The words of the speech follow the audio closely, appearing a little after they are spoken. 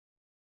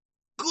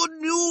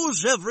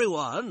news,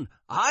 everyone.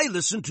 I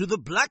listen to the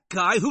Black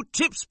Guy Who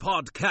Tips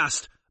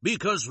podcast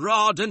because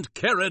Rod and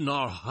Karen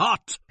are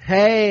hot.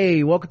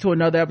 Hey, welcome to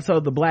another episode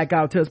of the Black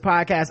Guy Who Tips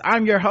podcast.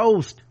 I'm your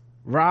host,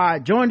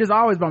 Rod, joined as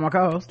always by my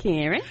co-host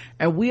Karen,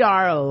 and we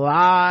are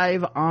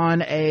live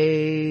on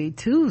a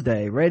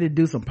Tuesday, ready to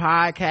do some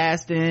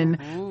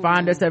podcasting.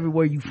 Find us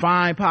everywhere you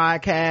find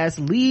podcasts.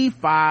 Leave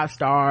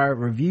 5-star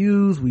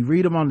reviews. We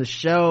read them on the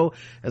show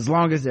as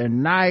long as they're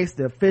nice.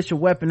 The official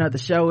weapon of the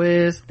show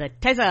is the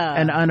taser,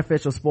 and the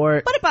unofficial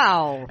sport bullet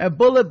ball, and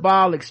bullet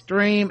ball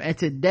extreme. And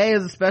today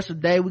is a special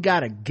day. We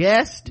got a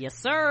guest. Yes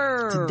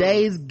sir.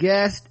 Today's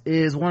guest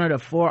is one of the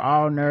For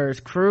All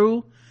Nerds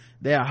crew.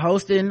 They're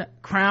hosting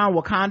Crown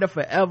Wakanda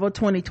Forever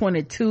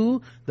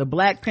 2022, the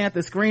Black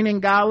Panther screening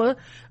gala.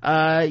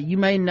 You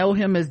may know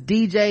him as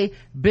DJ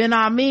Ben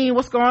Amin.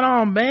 What's going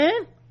on,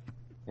 man?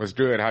 What's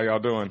good? How y'all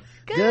doing?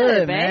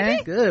 Good, baby.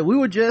 Man. Good. We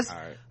were just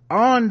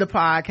on the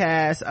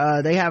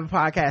podcast. They have a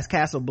podcast,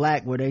 Castle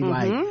Black, where they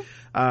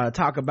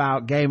talk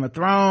about Game of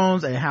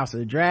Thrones and House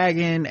of the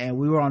Dragon, and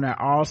we were on that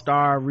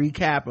all-star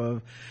recap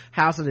of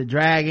House of the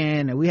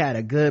Dragon, and we had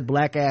a good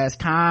black ass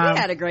time. We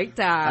had a great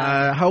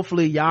time.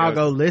 Hopefully y'all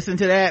go listen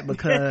to that,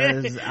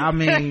 because I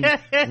mean,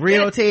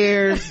 real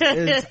tears.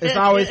 It's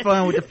always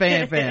fun with the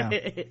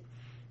fam.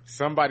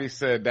 Somebody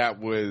said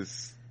that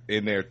was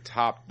in their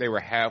top, they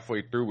were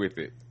halfway through with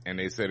it, and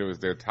they said it was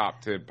their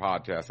top 10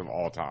 podcast of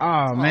all time.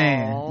 Oh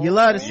man, you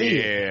love to see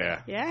it.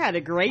 Yeah, I had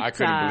a great time. I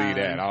couldn't believe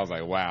that. I was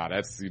like, wow,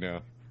 that's,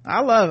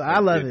 I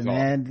love it,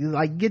 man.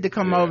 Like, you get to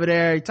come over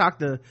there, you talk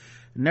to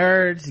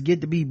nerds, you get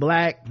to be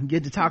black, you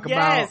get to talk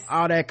about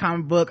all that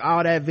comic book,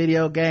 all that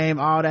video game,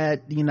 all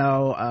that,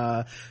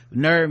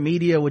 nerd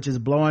media, which is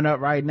blowing up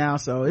right now.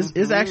 So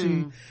it's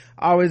actually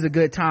always a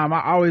good time.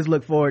 I always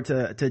look forward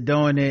to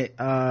doing it.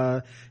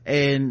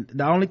 And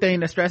the only thing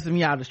that stresses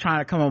me out is trying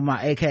to come up with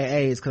my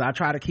AKAs, because I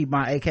try to keep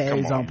my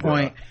AKAs on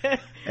point.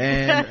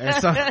 And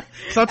so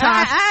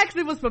sometimes I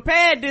actually was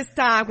prepared this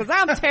time, because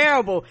I'm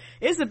terrible.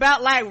 It's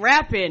about like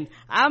rapping.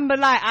 I'm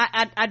like,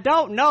 I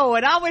don't know.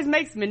 It always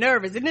makes me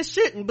nervous, and it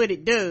shouldn't, but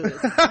it does.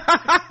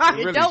 It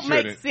really don't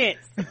shouldn't. make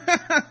sense.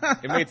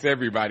 It makes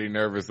everybody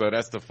nervous, though.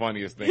 That's the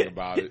funniest thing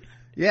about it.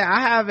 Yeah,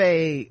 I have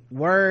a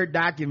Word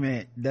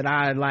document that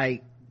I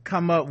like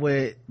come up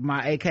with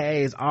my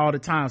AKAs all the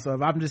time. So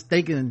if I'm just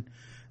thinking,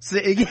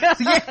 I just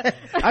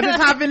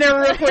hop in there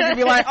real quick and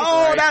be like,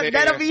 oh,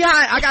 that'll be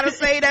hot. I gotta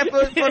say that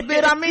for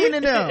bit I mean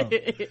in them.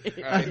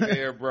 Right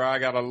there, bro. I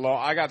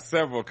got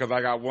several, because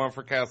I got one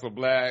for Castle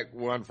Black,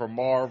 one for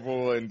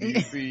Marvel and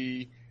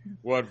DC.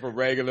 One for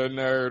regular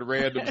nerd,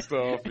 random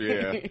stuff.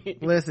 Yeah.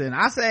 Listen,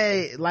 I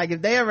say, like,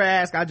 if they ever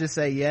ask, I just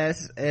say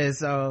yes. And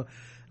so,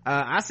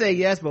 I say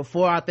yes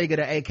before I think of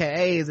the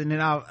AKAs, and then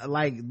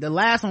the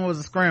last one was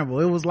a scramble.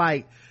 It was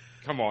like,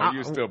 come on,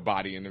 you're still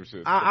bodying them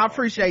shit. I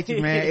appreciate you,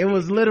 man. It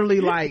was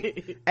literally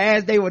like,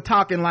 as they were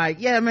talking, like,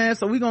 yeah, man,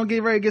 so we gonna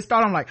get ready to get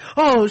started. I'm like,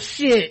 oh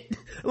shit.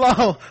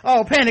 Oh,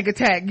 panic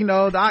attack.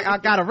 I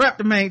got a rep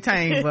to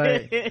maintain,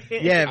 but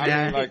yeah,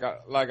 man. I mean,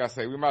 like I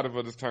say, we might as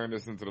well just turn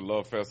this into the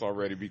love fest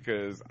already,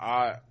 because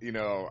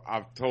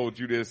I've told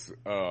you this,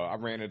 I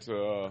ran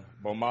into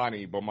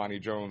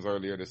Bomani Jones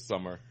earlier this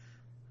summer.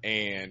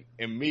 And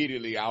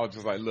immediately I was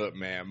just like, look,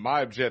 man,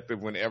 my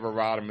objective whenever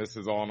Rodimus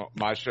is on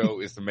my show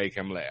is to make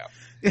him laugh.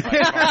 Like,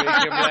 if I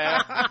make him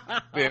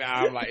laugh, then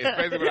I'm like,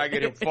 especially when I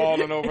get him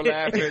falling over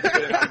laughing,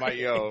 then I'm like,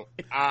 yo,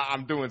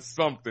 I'm doing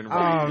something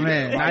right. Oh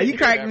man, now you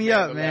crack me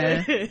up,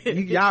 man. The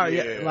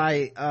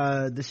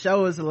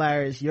show is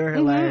hilarious. You're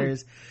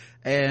hilarious.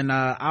 And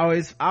I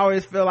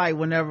always feel like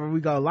whenever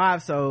we go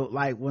live, so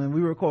like when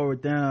we record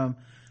with them,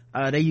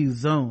 they use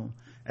Zoom.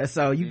 And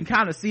so you can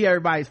kind of see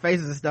everybody's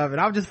faces and stuff. And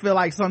I just feel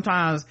like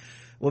sometimes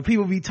when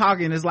people be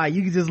talking, it's like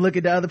you can just look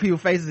at the other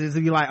people's faces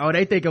and be like, oh,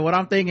 they thinking what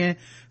I'm thinking.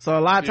 So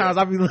a lot of times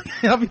I'll be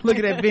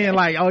looking at Ben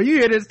like, oh, you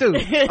hear this too.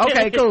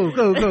 Okay, cool.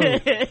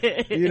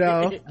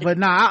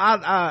 But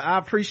I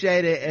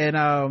appreciate it.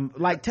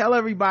 And tell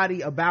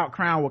everybody about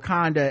Crown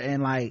Wakanda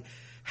and like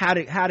how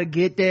to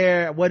get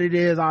there, what it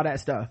is, all that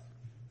stuff.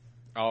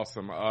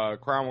 Awesome.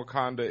 Crown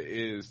Wakanda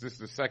this is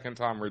the second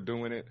time we're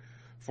doing it.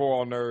 For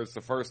All Nerds,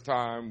 the first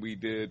time we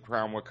did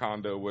Crown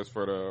Wakanda was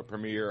for the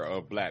premiere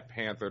of Black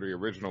Panther, the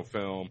original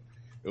film.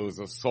 It was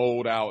a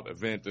sold out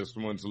event. This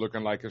one's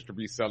looking like it's to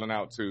be selling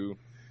out too.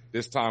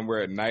 This time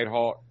we're at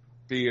Nighthawk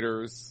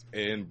Theaters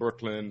in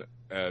Brooklyn,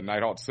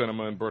 Nighthawk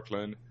Cinema in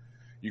Brooklyn.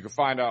 You can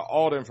find out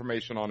all the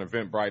information on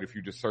Eventbrite. If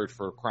you just search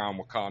for Crown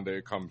Wakanda,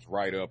 it comes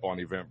right up on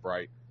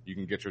Eventbrite. You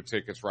can get your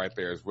tickets right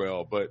there as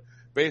well. But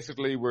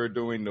basically, we're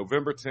doing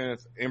November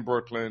 10th in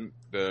Brooklyn.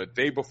 The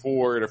day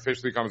before it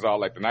officially comes out,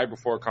 like the night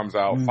before it comes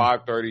out,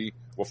 5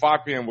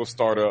 p.m. we'll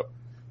start up,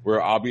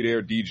 where I'll be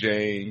there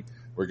DJing.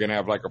 We're going to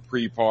have like a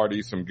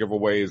pre-party, some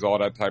giveaways, all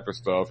that type of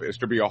stuff. It's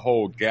to be a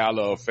whole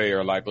gala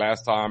affair. Like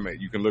last time,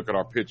 you can look at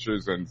our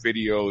pictures and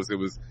videos.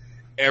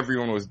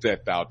 Everyone was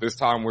decked out. This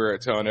time we're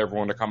telling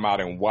everyone to come out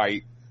in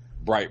white,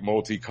 bright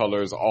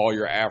multicolors, all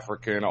your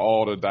African,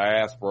 all the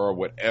diaspora,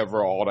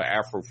 whatever, all the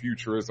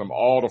Afrofuturism,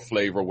 all the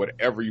flavor,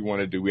 whatever you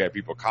want to do. We had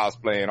people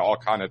cosplaying, all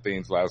kind of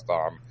things last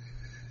time.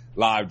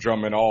 live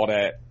drumming, all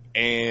that.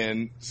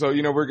 And so,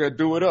 we're going to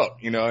do it up,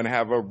 and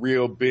have a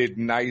real big,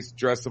 nice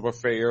dress up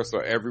affair so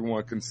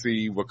everyone can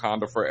see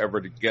Wakanda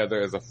Forever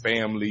together as a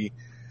family.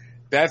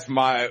 That's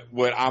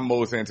what I'm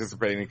most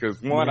anticipating,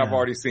 because one, I've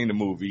already seen the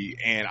movie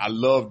and I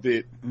loved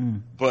it,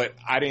 but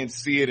I didn't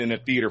see it in a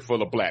theater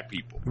full of black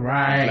people.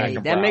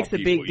 Right. That makes a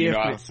big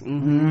difference.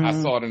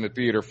 I saw it in a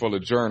theater full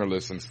of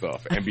journalists and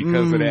stuff. And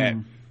because of that,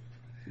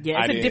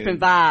 it's a different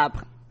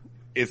vibe.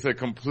 It's a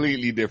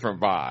completely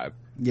different vibe.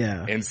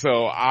 Yeah. And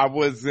so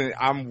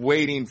I'm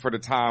waiting for the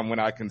time when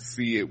I can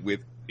see it with,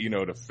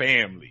 the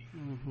family.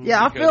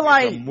 Yeah, I feel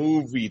like it's a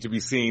movie to be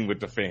seen with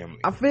the family.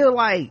 I feel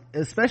like,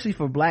 especially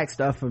for black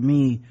stuff, for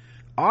me,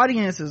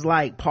 audience is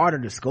like part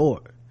of the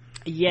score.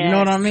 Yeah. You know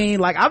what I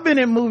mean? Like, I've been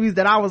in movies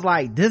that I was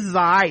like, this is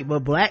alright,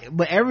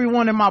 but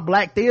everyone in my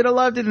black theater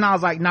loved it, and I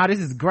was like, nah, this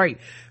is great.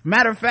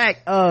 Matter of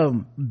fact,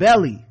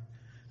 Belly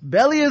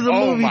is a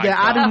movie that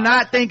I do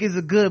not think is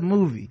a good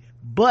movie,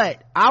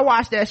 but I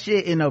watched that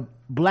shit in a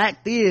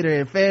black theater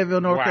in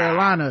Fayetteville, North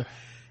Carolina,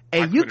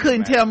 and you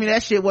couldn't tell me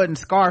that shit wasn't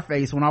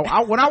Scarface. When I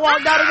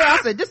walked out of there, I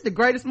said, this is the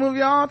greatest movie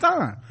of all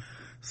time.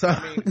 So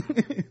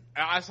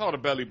I saw the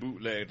Belly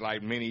bootleg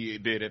like many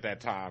did at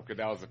that time, because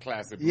that was a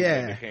classic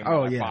bootleg that came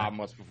out 5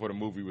 months before the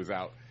movie was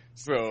out.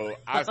 So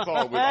I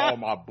saw it with all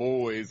my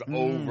boys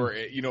over,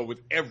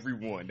 with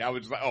everyone. That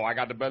was just like, I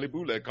got the Belly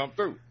bootleg, come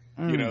through.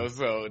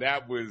 So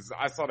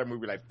I saw that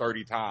movie like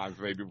 30 times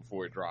maybe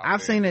before it dropped.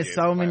 I've seen it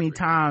so many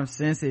times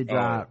since it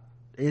dropped.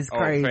 It's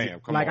crazy.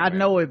 Like, I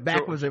know it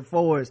backwards and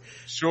forwards.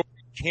 Sure,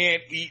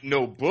 can't eat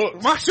no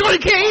books. My shorty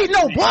can't eat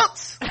no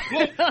books.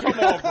 Come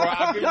on, bro.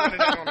 I've been running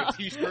that on a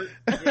t-shirt.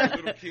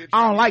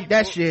 I don't like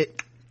that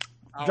shit.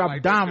 Drop a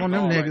dime on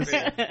them niggas.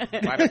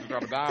 Might have to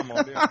drop a dime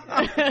on them.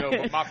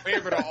 But my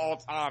favorite of all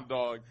time,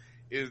 dog,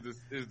 is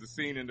the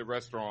scene in the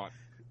restaurant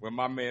when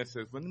my man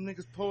says, when them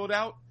niggas pulled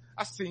out,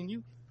 I seen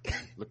you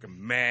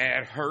looking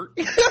mad hurt,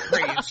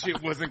 praying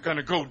shit wasn't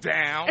gonna go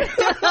down.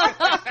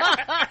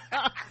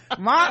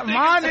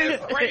 Mine is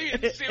praying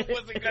shit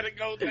wasn't gonna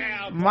go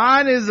down.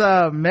 Mine is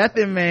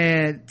Method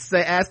Man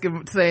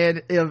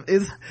saying, if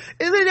is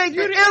it like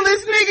you the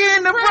illest nigga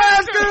in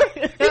Nebraska?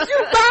 Did you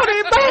bought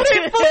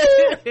it,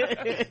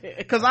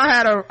 fool? Cause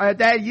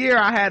that year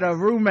I had a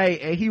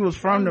roommate and he was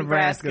from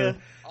Nebraska.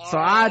 So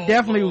I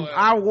definitely,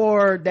 I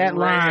wore that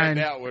line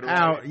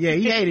out. Yeah,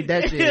 he hated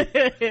that shit.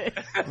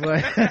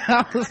 But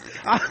I was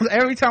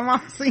every time I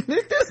seen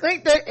this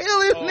ain't the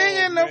illest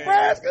nigga in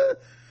Nebraska.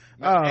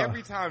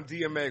 Every time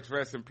DMX,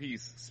 rest in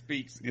peace,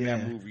 speaks in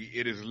that movie,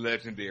 it is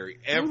legendary.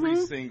 Every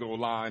single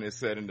line is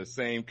said in the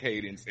same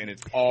cadence, and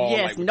it's all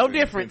like no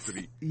difference.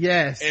 Intensity.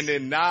 Yes. And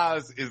then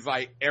Nas is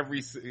like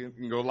every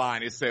single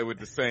line is said with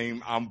the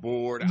same, I'm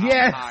bored, I'm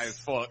high as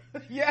fuck.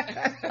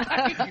 Yeah.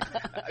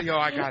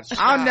 I got shot.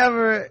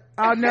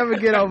 I'll never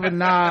get over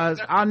Nas.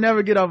 I'll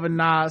never get over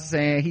Nas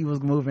saying he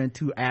was moving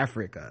to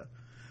Africa.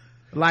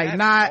 Like,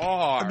 not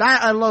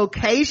a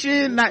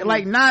location, not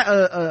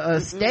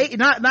a state,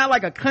 not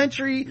like a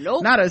country,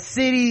 not a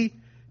city,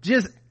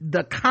 just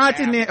the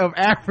continent of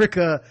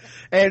Africa.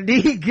 And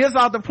then he gets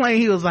off the plane,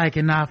 he was like,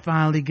 and I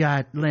finally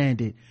got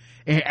landed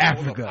in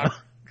Africa.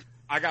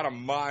 I got a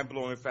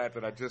mind-blowing fact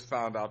that I just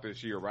found out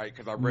this year, right?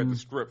 Because I read the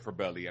script for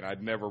Belly, and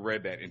I'd never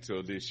read that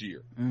until this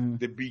year.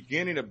 The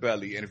beginning of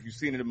Belly, and if you've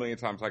seen it a million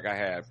times like I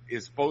have,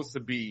 is supposed to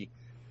be,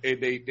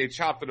 they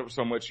chopped it up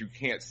so much you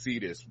can't see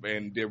this,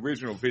 and the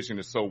original vision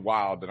is so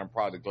wild that I'm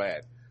probably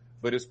glad.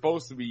 But it's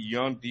supposed to be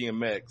young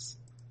DMX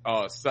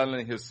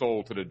selling his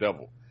soul to the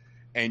devil,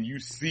 and you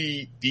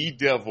see the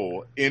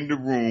devil in the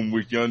room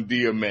with young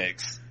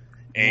DMX,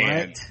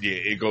 and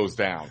it goes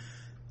down.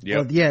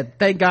 Well,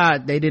 thank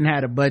God they didn't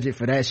have a budget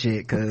for that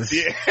shit, cause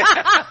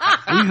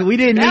we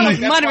didn't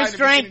need money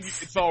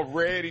restraints. It's all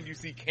red and you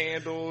see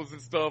candles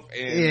and stuff,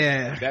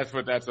 and that's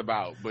what that's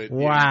about. But you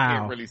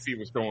can't really see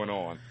what's going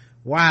on.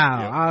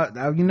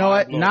 Wow. You know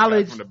what?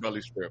 Knowledge from the Belly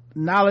strip.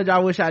 Knowledge I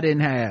wish I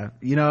didn't have.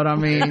 You know what I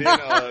mean? And then,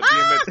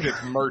 DMX gets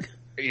murked.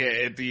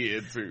 At the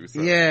end too.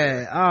 So.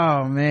 Yeah.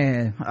 Oh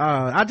man.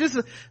 I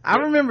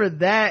remember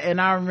that, and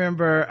I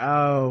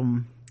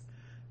remember,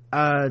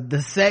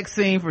 the sex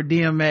scene for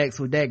DMX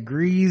with that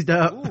greased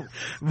up.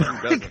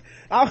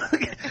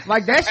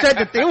 Like that shit,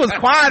 it was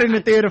quiet in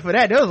the theater for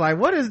that. It was like,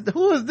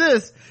 who is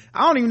this?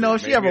 I don't even know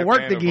if she ever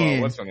worked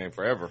again. What's her name?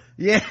 Forever.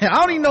 Yeah,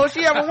 I don't even know if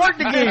she ever worked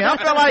again. I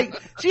felt like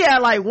she had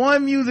like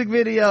one music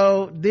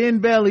video, then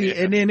Belly,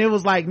 and then it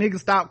was like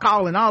niggas stopped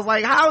calling. I was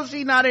like, how is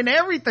she not in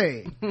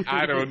everything?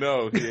 I don't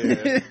know.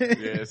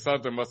 Yeah,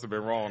 something must have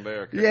been wrong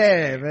there.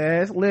 Yeah,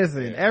 man.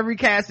 Listen, every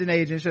casting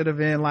agent should have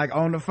been like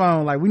on the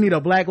phone, like, we need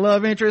a black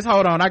love interest.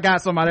 Hold on, I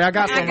got somebody. I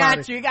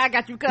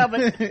got you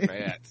covered.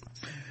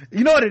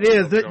 You know what it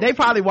is? They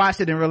probably watched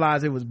it and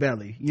realized it was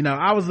Belly. You know,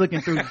 I was looking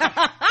through.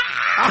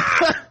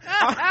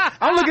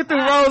 I'm looking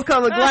through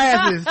rose-colored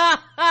glasses.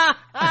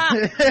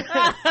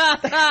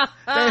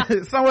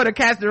 Somewhere the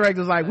cast director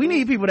was like, we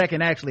need people that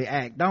can actually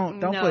act. Don't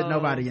put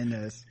nobody in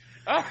this.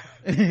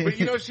 But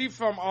you know, she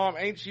from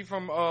ain't she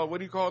from what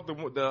do you call it,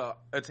 the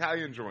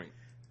Italian joint?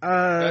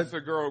 That's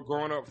a girl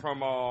growing up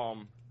from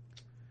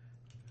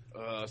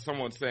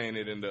Someone's saying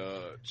it in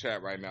the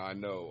chat right now. I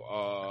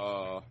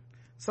know.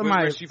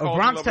 Somebody, she a falls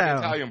Bronx in love with Tale. the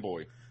Italian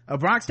boy. A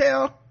Bronx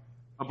Tale?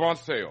 A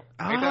Bronx Tale.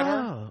 Ain't that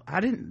her? I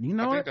didn't, you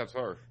know I what? think that's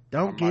her.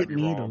 Don't get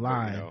me wrong, to but,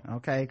 lie. you know.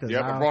 Okay, cause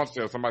Yep, a Bronx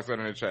Tale. Somebody said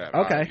in the chat.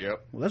 Okay. Right,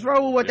 yep. Let's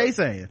roll with what Yep. they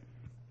saying.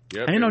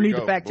 Yep. Ain't no need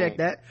to fact check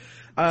that.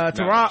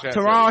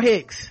 Terrell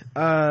Hicks,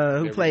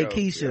 who played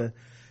Keisha.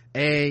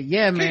 Yeah. And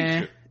yeah,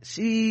 man.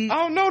 She. I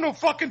don't know no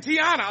fucking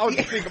Tiana. I was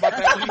just thinking about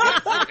that one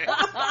yesterday.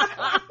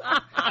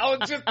 I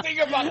was just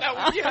thinking about that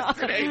one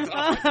yesterday.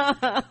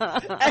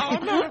 I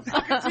don't know no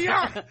fucking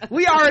Tiana.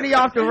 We already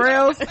off the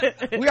rails.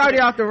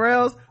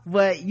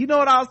 But you know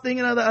what I was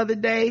thinking of the other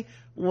day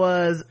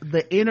was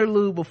the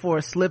interlude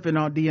before Slippin'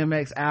 on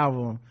DMX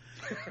album.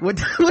 It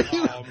was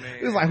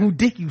like, who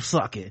dick you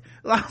sucking?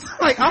 I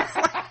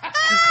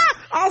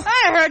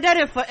ain't heard that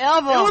in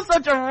forever. It was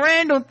such a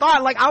random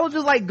thought. Like, I was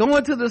just like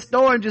going to the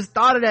store and just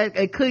thought of that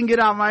and couldn't get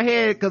out of my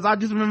head because I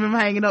just remember him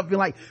hanging up being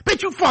like,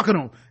 bitch, you fucking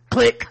him.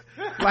 Click.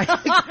 Like,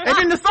 and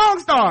then the song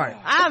started.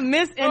 I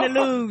miss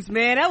interludes,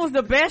 man. That was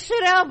the best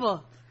shit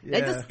ever. Yeah.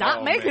 They just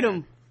stopped making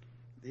them.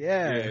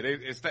 Yeah.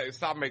 They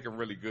stopped making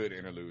really good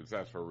interludes.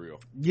 That's for real.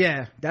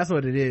 Yeah, that's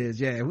what it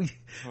is. Yeah, we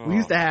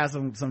used to have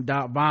some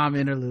bomb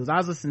interludes. I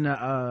was listening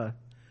to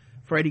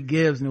Freddie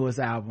Gibbs' newest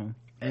album,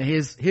 and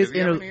his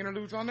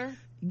interludes on there.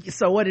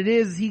 So what it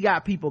is he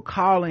got people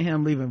calling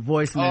him, leaving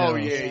voicemails. Oh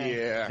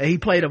yeah. And he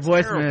played the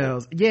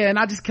voicemails. Terrible. Yeah, and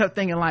I just kept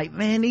thinking like,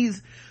 man,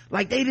 these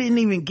like they didn't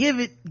even give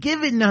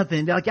it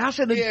nothing. They're like, y'all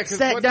should have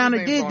sat down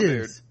and did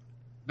this. There?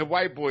 The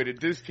white boy, the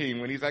Deuce King,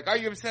 when he's like, "Are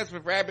you obsessed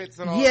with rabbits?"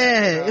 and all.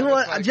 Yeah, it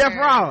was like, Jeff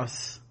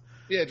Ross.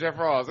 Yeah, Jeff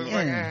Ross. It was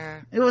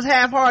it was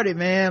half-hearted,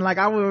 man. Like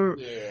I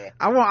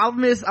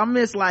miss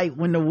like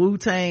when the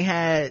Wu-Tang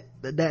had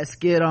that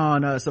skit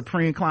on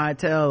Supreme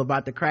Clientele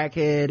about the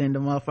crackhead and the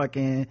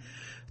motherfucking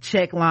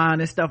check line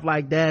and stuff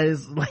like that.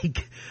 Is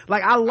like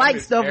I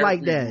like stuff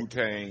like that.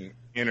 Wu-Tang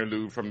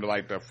interlude from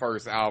the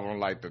first album,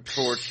 like the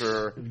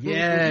torture.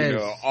 Yes.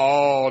 The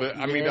whole, Wu-Tang,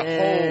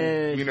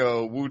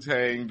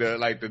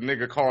 the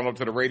nigga calling up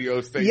to the radio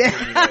station,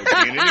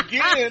 again and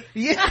again.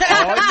 Yeah.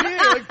 Oh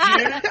yeah,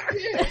 again and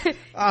again.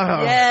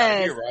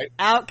 Yes. Right.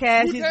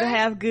 Outkast used to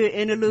have good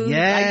interludes.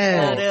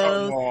 Yes.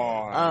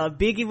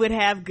 Biggie would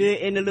have good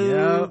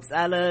interludes. Yep.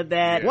 I love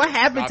that. Yeah. What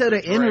happened to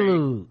the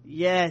interlude?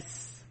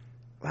 Yes.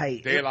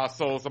 Like De La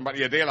Soul,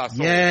 De La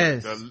Soul.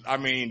 Yes.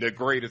 The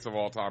greatest of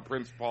all time.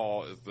 Prince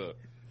Paul is the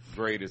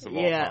greatest of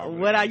all time. Yeah,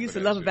 what I used to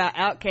love about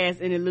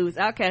Outkast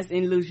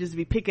interludes used to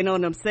be picking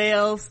on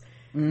themselves.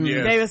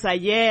 Yes. They was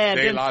like,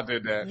 De La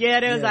did that. Yeah,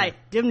 they was like,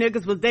 them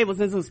niggas was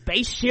in some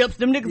spaceships.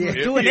 Them niggas was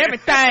doing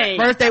everything.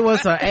 First they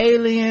was some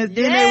aliens,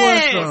 then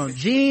they was some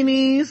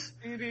genies.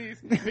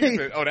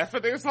 Said, oh, that's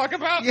what they was talking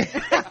about? Yeah.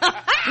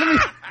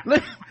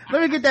 let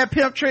me get that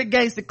pimp trick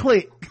gangster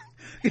click.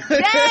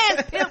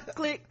 Yes, pimp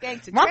click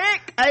gangster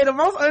trick. Hey, the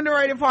most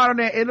underrated part of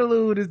that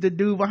interlude is the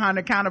dude behind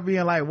the counter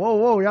being like,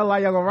 whoa, y'all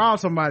like y'all gonna rob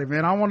somebody,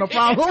 man. I don't want no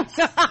problems.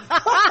 Y'all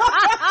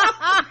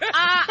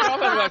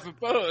look like some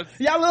thugs.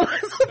 Y'all look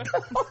like some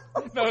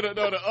thugs. No, the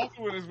other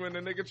one is when the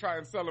nigga try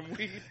and sell him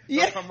weed.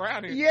 Yeah. Don't come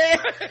around here. Yeah.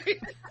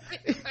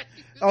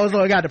 Oh,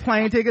 so it got the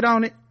plane ticket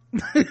on it?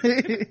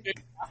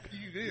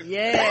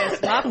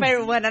 Yes, my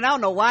favorite one, and I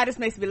don't know why this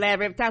makes me laugh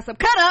every time. So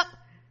cut up.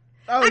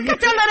 Oh, I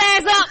cut your little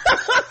ass up.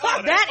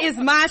 That is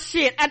my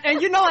shit.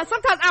 And you know what?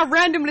 Sometimes I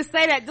randomly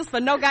say that just for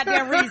no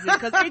goddamn reason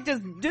because it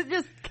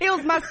just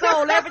kills my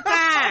soul every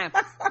time.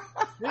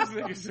 This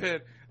nigga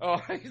said,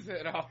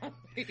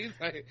 he's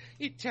like,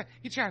 he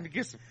trying to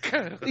get some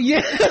cut up.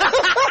 Yeah.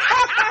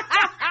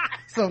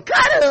 Some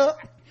cut up.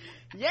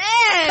 Yeah.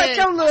 Cut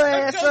your little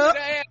ass up.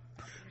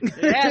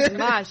 That's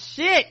my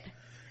shit.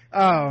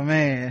 Oh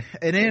man.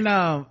 And then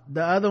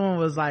the other one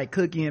was like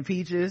Cookie and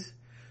Peaches.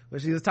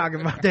 But she was talking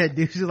about that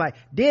dude. She was like,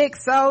 dick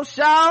so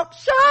short.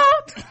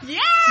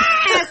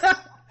 Yes!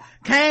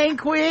 Came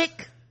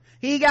quick.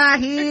 He got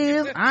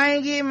his. I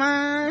ain't get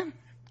mine.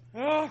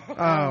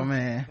 Oh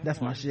man,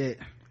 that's my shit.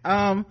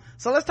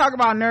 So let's talk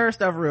about nerd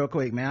stuff real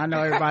quick, man. I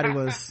know everybody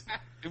was.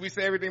 Did we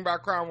say everything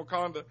about Crown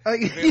Wakanda?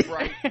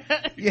 Right.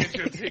 You get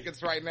your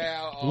tickets right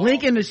now.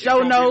 Link in the show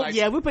notes.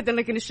 Yeah, we put the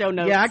link in the show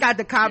notes. Yeah, I got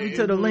the copy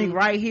to the link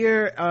right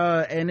here,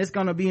 and it's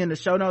gonna be in the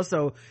show notes.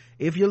 So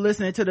if you're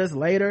listening to this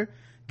later,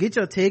 get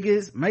your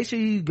tickets. Make sure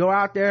you go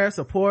out there,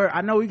 support.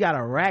 I know we got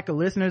a rack of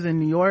listeners in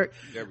New York.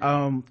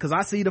 Cause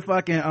I see the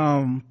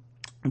fucking,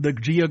 the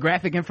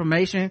geographic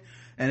information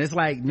and it's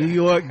like New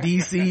York,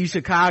 DC,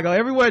 Chicago,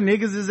 everywhere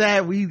niggas is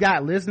at, we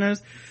got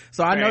listeners.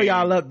 So I know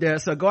y'all up there.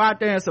 So go out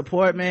there and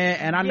support, man.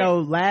 And I know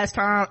last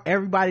time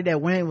everybody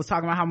that went was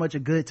talking about how much a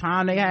good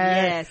time they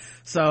had. Yes.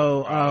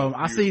 So,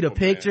 I see the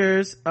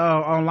pictures,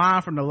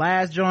 online from the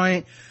last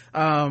joint.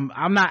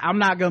 I'm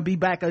not gonna be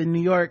back in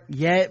New York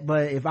yet,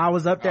 but if I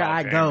was up there,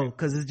 I'd go,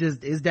 cause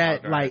it's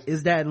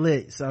that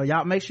lit. So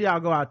y'all make sure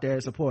y'all go out there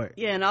and support.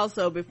 Yeah, and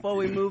also before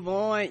we move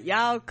on,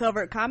 y'all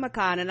covered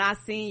Comic-Con and I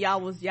seen y'all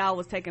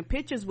was taking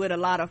pictures with a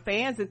lot of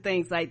fans and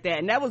things like that.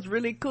 And that was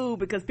really cool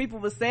because people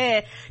were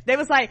saying, they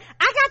was like,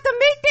 I got to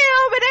meet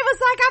them, and it was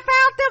like I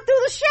found them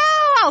through the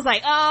show. I was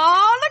like,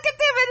 oh, look at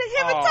them and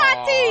him and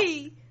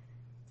Tati.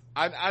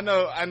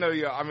 I know,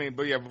 yeah. I mean,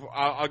 but yeah,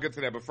 I'll get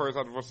to that. But first,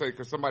 I just want to say,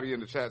 because somebody in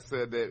the chat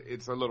said that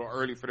it's a little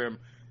early for them.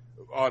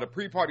 The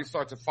pre-party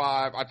starts at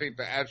 5. I think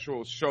the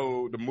actual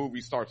show, the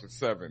movie starts at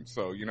 7.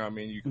 So, you know what I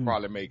mean? You can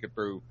probably make it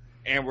through.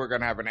 And we're going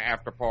to have an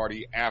after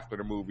party after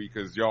the movie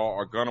because y'all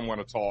are going to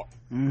want to talk.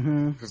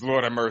 Because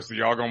Lord have mercy,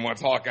 y'all going to want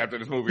to talk after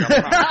this movie.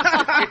 Nigga,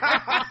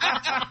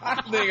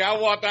 I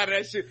walked out of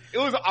that shit. It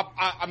was,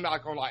 I'm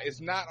not going to lie.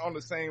 It's not on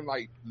the same,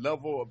 like,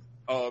 level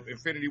of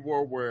Infinity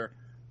War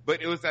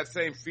but it was that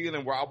same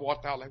feeling where I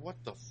walked out like, what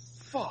the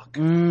fuck?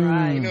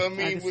 Right. You know what I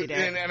mean?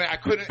 And I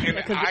couldn't,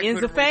 because it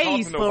ends a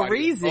phase for a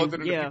reason. Other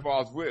than the people I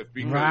was with.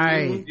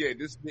 Because,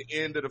 this is the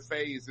end of the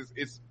phase.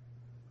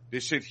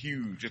 This shit's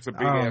huge. It's a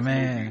big ass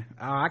movie.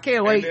 Oh, I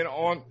can't wait. And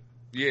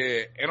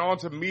then on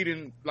to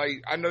meeting,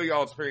 like, I know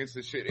y'all experience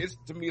this shit.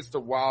 To me, it's the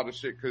wildest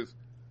shit because,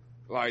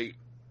 like,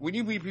 when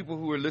you meet people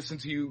who are listening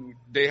to you,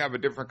 they have a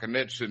different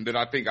connection that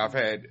I think I've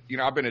had. You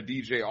know, I've been a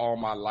DJ all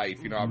my life.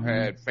 You know, I've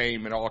had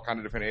fame in all kind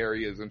of different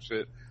areas and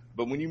shit.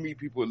 But when you meet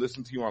people who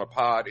listen to you on a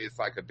pod, it's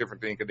like a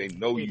different thing because they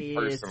know you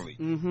personally.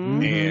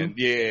 And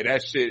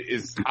that shit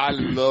is, I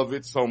love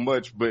it so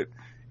much, but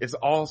it's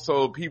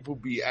also people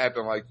be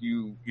acting like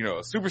you know,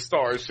 a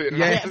superstar and shit.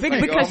 Yeah,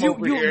 because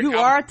you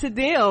are to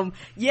them.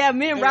 Yeah,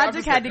 me and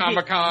Roger had to get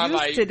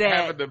used to that.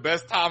 Having the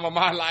best time of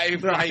my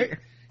life. Right. Like,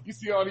 you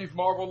see all these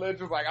Marvel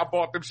Legends, like I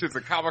bought them shits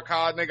at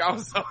Comic-Con, nigga. I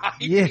was so hyped.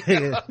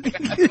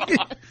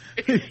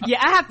 Yeah,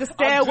 I have to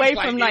stay away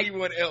from like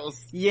anyone else.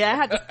 Yeah, I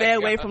have to stay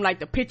away from like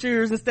the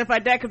pictures and stuff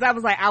like that because I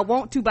was like, I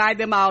want to buy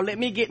them all. Let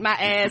me get my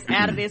ass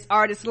out of this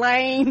artist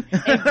lane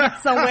and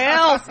get somewhere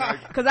else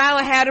because I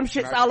would have them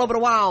shits all over the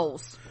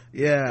walls.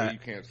 Yeah. You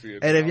can't see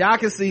it. And if y'all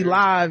can see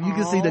live, you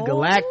can see the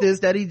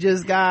Galactus that he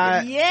just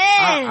got.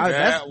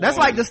 Yes. That's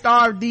like the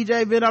star of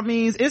DJ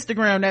Benjamin's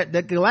Instagram,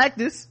 that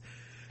Galactus.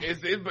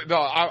 No,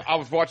 I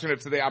was watching it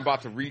today. I'm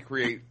about to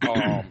recreate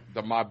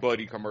the My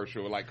Buddy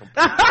commercial, like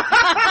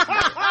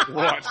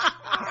watch.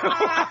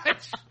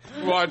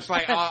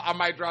 Like I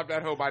might drop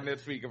that hoe by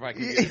next week if I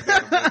can get it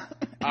done.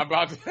 I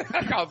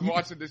was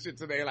watching this shit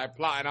today, like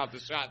plotting out the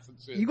shots and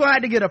shit. You gonna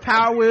have to get a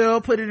Power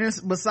Wheel, put it in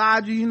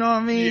beside you. You know what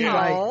I mean? Yeah.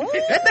 Like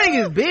that thing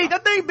is big.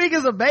 That thing big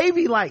as a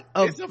baby, like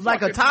a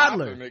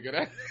toddler.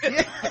 Nigga.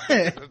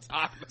 Yeah.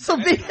 So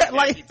big,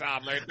 like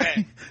toddler.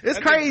 It's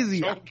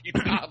crazy.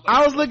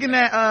 I was looking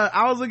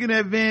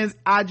at Vin's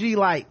IG,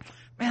 like,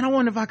 man, I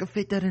wonder if I could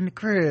fit that in the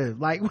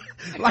crib. Like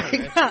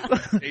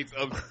it's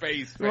of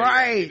space,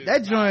 right?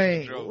 That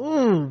joint,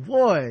 ooh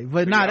boy.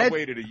 But I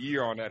waited a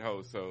year on that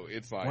hoe, so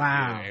it's like,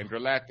 wow. Yeah. And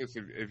Galactus,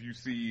 if you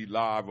see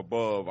live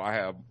above,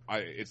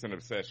 it's an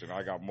obsession.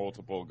 I got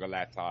multiple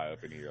Galacti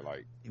up in here,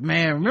 like.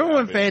 Man, remember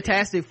when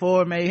Fantastic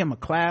Four made him a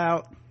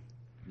cloud?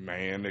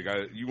 Man,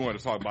 you want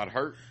to talk about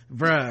hurt?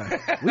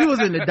 Bruh, we was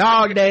in the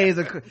dog days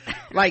of,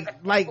 like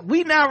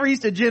we now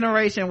reached a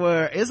generation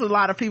where it's a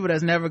lot of people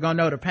that's never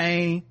gonna know the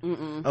pain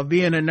of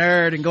being a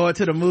nerd and going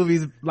to the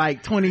movies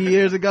like 20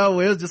 years ago,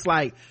 where it was just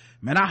like,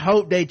 man, I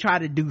hope they try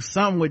to do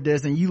something with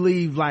this, and you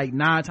leave like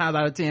 9 times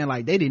out of 10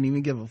 like they didn't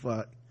even give a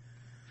fuck.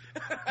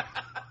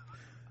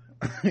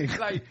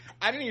 Like,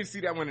 I didn't even see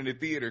that one in the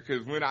theater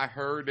because when I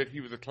heard that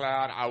he was a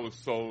cloud, I was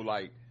so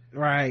like,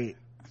 right.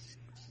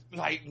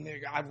 Like,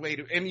 nigga, I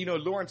waited. And, you know,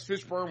 Lawrence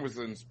Fishburne was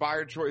an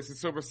inspired choice in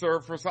Silver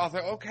Surfer. So I was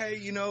like, okay,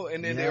 you know,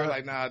 and then they were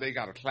like, nah, they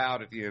got a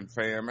cloud at the end,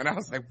 fam. And I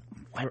was like,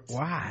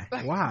 what?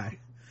 Why?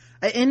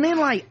 And then,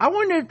 like, I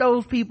wonder if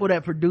those people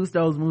that produce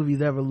those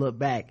movies ever look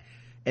back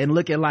and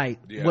look at like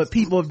what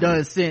people have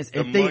done since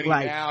and think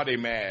like, now they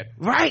mad,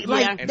 right?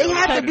 Like they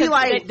had to be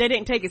like, they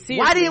didn't take it seriously.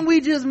 Why didn't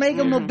we just make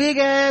him a big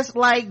ass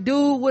like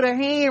dude with a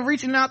hand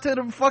reaching out to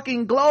the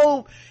fucking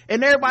globe,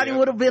 and everybody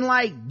would have been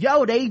like,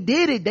 yo, they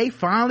did it. They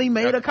finally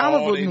made a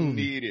comic book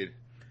movie.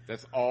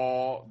 That's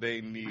all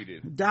they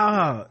needed.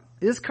 Dog,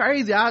 it's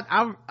crazy.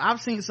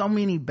 I've seen so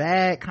many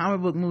bad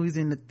comic book movies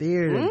in the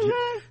theater.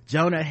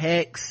 Jonah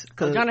Hex.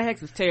 Jonah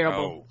Hex was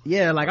terrible.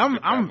 Yeah, like I'm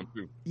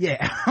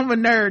a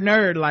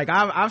nerd. Like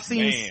I've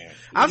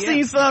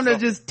seen some that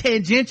just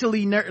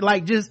tangentially nerd,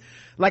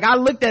 like I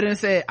looked at it and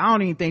said, I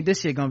don't even think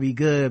this shit gonna be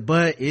good,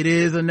 but it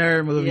is a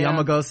nerd movie. I'm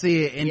gonna go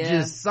see it, and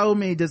just so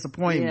many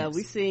disappointments. Yeah,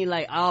 we seen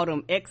like all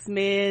them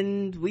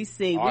X-Men. We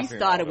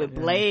started with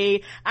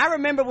Blade. I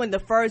remember when the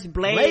first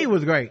Blade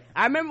was great.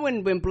 I remember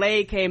when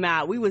Blade came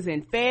out. We was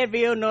in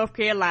Fayetteville, North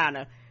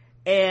Carolina,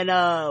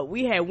 and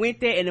we had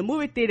went there, and the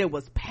movie theater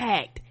was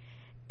packed.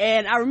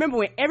 And I remember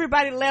when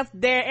everybody left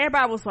there,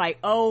 everybody was like,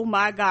 oh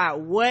my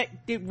God, what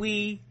did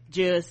we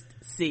just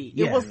see?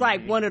 It was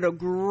like one of the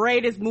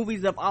greatest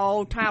movies of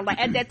all time, like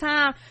at that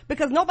time,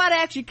 because nobody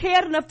actually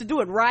cared enough to do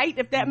it right,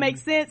 if that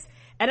makes sense.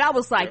 And I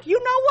was like, you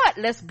know what,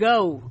 let's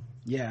go.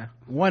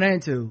 1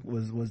 and 2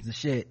 was the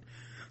shit.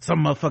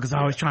 Some motherfuckers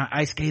always trying to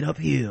ice skate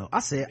uphill.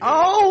 I said,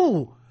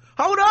 oh,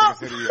 hold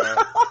up.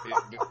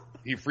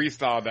 He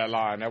freestyled that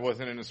line. That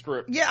wasn't in the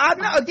script. Yeah, I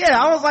know. Yeah,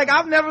 I was like,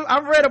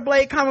 I've read a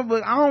Blade comic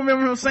book. I don't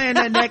remember him saying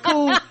that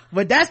cool,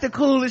 but that's the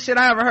coolest shit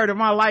I ever heard in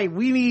my life.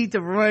 We need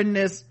to run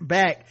this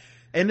back.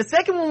 And the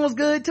second one was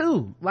good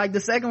too. Like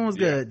the second one was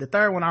good. The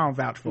third one I don't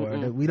vouch for.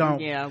 Mm-mm. We don't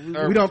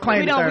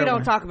claim the third one. We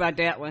don't talk about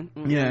that one.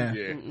 Mm-mm. Yeah.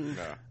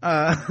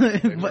 They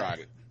tried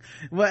it.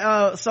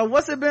 Well, so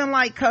what's it been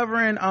like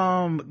covering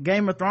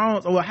Game of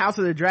Thrones or House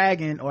of the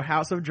Dragon or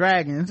House of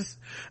Dragons?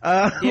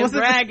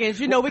 Dragons.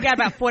 You know, we got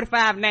about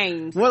 45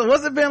 names.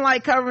 What's it been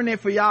like covering it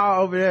for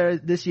y'all over there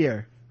this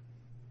year?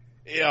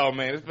 Yeah,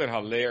 man, it's been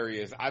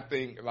hilarious. I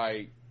think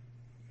like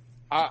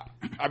I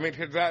mean,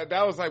 cause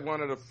that was like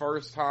one of the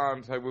first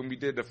times, like when we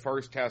did the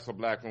first Castle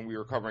Black when we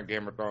were covering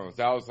Game of Thrones.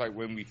 That was like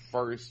when we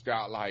first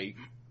got like,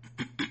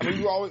 I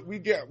mean,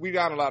 we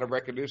got a lot of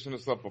recognition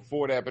and stuff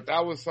before that, but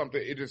that was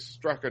something, it just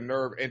struck a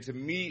nerve. And to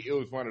me, it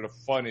was one of the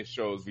funnest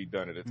shows we've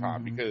done at the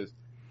time because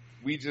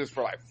we just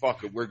were like,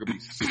 fuck it, we're going to be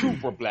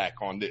super black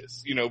on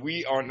this. You know,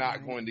 we are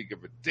not going to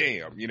give a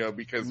damn, you know,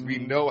 because we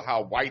know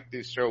how white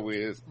this show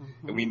is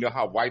and we know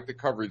how white the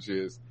coverage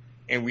is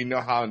and we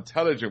know how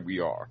intelligent we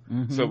are.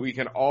 So we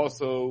can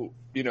also,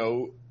 you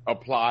know,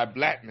 apply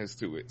blackness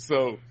to it.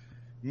 So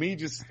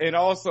and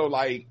also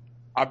like,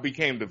 I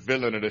became the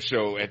villain of the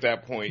show at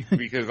that point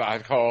because I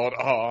called,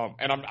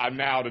 and I'm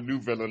now the new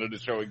villain of the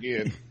show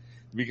again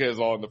because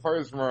on the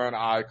first run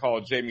I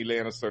called Jaime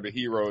Lannister the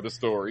hero of the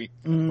story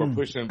for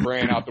pushing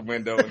Bran out the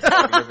window and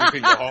starting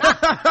everything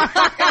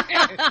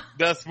off.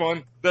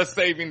 thus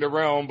saving the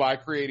realm by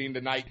creating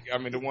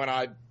the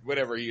one-eyed,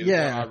 whatever he is,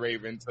 one-eyed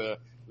Raven to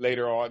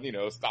later on, you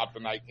know, stop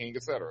the Night King,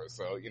 etc.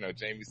 So, you know,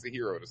 Jaime's the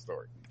hero of the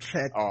story.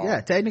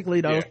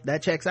 Technically though,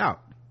 that checks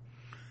out.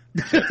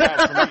 Checks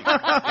out for me.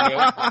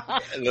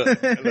 You know?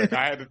 Look,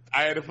 I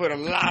had to put a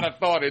lot of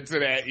thought into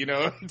that, you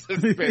know, to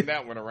spin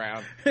that one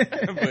around.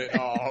 But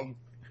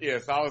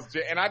yes, I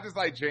just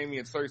like Jaime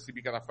and Cersei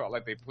because I felt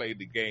like they played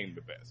the game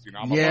the best. You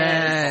know,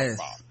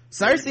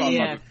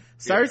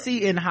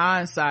 Cersei in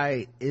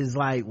hindsight is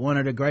like one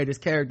of the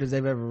greatest characters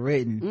they've ever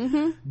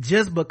written,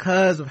 just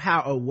because of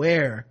how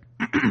aware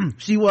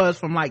she was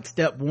from like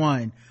step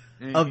one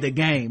of the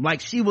game. Like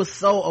she was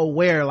so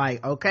aware,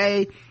 like,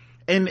 okay,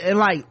 and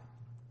like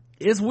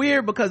it's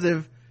weird because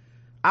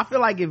I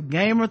feel like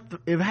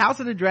if House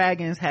of the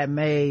Dragons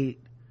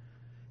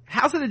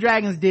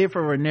did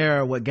for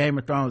Rhaenyra what Game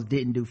of Thrones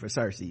didn't do for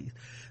Cersei.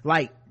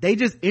 Like they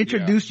just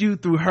introduced you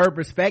through her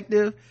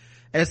perspective.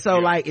 And so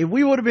like if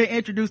we would have been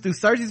introduced through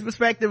Cersei's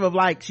perspective of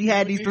like she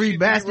had these 3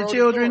 bastard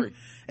children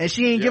and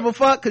she ain't give a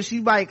fuck cause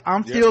she's like,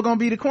 I'm still gonna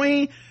be the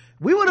queen,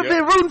 we would have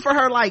been rooting for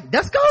her like,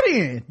 let's go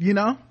then, you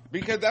know?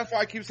 Because that's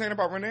why I keep saying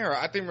about Rhaenyra.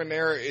 I think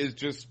Rhaenyra is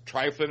just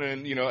trifling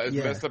and, you know, as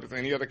messed up as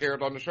any other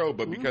character on the show.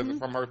 But because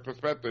from her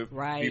perspective,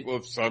 people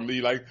have suddenly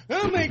like,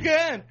 oh my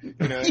God. You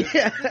know,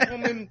 this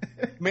woman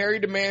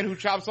married a man who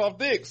chops off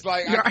dicks.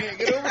 Like, I can't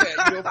get over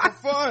that, you know, for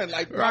fun.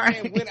 Like, my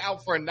man went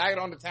out for a night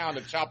on the town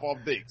to chop off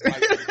dicks.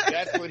 Like,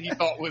 that's what he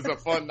thought was a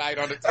fun night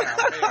on the town.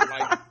 Man,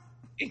 like,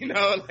 you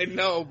know, like,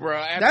 no,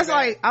 bro. That's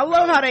like, I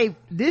love how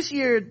this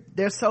year,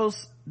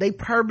 they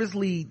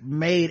purposely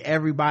made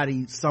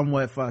everybody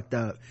somewhat fucked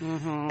up.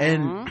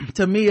 And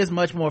to me, it's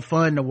much more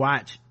fun to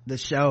watch the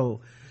show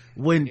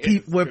when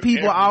people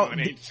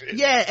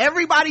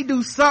everybody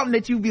do something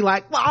that you be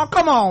like, well,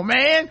 come on,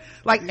 man.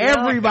 Like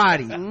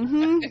everybody.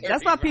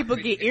 That's why people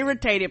get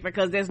irritated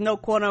because there's no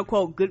quote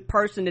unquote good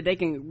person that they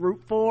can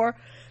root for.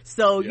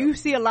 So you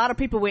see a lot of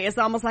people where it's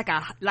almost like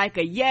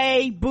a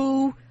yay,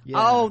 boo,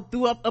 all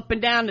through up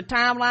and down the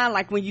timeline,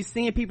 like when you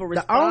seeing people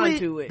respond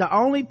to it. The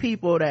only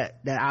people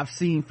that I've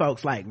seen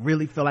folks like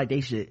really feel like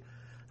they should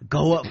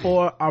go up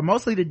for are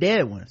mostly the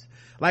dead ones.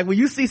 Like when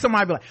you see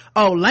somebody be like,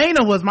 oh,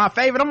 Lena was my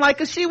favorite, I'm like,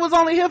 cause she was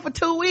only here for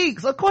 2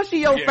 weeks, of course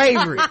she your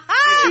favorite.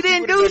 She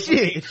didn't do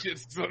shit.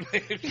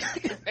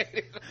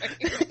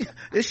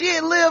 If she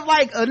had lived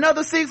like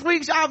another 6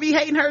 weeks, y'all be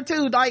hating her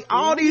too. Like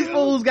all these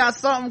fools got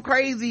something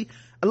crazy.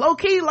 Low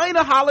key,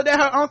 Lena hollered at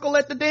her uncle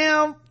at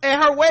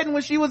her wedding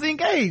when she was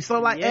engaged.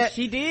 So like,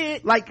 she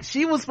did. Like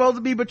she was supposed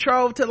to be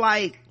betrothed to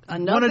like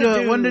one of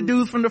the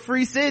dudes from the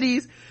Free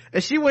Cities,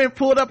 and she went and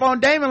pulled up on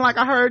Damon like,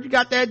 I heard you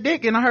got that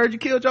dick and I heard you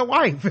killed your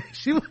wife.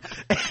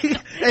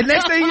 And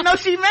next thing you know,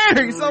 she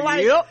married. So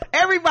like,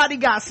 everybody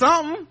got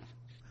something.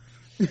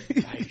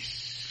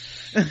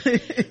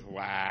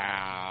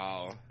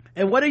 Wow.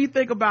 And what do you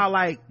think about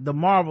like the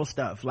Marvel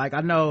stuff? Like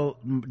I know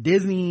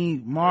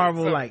Disney,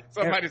 Marvel,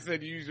 somebody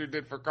said you use your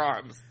dick for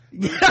crimes.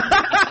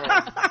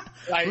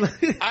 Like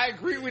I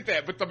agree with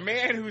that, but the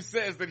man who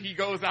says that he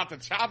goes out to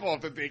chop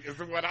off the dick is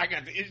what I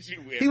got the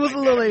issue with. He was a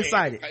little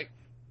excited.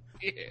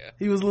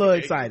 He was a little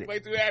excited. He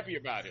was way too happy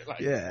about it. Like,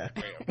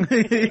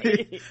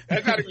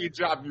 That's gotta be a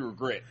job you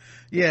regret.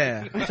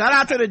 Yeah. Shout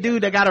out to the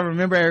dude that gotta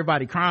remember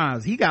everybody's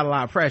crimes. He got a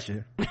lot of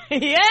pressure.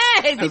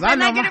 Yes, he did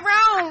not get it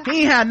wrong.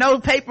 He ain't had no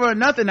paper or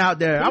nothing out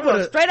there. I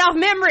would straight off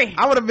memory.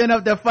 I would have been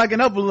up there fucking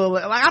up a little.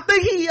 Like I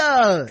think he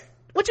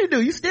what you do?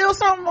 You steal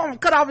something? I'm gonna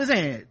cut off his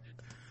hand.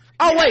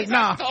 Oh wait,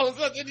 no.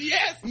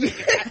 Yes.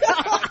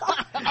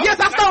 Yes,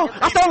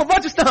 I stole a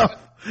bunch of stuff.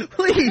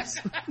 please.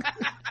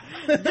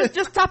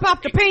 just top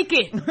off the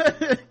pinky.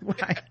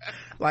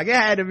 like it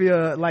had to be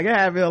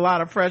a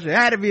lot of pressure. It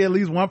had to be at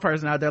least one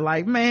person out there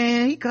like,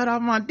 man, he cut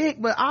off my dick,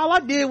 but all I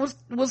did was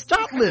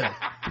shoplift.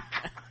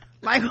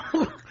 Like,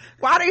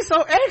 why they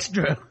so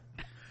extra?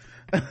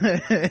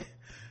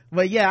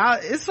 But yeah,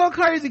 it's so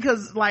crazy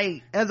because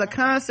like as a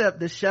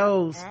concept, the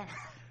show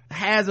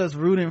has us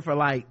rooting for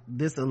like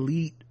this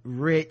elite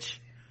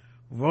rich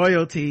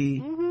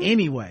royalty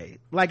anyway.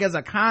 Like as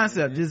a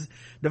concept, just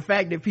the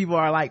fact that people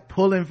are like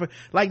pulling for,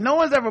 like no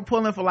one's ever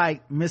pulling for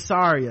like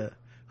Missaria,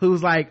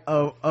 who's like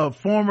a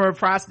former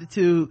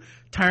prostitute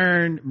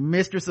turned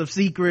mistress of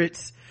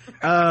secrets,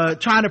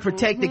 trying to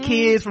protect the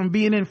kids from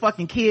being in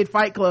fucking kid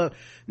fight club.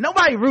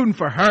 Nobody rooting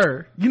for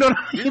her, you know what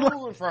I mean? We were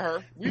rooting for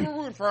her. We were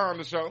rooting for her on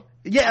the show.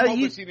 Yeah,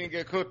 she didn't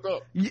get cooked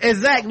up.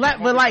 Exactly.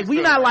 But like,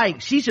 we not like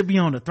she should be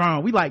on the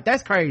throne. We like,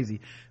 that's crazy.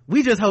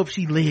 We just hope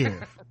she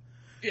live.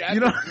 Yeah,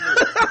 you know.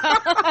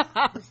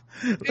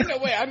 In a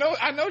way, I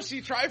know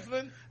she's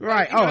trifling.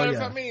 Right. You know yeah.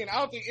 what I mean? I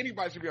don't think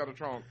anybody should be on the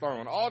throne.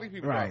 All these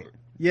people. Right. Are.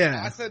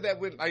 Yeah. I said that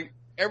when like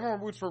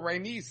everyone roots for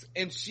Rhaenys,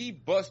 and she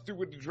bust through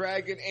with the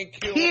dragon and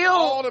killed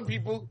all the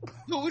people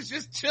who was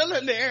just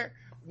chilling there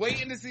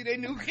waiting to see their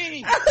new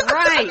king.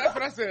 Right. That's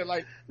what I said.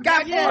 Like,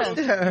 got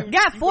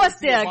forced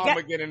there.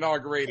 Obama get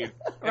inaugurated,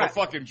 and a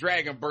fucking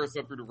dragon bursts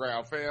up through the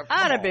ground, fam.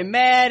 I'd have been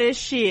mad as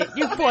shit.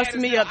 You forced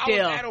me up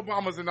there. I was at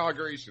Obama's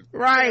inauguration.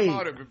 Right. I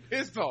would have been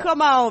pissed off.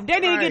 Come on. They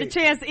didn't get a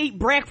chance to eat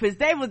breakfast.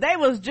 They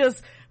was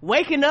just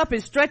waking up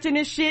and stretching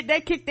and shit. They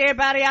kicked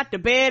everybody out the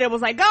bed and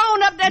was like, go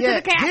on up there to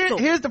the castle.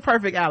 Here's the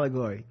perfect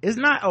allegory. It's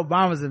not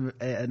Obama's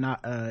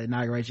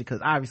inauguration,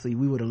 because obviously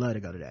we would have loved to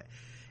go to that.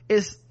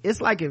 It's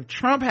like if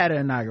Trump had an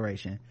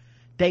inauguration,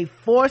 they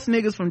forced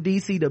niggas from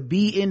DC to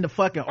be in the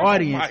fucking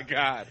audience. Oh my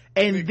God.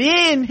 And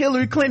then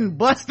Hillary Clinton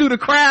bust through the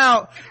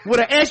crowd with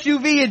an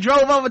SUV and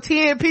drove over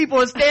 10 people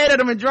and stared at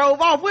them and drove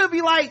off. We'll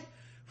be like,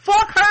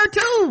 fuck her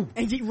too.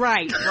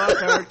 Right. Fuck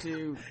her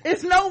too.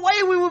 It's no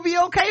way we would be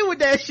okay with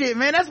that shit,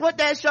 man. That's what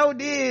that show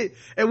did.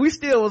 And we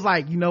still was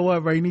like, you know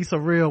what, Rhaenys a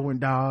real one,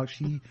 dog.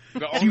 The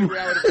only way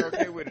I would have been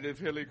okay with it is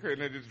Hillary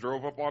Clinton just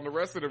drove up on the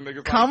rest of them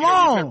niggas. Come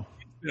on.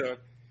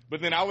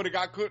 But then I would have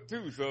got cooked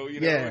too, so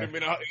it would have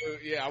been. I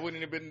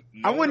wouldn't have been.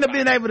 I wouldn't have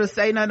been able to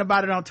say nothing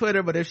about it on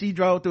Twitter. But if she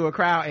drove through a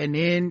crowd and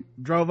then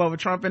drove over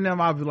Trump and them,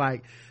 I'd be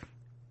like,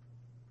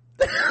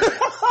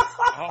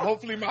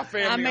 hopefully my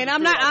family.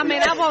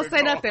 I won't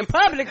say nothing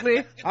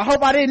publicly. I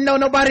hope I didn't know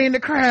nobody in the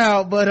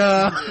crowd, but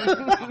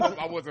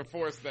I wasn't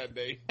forced that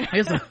day.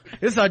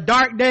 It's a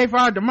dark day for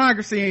our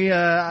democracy.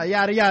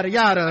 Yada yada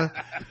yada.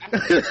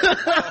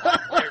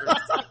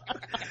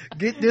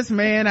 Get this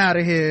man out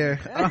of here.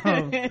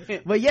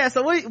 But yeah,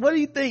 so what do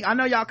you think? I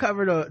know y'all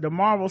cover the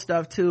Marvel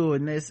stuff too,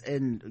 and this,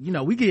 and you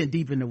know, we getting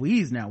deep in the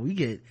weeds now. We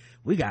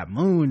got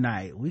Moon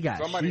Knight. We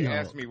got somebody She-Hulk.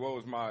 asked me what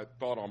was my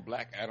thought on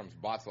Black Adam's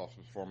box office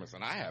performance,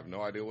 and I have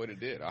no idea what it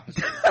did. That's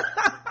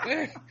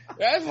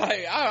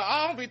like,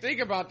 I don't be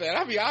thinking about that.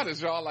 I'll be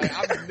honest, y'all. Like,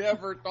 I've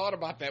never thought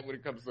about that when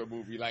it comes to a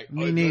movie. Like,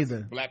 me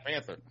neither. Black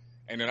Panther.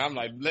 And then I'm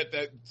like, let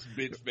that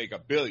bitch make $1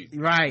 billion.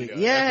 Right.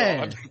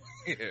 Yeah.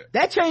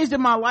 That changed in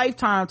my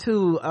lifetime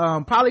too.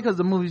 Probably because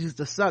the movies used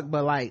to suck,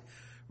 but like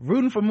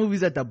rooting for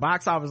movies at the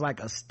box office, like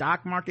a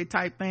stock market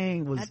type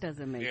thing, was, that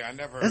doesn't make sense. I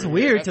never. That's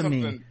weird to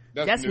me.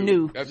 That's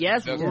new. That's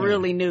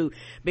really new,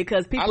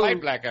 because people. I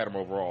like Black Adam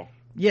overall.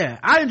 Yeah,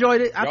 I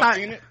enjoyed it. I thought.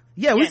 Seen it?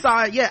 Yeah, we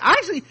saw it. Yeah, I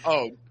actually.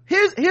 Oh.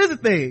 Here's the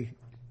thing.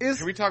 Can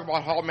we talk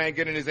about Hawkman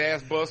getting his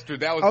ass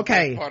busted? That was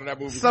okay. the best part of that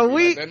movie. So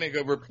that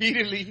nigga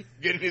repeatedly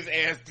getting his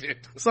ass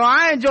tipped. So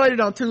I enjoyed it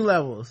on 2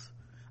 levels.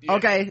 Yeah.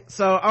 Okay,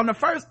 so on the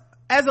first,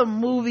 as a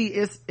movie,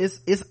 it's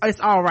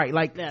all right.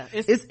 Like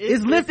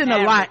it's lifting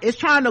a lot. It's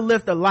trying to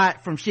lift a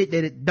lot from shit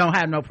that it don't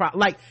have no problem.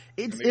 Like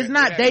it's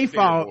not their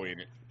fault.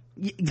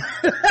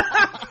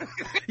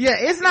 Yeah,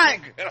 it's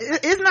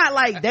not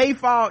like they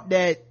fault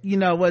that, you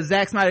know, what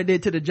Zack Snyder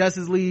did to the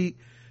Justice League.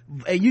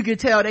 And you can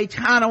tell they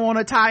kind of want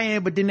to tie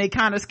in, but then they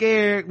kind of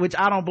scared, which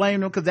I don't blame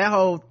them, because that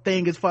whole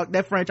thing is fucked.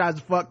 That franchise is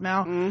fucked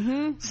now.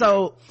 Mm-hmm.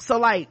 So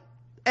like,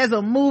 as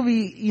a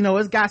movie, you know,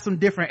 it's got some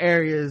different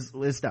areas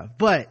with stuff,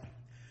 but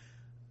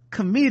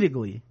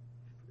comedically,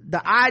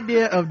 the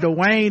idea of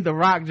Dwayne "The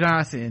Rock"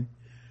 Johnson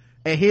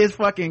and his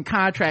fucking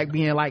contract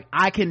being like,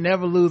 I can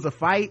never lose a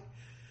fight,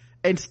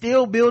 and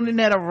still building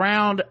that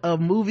around a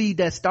movie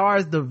that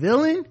stars the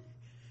villain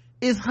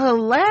is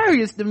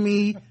hilarious to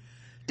me.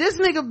 This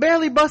nigga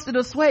barely busted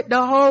a sweat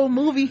the whole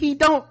movie. He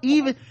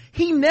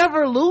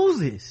never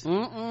loses.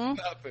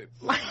 Nothing.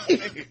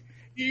 Like,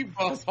 he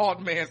bust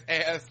Hawkman's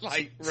ass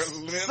like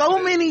relentlessly.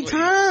 So many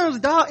times,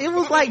 dog. It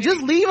was like,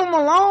 just leave him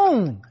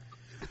alone.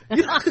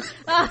 You're not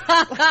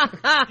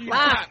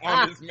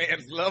on this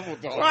man's level,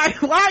 dog. Right?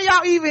 Why are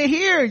y'all even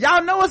here?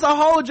 Y'all know it's a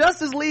whole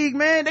Justice League,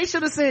 man. They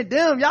should have sent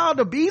them. Y'all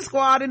the B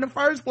Squad in the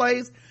first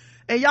place.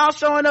 And y'all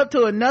showing up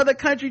to another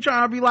country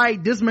trying to be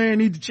like, this man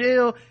needs to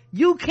chill.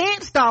 You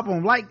can't stop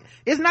him. Like,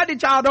 it's not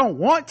that y'all don't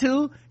want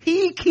to.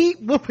 He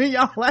keep whooping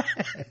y'all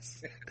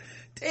ass.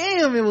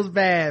 Damn, it was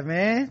bad,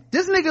 man.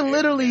 This nigga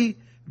literally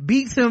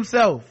beats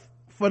himself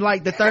for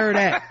like the third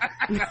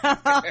act.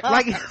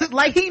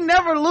 like he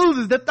never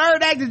loses. The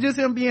third act is just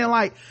him being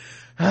like,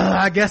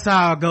 I guess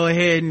I'll go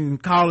ahead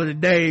and call it a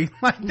day.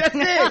 Like, that's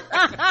it.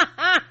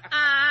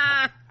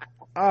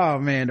 Oh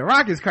man, The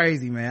Rock is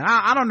crazy, man.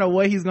 I don't know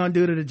what he's gonna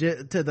do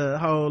to the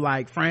whole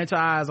like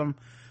franchise. I'm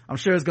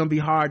sure it's gonna be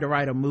hard to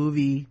write a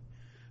movie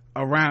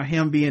around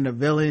him being the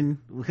villain,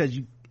 because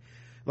you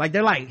like,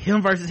 they're like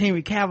him versus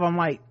Henry Cavill. I'm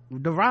like,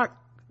 The Rock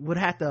would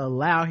have to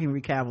allow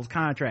Henry Cavill's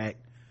contract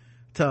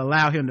to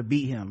allow him to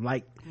beat him.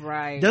 Like,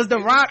 right? Does The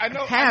Rock I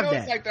know that?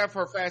 It's like that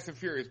for Fast and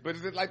Furious, but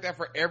is it like that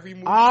for every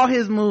movie? All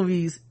his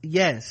movies,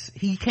 yes.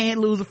 He can't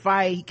lose a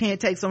fight. He can't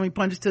take so many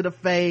punches to the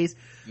face.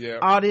 Yeah.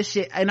 All this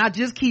shit. And I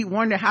just keep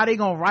wondering how they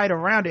gonna write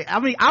around it. I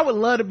mean, I would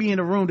love to be in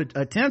the room to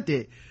attempt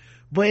it,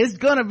 but it's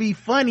gonna be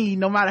funny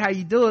no matter how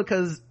you do it,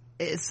 because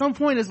at some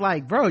point it's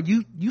like, bro,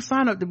 you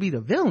sign up to be the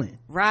villain.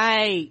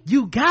 Right.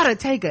 You gotta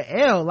take a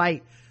L.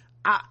 Like,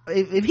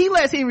 if he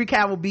lets Henry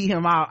Cavill beat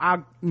him,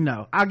 I'll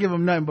give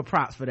him nothing but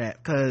props for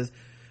that, because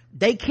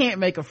they can't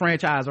make a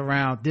franchise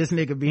around this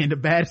nigga being the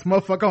baddest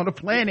motherfucker on the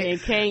planet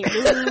and can't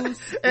lose.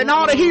 And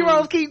all the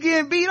heroes keep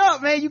getting beat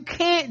up, man. You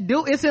can't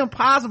it's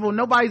impossible.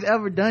 Nobody's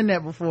ever done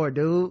that before,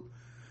 dude.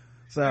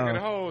 So like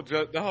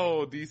the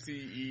whole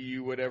DCEU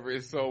whatever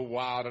is so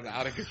wild and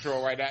out of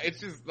control right now. It's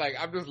just like,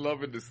 I'm just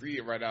loving to see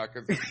it right now,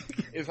 because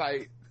it's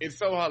like, it's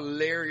so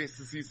hilarious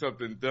to see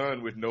something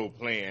done with no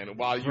plan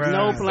while you see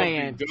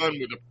something done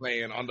with a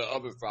plan on the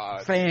other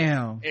side,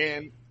 fam.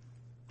 And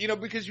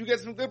because you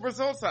get some good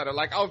results out of it.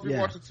 Like, I was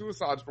watching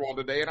Suicide Squad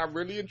today, and I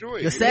really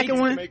enjoyed it. The second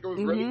one? It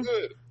was really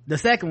good. The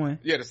second one?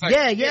 Yeah, the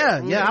second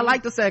Yeah, I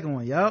like the second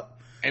one,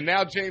 yup. And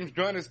now James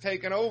Gunn is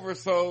taking over,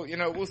 so,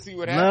 we'll see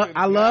what happens.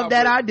 I love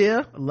that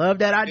idea. Love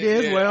that idea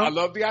as well. I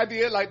love the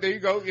idea. Like, there you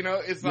go.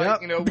 It's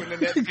like, when the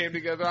Nets came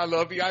together, I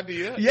love the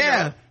idea.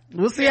 Yeah.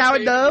 We'll see how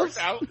it does.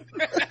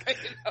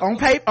 On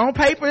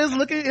paper,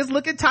 it's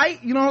looking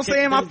tight. You know what I'm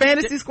saying? My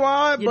fantasy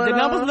squad, but the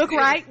numbers look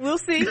right. We'll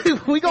see.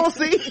 We gonna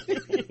see.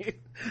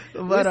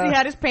 But, we'll see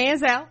how this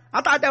pans out.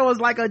 I thought that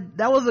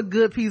was a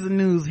good piece of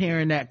news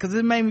hearing that, because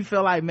it made me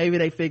feel like maybe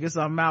they figured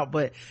something out.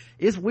 But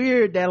it's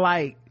weird that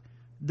like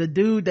the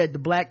dude that the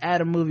Black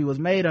Adam movie was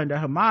made under,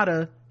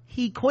 Hamada,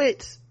 he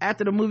quits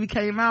after the movie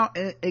came out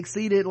and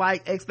exceeded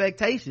like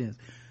expectations.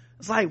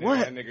 It's like, what?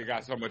 That nigga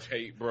got so much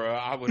hate, bro.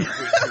 I would have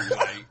quit too.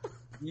 Like,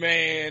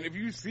 man, if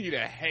you see the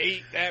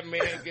hate that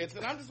man gets,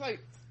 and I'm just like,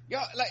 yo,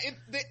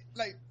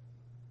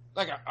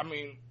 I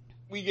mean,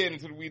 we get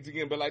into the weeds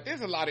again, but like,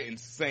 there's a lot of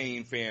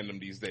insane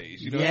fandom these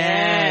days. You know?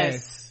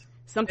 Yes.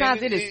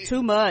 Sometimes it is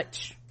too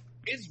much.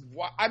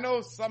 I know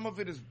some of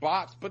it is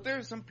bots, but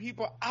there's some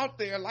people out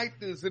there like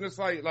this, and it's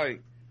like,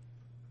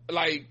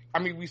 I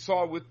mean, we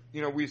saw it with,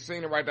 we've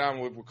seen it right down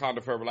with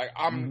Wakanda Forever. Like,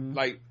 I'm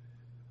like,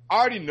 I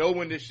already know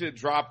when this shit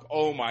dropped.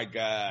 Oh my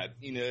god,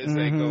 it's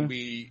like gonna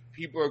be,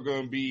 people are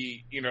gonna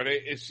be,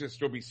 it's just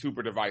gonna be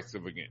super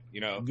divisive again.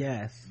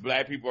 Yes,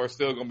 Black people are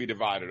still gonna be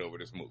divided over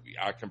this movie.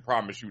 I can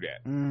promise you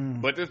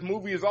that. But this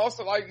movie is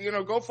also like,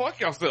 go fuck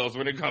yourselves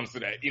when it comes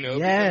to that. Yes.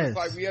 Because it's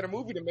like, we had a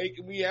movie to make,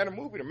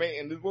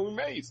 and this is what we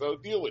made. So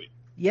deal with it.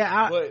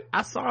 Yeah,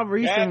 I saw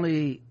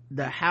recently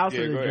the House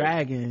of the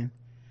Dragon.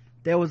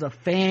 There was a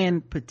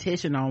fan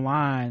petition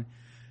online,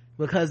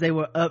 because they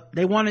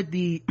wanted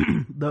the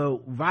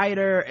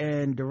writer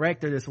and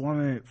director, this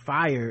woman,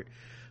 fired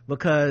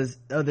because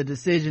of the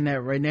decision that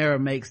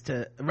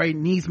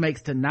Rhaenys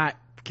makes to not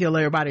kill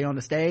everybody on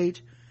the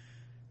stage.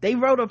 They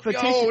wrote a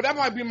petition. Yo, that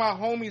might be my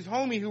homie's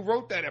homie who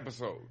wrote that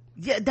episode.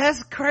 Yeah,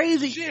 that's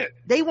crazy. Shit.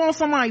 They want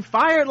somebody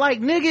fired.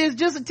 Like, nigga, it's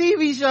just a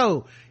TV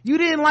show. You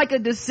didn't like a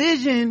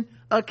decision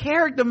a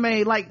character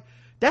made. Like,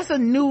 that's a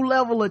new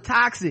level of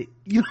toxic.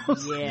 You know what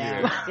I'm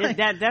saying?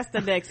 Yeah. That's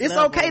the next it's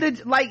level. okay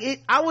to,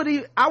 like, I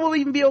would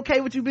even be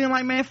okay with you being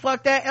like, man,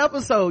 fuck that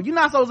episode. You're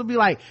not supposed to be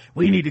like,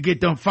 we need to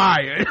get them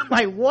fired.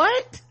 Like,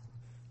 what?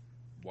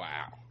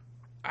 Wow.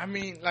 I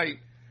mean, like,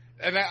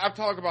 and I've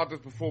talked about this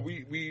before.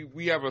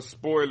 We have a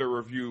spoiler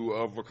review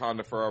of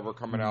Wakanda Forever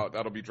coming out.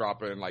 That'll be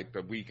dropping like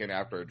the weekend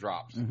after it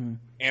drops. And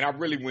I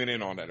really went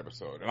in on that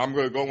episode. And I'm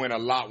going to go in a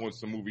lot once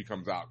the movie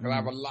comes out. Because I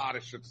have a lot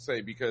of shit to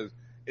say, because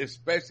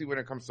especially when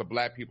it comes to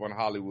Black people in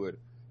Hollywood,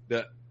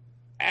 the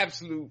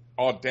absolute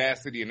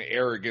audacity and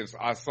arrogance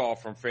I saw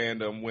from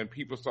fandom when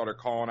people started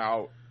calling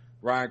out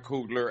Ryan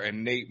Coogler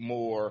and Nate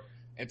Moore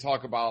and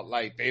talk about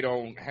like they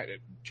don't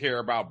care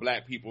about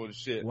Black people and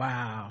shit.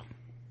 Wow.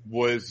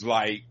 Was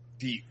like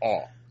the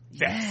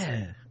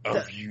audacity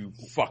of you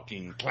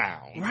fucking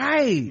clowns.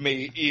 Right.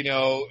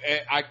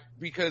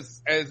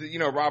 Because as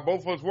Rob,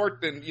 both of us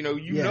worked, and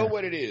know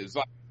what it is.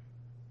 Like,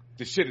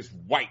 the shit is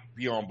white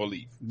beyond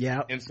belief.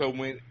 Yeah. And so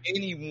when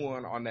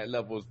anyone on that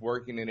level is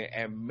working in it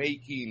and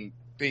making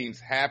things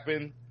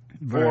happen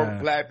for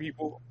Black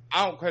people,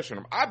 I don't question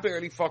them. I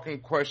barely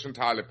fucking question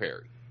Tyler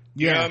Perry.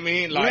 You know what I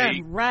mean?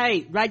 Like,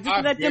 right.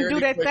 Just let them do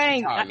that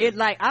thing.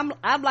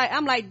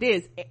 I'm like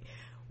this.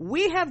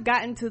 We have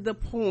gotten to the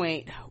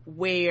point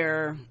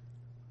where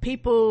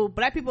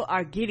black people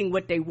are getting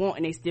what they want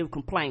and they still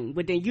complain,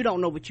 but then you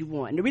don't know what you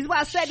want. And the reason why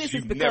I say this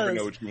is because never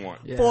know what you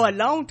want. For a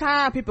long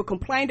time people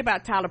complained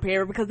about Tyler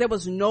Perry because there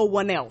was no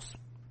one else.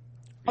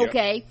 Yep.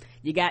 Okay,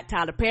 you got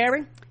Tyler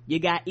Perry, you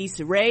got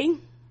Issa Rae,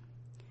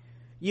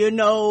 you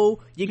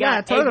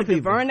got Ava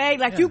DuVernay,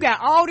 you got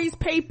all these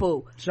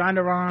people.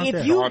 Shonda Rhimes.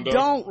 If you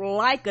don't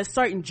like a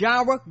certain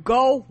genre,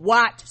 go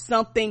watch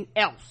something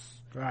else.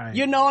 Right.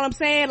 You know what I'm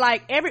saying?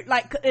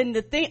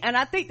 And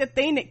I think the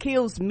thing that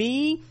kills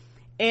me,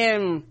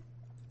 and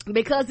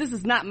because this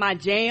is not my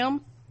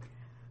jam,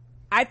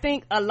 I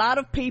think a lot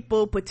of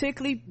people,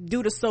 particularly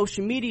due to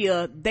social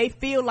media, they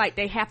feel like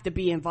they have to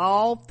be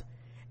involved.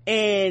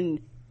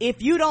 And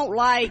if you don't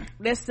like,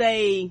 let's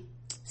say,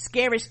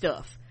 scary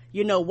stuff,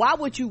 why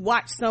would you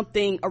watch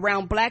something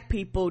around black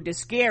people that's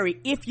scary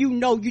if you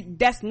know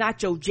that's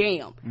not your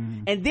jam?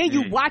 Mm-hmm. And then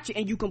you watch it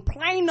and you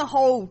complain the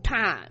whole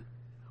time.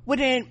 Well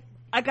then,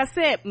 like I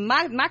said,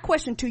 my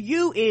question to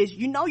you is,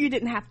 you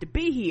didn't have to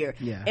be here.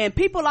 Yeah. And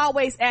people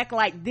always act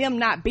like them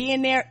not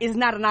being there is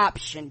not an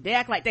option. They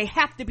act like they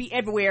have to be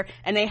everywhere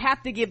and they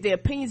have to give their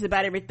opinions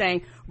about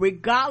everything,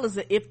 regardless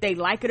of if they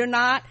like it or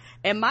not.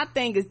 And my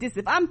thing is this: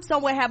 if I'm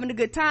somewhere having a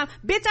good time,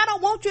 bitch, I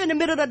don't want you in the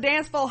middle of the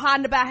dance floor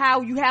hiding about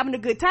how you having a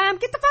good time.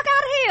 Get the fuck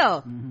out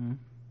of here. Mm-hmm.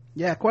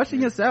 Yeah,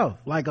 question yourself.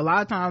 Like, a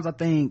lot of times I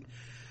think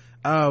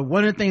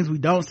one of the things we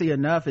don't see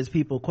enough is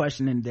people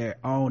questioning their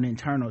own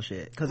internal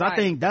shit, because I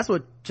think that's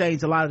what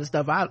changed a lot of the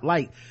stuff I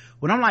like.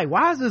 When I'm like,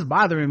 why is this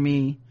bothering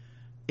me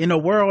in a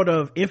world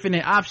of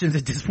infinite options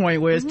at this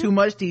point where it's too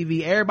much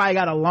TV? Everybody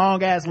got a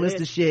long ass list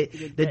of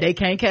shit that they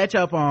can't catch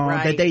up on,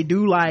 that they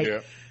do like. Yeah.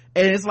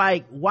 And it's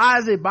like, why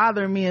is it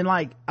bothering me? And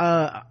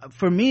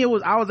for me,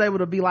 I was able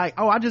to be like,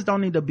 oh, I just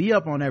don't need to be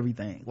up on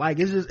everything. Like,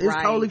 it's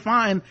totally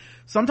fine.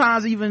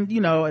 Sometimes even,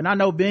 and I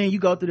know, Ben, you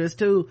go through this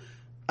too.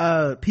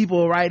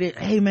 People write it,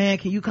 hey man,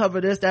 can you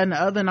cover this, that, and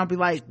the other? And I'll be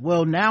like,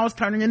 well, now it's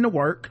turning into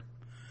work.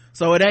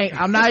 So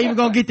I'm not even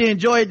gonna get to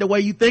enjoy it the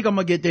way you think I'm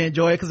gonna get to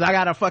enjoy it, cause I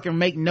gotta fucking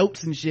make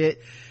notes and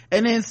shit.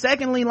 And then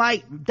secondly,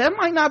 that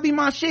might not be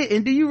my shit.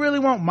 And do you really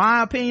want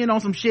my opinion on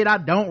some shit I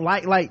don't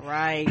like? Right.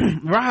 Right.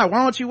 Why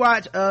don't you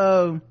watch,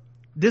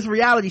 this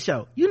reality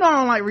show? I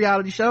don't like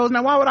reality shows.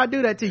 Now, why would I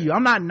do that to you?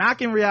 I'm not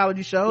knocking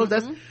reality shows.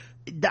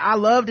 I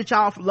love that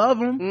y'all love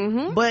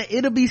them, but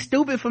it'll be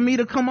stupid for me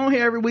to come on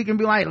here every week and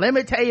be like, let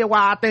me tell you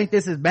why I think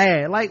this is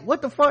bad. Like,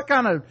 what the fuck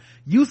kind of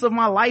use of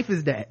my life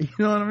is that? You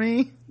know what I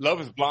mean? Love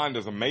is Blind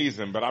is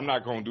amazing, but I'm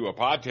not going to do a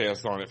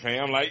podcast on it,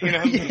 fam.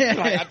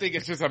 I think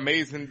it's just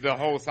amazing, the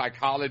whole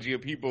psychology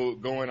of people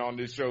going on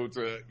this show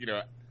to,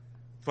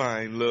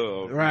 find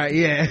love. Right,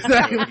 yeah,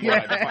 exactly.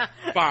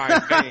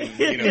 Find things,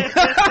 is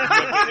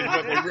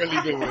what they're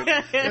really doing.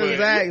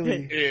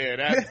 Exactly. Yeah,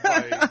 that's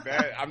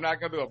that. I'm not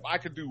gonna I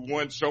could do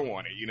one show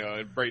on it,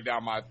 and break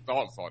down my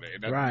thoughts on it,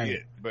 and that's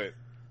it. But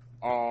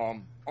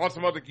on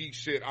some other geek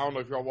shit, I don't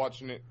know if y'all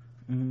watching it.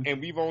 Mm-hmm. And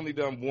we've only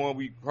done one.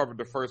 We covered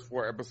the first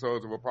 4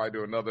 episodes, and we'll probably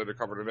do another to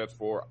cover the next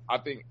 4. I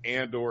think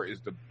Andor is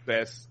the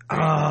best.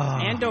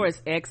 Andor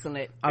is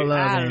excellent. I love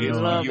Andor.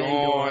 It's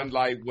beyond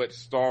what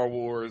Star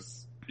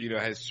Wars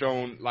has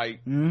shown.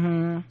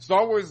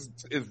 Star Wars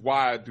is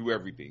why I do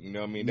everything.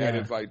 That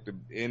is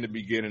in the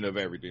beginning of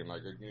everything.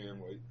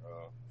 Again,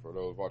 for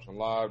those watching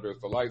live, there's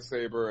the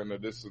lightsaber, and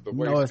this is the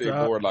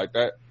skateboard, like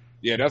that.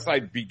 Yeah, that's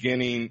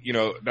beginning.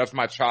 That's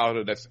my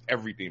childhood. That's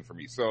everything for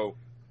me. So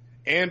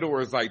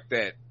Andor is like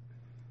that.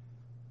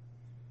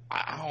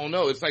 I don't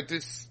know. It's like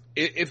this.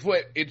 It's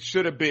what it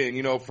should have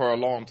been, for a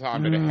long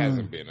time, but it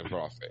hasn't been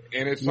across it.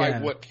 And it's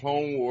like what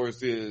Clone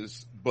Wars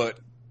is, but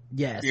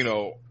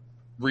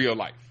real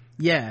life.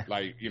 Yeah.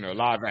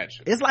 Live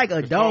action. It's like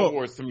adult. Clone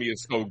Wars to me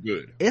is so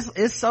good.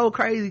 It's so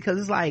crazy because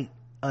it's like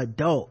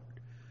adult.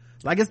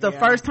 It's the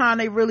first time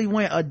they really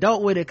went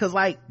adult with it, because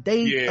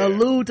they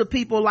allude to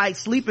people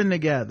sleeping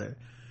together.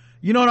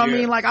 You know what I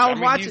mean? I was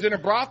watching. He's in a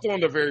brothel in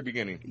the very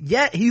beginning.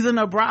 Yeah, he's in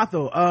a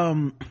brothel.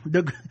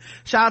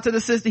 Shout out to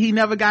the sister. He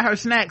never got her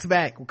snacks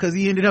back because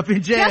he ended up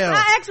in jail. That's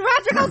I asked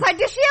Roger. I was like,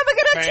 did she ever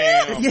get a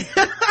chip?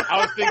 Yeah. I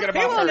was thinking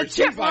about her.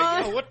 She's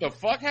like, yo, what the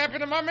fuck happened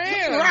to my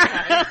man?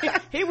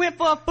 Right. He went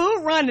for a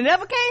food run and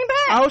never came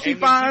back. Oh, she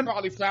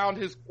probably found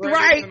his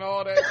credits and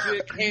all that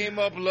shit. Came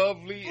up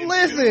lovely.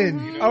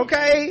 Listen,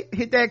 okay,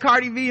 hit that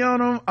Cardi B on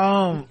him.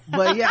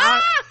 But yeah.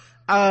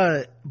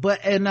 And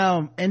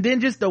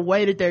then just the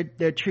way that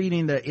they're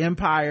treating the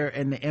empire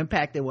and the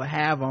impact it will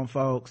have on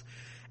folks,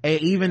 and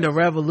even the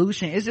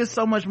revolution, it's just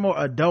so much more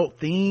adult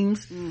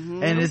themes,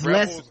 and it's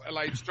rebels,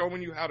 less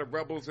showing you how the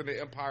rebels and the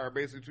empire are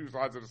basically two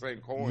sides of the same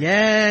coin.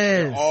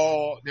 Yes,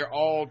 they're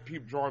all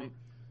people drawn.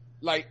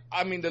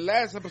 The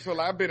last episode,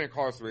 I've been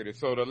incarcerated,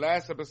 so the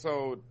last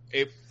episode,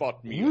 it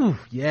fucked me up.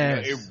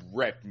 Yes, it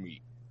wrecked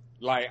me.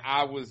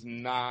 I was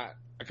not.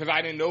 Because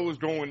I didn't know it was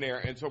going there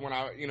until when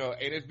and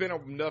it's been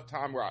enough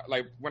time where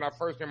when I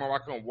first came home, I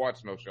couldn't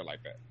watch no shit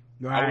like that.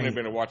 Right. I wouldn't have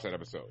been able to watch that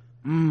episode.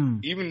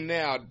 Even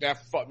now,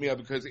 that fucked me up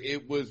because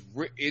it was,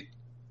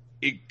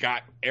 it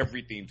got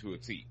everything to a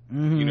T.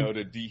 Mm-hmm. You know,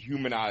 the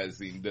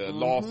dehumanizing, the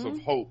loss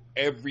of hope,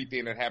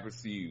 everything that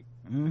happens to you.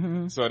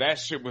 Mm-hmm. So that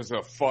shit was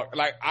a fuck.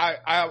 Like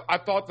I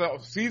thought the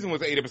season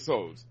was 8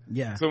 episodes.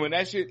 Yeah. So when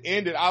that shit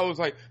ended, I was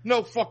like,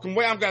 no fucking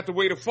way, I'm got to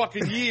wait a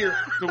fucking year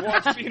to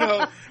watch. You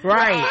know,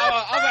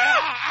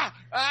 right?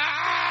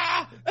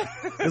 I was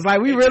like, It's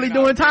like we really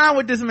doing time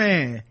with this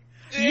man.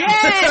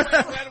 Yes.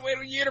 I got to wait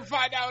a year to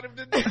find out if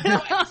the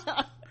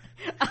nigga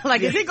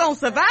like, is he gonna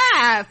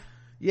survive?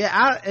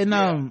 Yeah,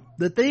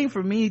 the thing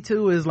for me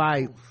too is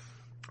like,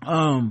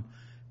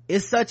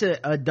 it's such an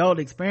adult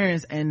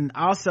experience, and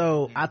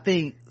also I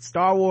think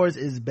Star Wars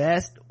is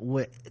best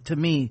to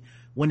me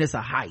when it's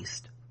a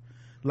heist.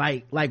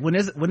 Like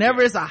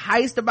whenever it's a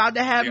heist about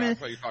to happen. Yeah,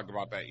 so you talked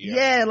about that.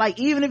 Yeah, like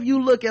even if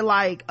you look at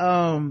like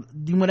when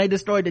they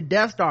destroyed the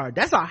Death Star,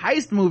 that's a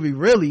heist movie,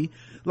 really.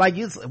 Like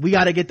we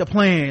gotta get the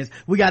plans,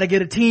 we gotta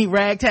get a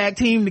ragtag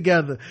team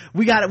together,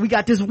 we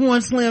got this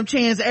one slim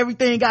chance,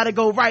 everything gotta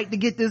go right to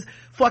get this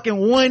fucking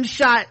one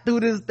shot through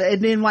this, and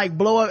then like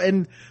blow up.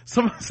 And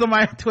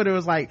somebody on Twitter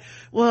was like,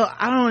 well,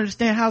 I don't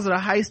understand, how's it a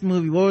heist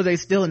movie, what were they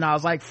stealing? I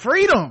was like,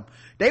 freedom.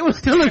 They was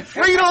stealing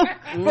freedom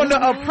from the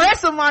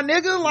oppressor, my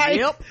nigga. Like,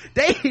 yep.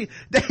 they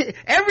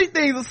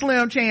everything's a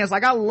slim chance.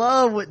 Like, I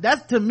love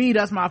to me,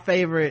 that's my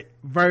favorite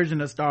version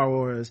of Star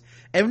Wars.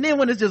 And then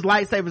when it's just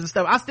lightsabers and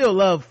stuff, I still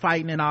love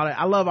fighting and all that.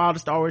 I love all the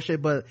Star Wars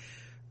shit, but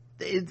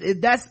I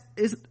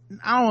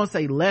don't want to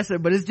say lesser,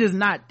 but it's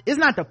not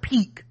the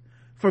peak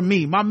for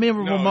me. My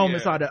memorable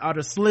moments are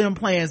the slim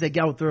plans that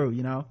go through,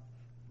 you know?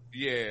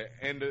 Yeah,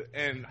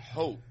 and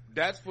hope.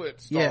 That's what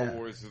Star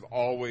Wars is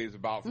always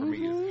about for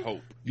me, is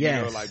hope. Yes.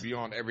 You know, like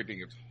beyond everything,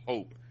 it's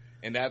hope.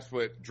 And that's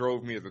what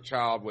drove me as a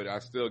child. What I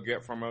still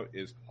get from it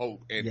is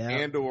hope. And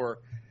Andor,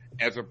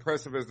 as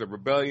oppressive as the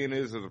rebellion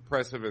is, as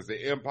oppressive as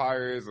the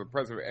Empire is, as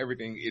oppressive as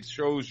everything, it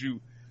shows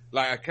you,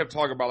 like I kept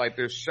talking about, like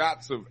there's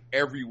shots of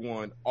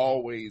everyone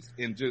always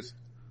in just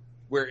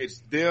where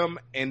it's them,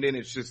 and then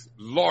it's just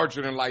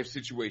larger than life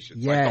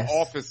situations. Yes. Like the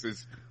office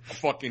is a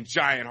fucking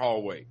giant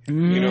hallway,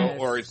 you know,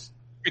 or it's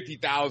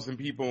 50,000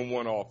 people in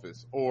one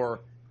office,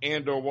 or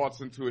Andor walks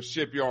into a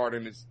shipyard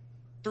and it's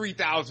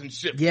 3,000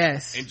 ships.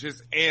 Yes. And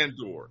just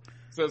Andor.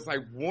 So it's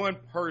like one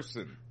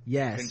person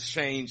can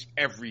change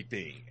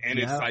everything. And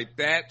it's like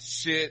that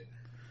shit,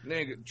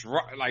 nigga,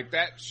 like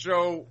that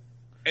show.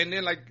 And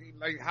then like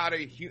how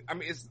they, I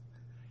mean,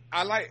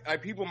 I like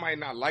people might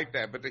not like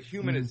that, but the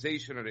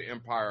humanization of the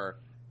Empire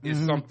is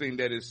something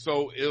that is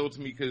so ill to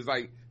me, because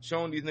like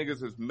showing these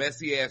niggas as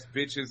messy ass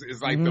bitches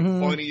is like the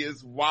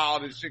funniest,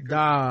 wildest shit.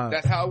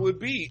 That's how it would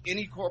be.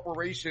 Any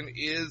corporation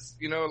is,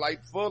 you know,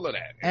 like full of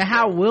that. And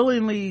how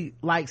willingly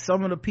like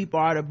some of the people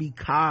are to be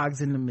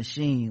cogs in the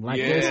machine. Like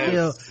they're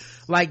still,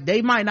 like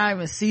they might not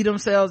even see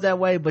themselves that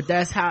way, but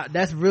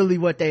that's really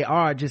what they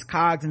are, just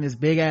cogs in this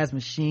big ass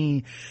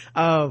machine.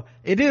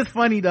 It is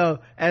funny though,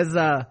 as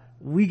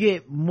we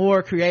get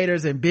more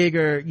creators and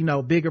bigger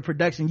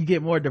production, you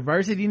get more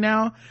diversity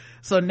now.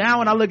 So now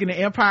when I look in the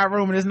Empire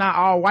room and it's not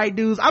all white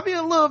dudes, I'll be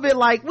a little bit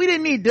like, we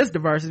didn't need this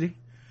diversity.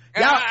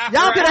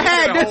 Y'all could have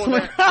had this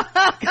one.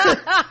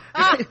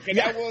 And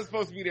that was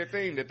supposed to be their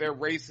thing, that they're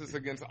racist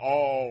against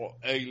all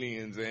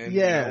aliens and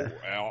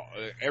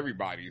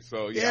everybody.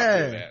 So I feel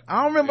that.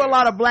 I don't remember a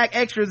lot of black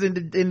extras in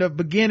the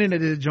beginning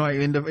of this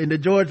joint, in the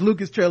George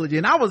Lucas trilogy,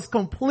 and I was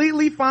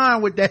completely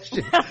fine with that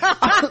shit.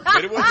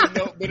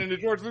 but in the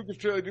George Lucas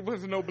trilogy, there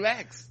wasn't no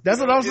blacks. That's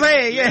what I'm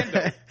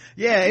saying.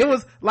 Yeah, it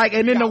was like,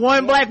 and then the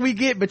one black we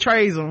get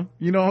betrays him.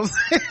 You know what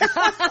I'm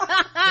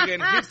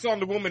saying? And hits on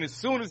the woman as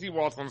soon as he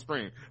walks on the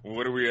screen.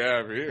 What do we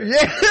have here?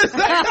 Yes.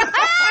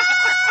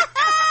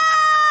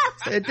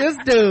 This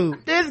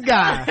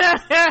guy,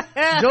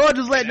 George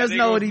was letting us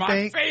know what he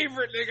thinks. My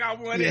favorite nigga. I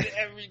wanted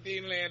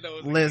everything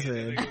Lando.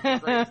 Listen,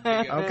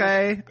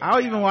 okay,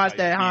 I'll even watch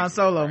that Han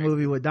Solo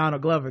movie with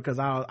Donald Glover, because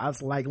I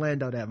like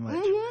Lando that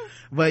much.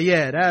 But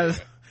yeah,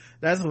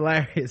 that's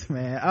hilarious,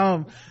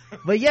 man.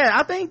 But yeah,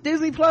 I think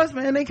Disney Plus,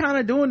 man, they kind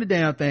of doing the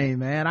damn thing,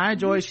 man. I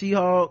enjoy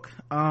She-Hulk.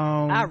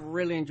 I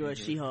really enjoy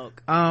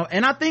She-Hulk.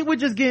 And I think we're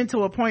just getting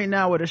to a point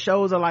now where the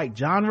shows are like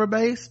genre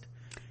based.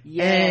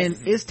 Yes.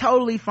 And it's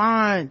totally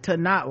fine to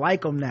not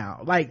like them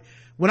now. Like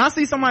when I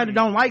see somebody that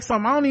don't like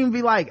something, I don't even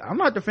be like, I'm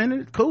not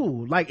defending it.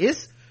 Cool. Like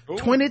it's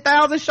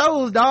 20,000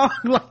 shows, dog.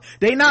 Like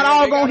they not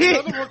all gonna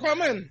hit. Another one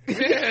coming.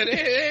 Yeah,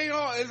 they ain't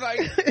all. It's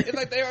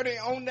like they are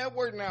their own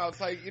network now. It's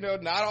like, you know,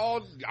 not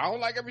all. I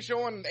don't like every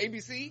show on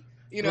ABC.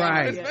 You know,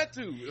 right. It's meant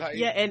to. Like,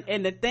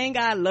 and the thing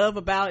I love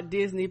about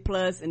Disney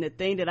Plus, and the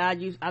thing that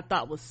I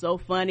thought was so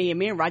funny, and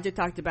me and Roger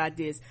talked about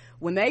this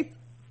when they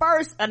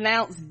first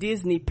announced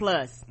Disney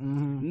Plus.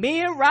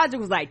 Me and Roger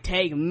was like,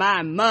 take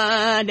my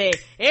money.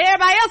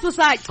 Everybody else was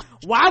like,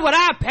 why would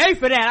I pay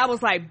for that? I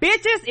was like,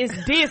 bitches,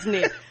 it's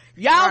Disney.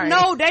 Y'all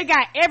know they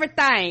got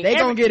everything. They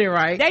gonna get it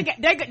right.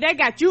 They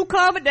got you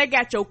covered. They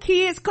got your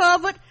kids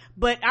covered.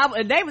 But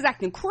they was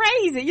acting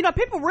crazy. You know,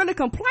 people really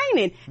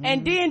complaining.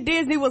 And then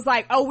Disney was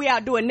like, oh, we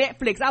out doing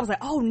Netflix. I was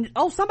like,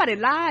 oh, somebody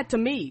lied to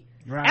me.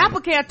 Right.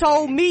 AppleCare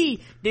told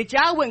me that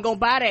y'all wasn't gonna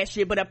buy that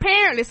shit, but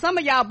apparently some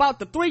of y'all bought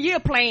the 3-year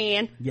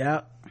plan.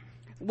 Yep.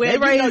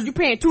 Where you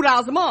paying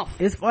 $2 a month.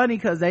 It's funny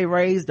because they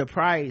raised the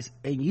price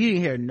and you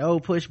didn't hear no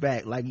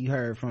pushback like you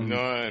heard from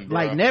none.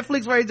 Like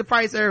Netflix raised the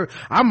price.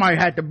 I might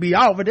have to be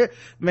off of it,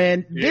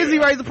 man. Yeah. Disney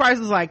raised the price.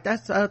 Was like,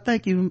 that's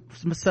thank you,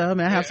 sir.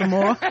 May I have some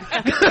more?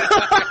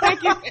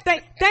 thank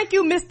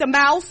you, Mr.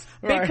 Mouse.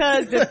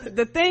 Because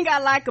the thing I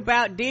like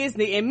about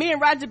Disney, and me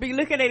and Roger be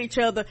looking at each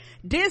other,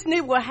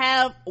 Disney will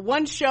have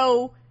one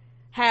show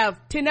have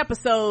 10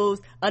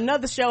 episodes,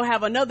 another show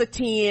have another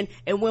 10,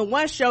 and when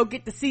one show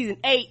get to season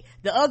 8,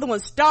 the other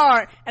one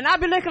start, and I've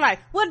been looking like,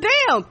 well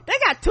damn, they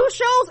got 2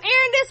 shows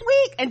airing this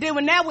week, and then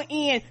when that one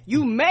end,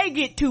 you may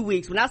get 2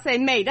 weeks. When I say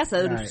may, that's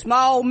a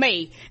small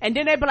may. And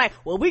then they be like,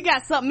 well, we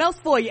got something else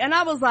for you. And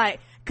I was like,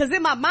 cause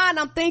in my mind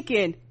I'm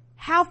thinking,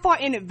 how far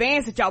in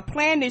advance did y'all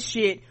plan this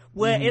shit?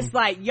 Where it's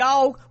like,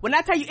 y'all, when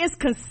I tell you it's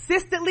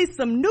consistently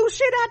some new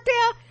shit out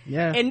there.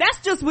 Yeah. And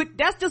that's just with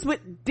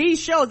these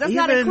shows. That's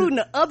not including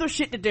the other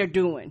shit that they're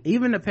doing.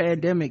 Even the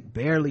pandemic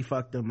barely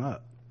fucked them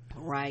up.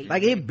 Right.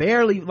 Like it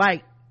barely,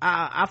 like,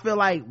 I feel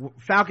like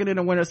Falcon and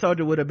the Winter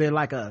Soldier would have been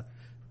like a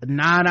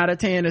 9 out of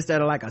 10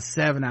 instead of like a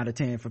 7 out of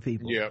 10 for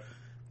people. Yep.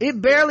 It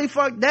barely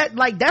fucked that,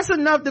 like, that's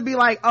enough to be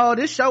like, oh,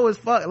 this show is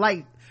fuck,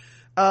 like,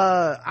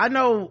 I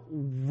know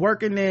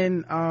working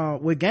in,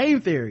 with Game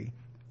Theory,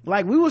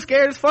 like we were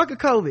scared as fuck of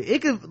COVID.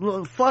 It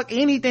could fuck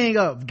anything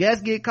up.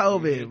 Guest get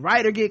COVID,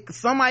 writer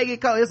somebody get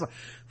COVID. It's like,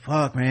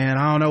 fuck man,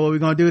 I don't know what we're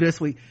gonna do this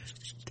week.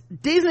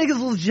 These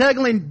niggas was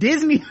juggling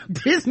Disney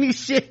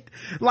shit.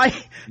 Like,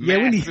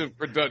 we need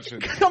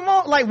production. Come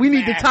on, like we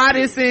need to tie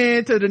this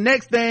in to the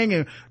next thing,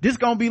 and this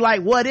gonna be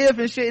like what if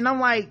and shit. And I'm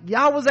like,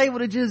 y'all was able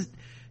to just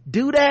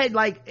do that.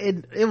 Like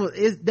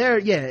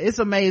it's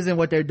amazing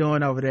what they're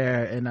doing over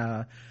there. And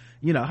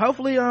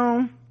hopefully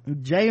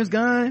James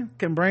Gunn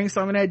can bring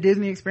some of that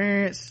Disney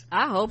experience.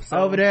 I hope so.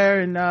 Over there,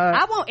 and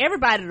I want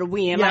everybody to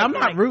win. Yeah, I'm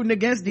not rooting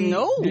against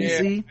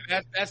DC.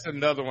 Yeah, that's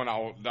another one.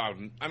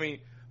 I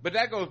mean, but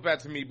that goes back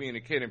to me being a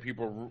kid and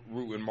people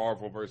rooting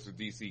Marvel versus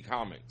DC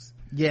Comics.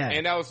 Yeah,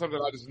 and that was something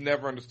I just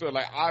never understood.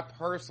 Like, I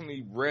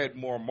personally read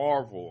more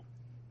Marvel,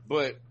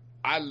 but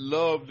I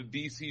love the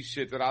DC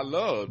shit that I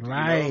loved.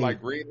 Right,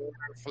 like Green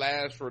Lantern,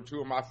 Flash were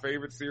 2 of my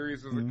favorite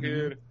series as a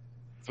kid.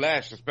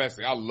 Flash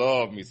especially, I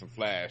love me some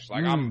Flash.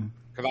 Like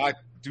because I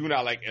do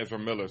not like Ezra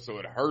Miller, so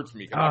it hurts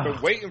me because I've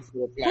been waiting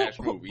for a Flash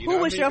movie. Who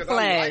was your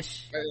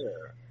Flash?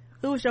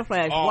 Who was your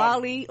Flash?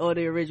 Wally or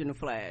the original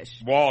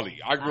Flash? Wally.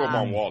 I grew up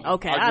on Wally.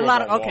 Okay, a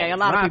lot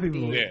of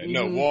people. Yeah,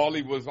 no,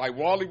 Wally was like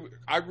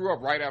I grew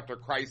up right after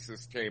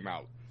Crisis came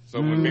out.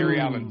 So when Barry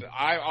Allen,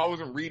 I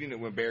wasn't reading it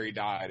when Barry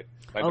died.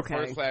 Like the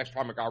first Flash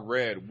comic I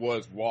read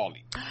was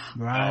Wally.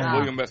 Right.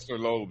 William Lester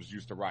Loebs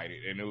used to write it,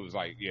 and it was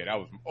like, that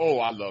was.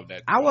 I love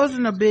that. I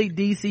wasn't a big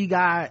DC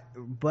guy,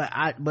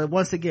 but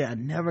once again, I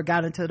never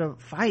got into the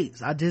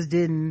fights. I just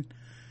didn't.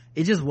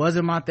 It just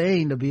wasn't my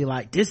thing to be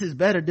like, this is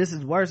better, this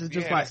is worse. It's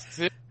just I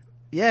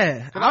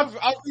was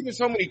reading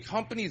so many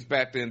companies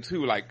back then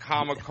too, like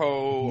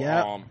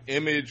Comico,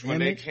 Image when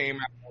they came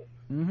out.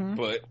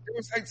 But there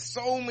was like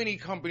so many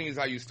companies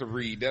I used to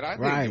read that I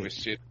didn't give a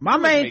shit. My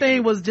main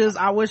thing was just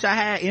I wish I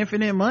had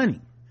infinite money,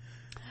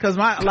 cause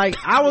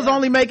I was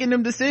only making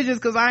them decisions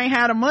cause I ain't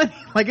had the money.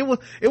 Like it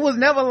was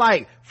never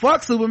like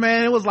fuck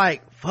Superman. It was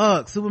like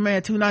fuck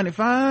Superman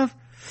 $2.95.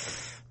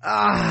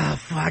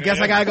 I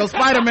guess I gotta go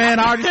Spider-Man.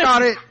 I already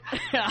started.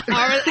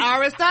 I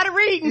already started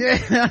reading.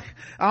 Yeah.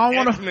 I don't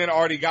want to. X-Men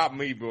already got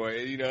me,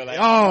 boy.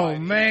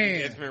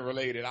 Man. X-Men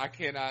related. I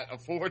cannot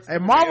afford to.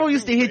 And Marvel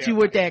used to hit you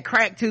with that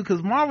crack too,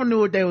 cause Marvel knew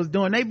what they was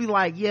doing. They'd be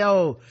like,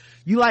 yo,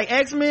 you like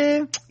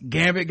X-Men?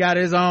 Gambit got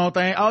his own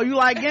thing. Oh, you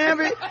like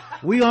Gambit?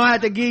 We gonna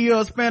have to give you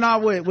a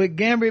spinoff with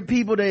Gambit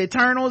people, the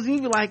Eternals. And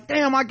you be like,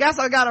 damn, I guess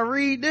I gotta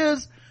read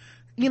this.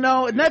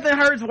 Nothing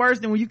hurts worse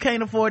than when you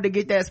can't afford to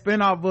get that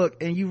spinoff book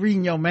and you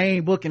reading your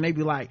main book and they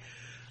be like,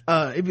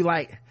 it'd be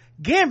like,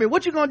 Gambit,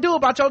 what you gonna do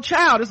about your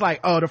child? It's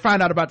like, to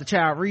find out about the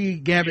child,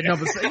 read Gambit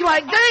number 6. You're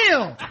like,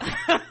 damn,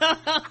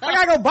 I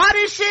gotta go buy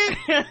this shit.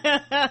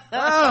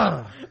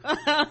 That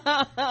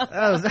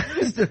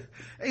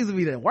used to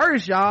be the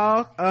worst,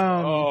 y'all.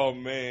 Oh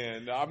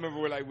man, I remember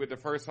with the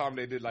first time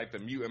they did like the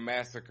Mutant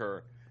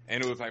Massacre,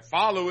 and it was like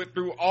follow it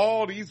through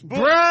all these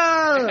books.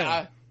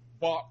 Bruh.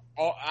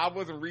 I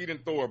wasn't reading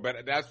Thor, but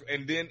that's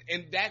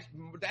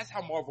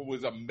how Marvel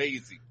was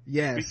amazing.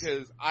 Yes.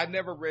 Because I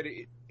never read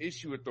an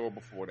issue of Thor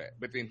before that.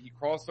 But then he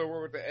crossed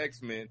over with the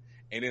X-Men,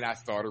 and then I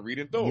started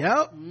reading Thor.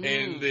 Yep.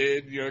 And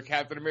then,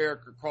 Captain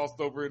America crossed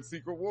over in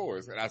Secret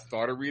Wars, and I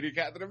started reading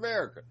Captain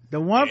America.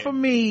 The one for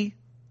me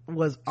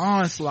was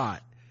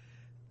Onslaught.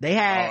 They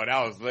had. Oh,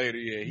 that was later,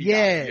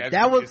 yeah. Yeah,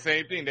 that was the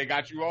same thing. They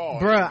got you all.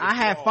 Bruh, I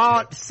had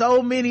fought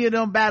so many of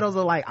them battles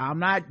of like, I'm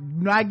not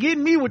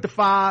getting me with the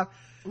 5.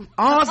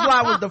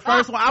 Onslaught was the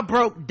first one I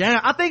broke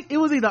down. I think it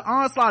was either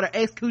Onslaught or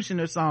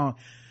Executioner song.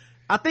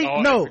 I think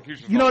no,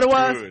 you know what it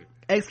was? Good.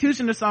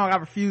 Executioner song. I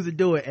refused to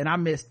do it, and I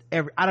missed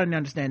I didn't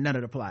understand none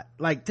of the plot.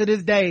 Like to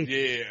this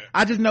day,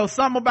 I just know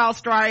something about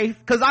Strife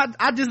because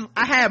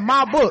I had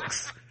my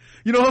books.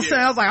 You know what I'm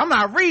saying? I was like, I'm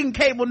not reading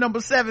cable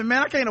number 7,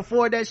 man. I can't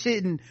afford that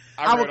shit. And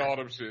I read all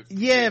them shits.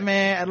 Yeah,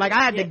 man. Like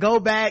I had to go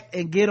back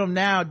and get them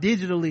now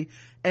digitally.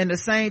 And the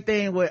same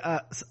thing with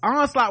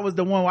Onslaught was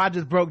the one where I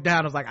just broke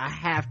down. I was like, I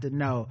have to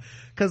know,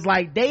 because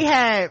like they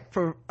had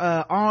for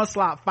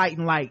Onslaught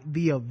fighting like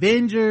the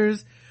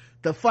Avengers,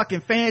 the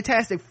fucking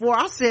Fantastic Four.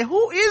 I said,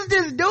 who is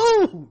this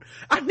dude?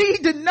 I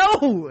need to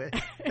know.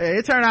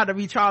 It turned out to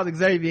be Charles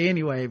Xavier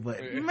anyway,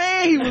 but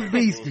man, he was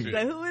beastie.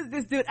 So who is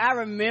this dude? I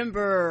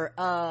remember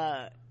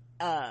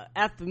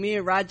after me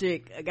and Roger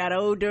got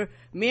older,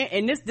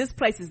 and this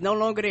place is no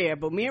longer there,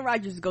 but me and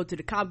Roger used to go to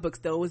the comic book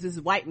store. It was this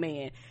white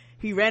man.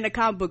 He ran a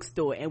comic book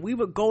store, and we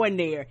would go in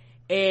there,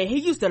 and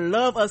he used to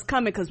love us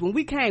coming, because when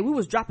we came, we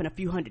was dropping a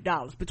few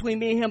 $100s between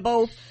me and him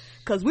both,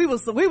 because we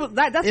was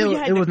that's what you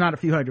had. It was not a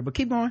few hundred, but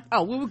keep going.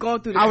 Oh, we were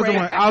going through the I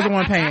was the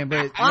one paying,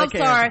 but I'm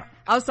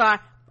sorry.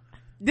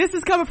 This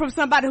is coming from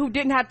somebody who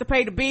didn't have to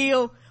pay the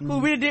bill,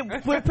 who really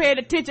didn't pay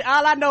attention.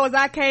 All I know is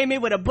I came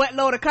in with a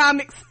buttload of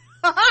comics.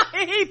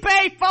 He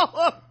paid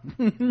for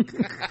them.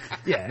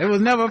 Yeah, it was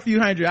never a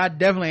few hundred. I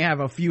definitely have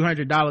a few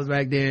 $100s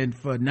back then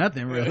for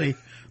nothing, really.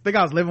 I think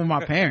I was living with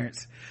my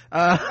parents.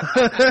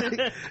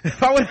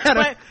 If I would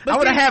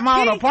have had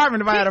my own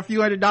apartment if I had a few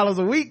 $100s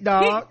a week,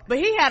 dog. But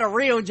he had a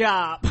real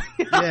job.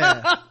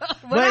 Yeah.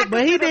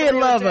 But he did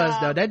love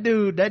us though. That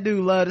dude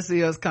loved to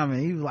see us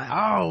coming. He was like,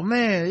 oh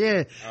man,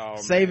 yeah.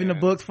 Saving the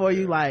books for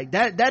you. Like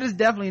that is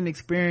definitely an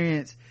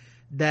experience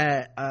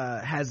that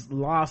has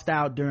lost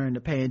out during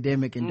the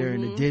pandemic and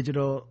during the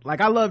digital.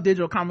 Like I love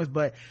digital comics,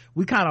 but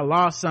we kind of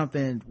lost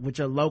something with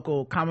your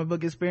local comic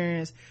book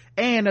experience.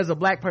 And as a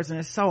black person,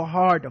 it's so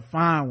hard to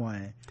find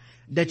one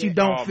that you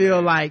don't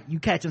feel like you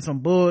catching some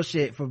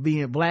bullshit for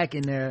being black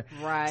in there.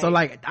 Right. So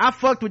like I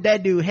fucked with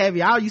that dude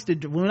heavy. I used to,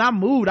 when I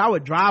moved, I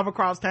would drive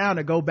across town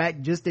to go back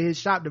just to his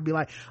shop to be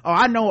like, oh,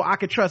 I know I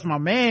could trust my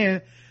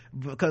man,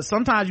 because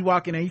sometimes you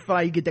walk in there, you feel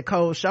like you get the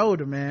cold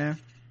shoulder, man.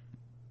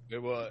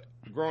 It was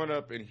growing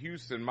up in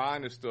Houston.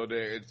 Mine is still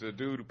there. It's a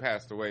dude who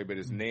passed away, but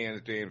it's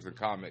Nance James and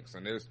Comics,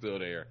 and they're still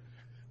there.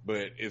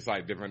 But it's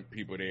like different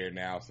people there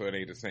now, so it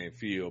ain't the same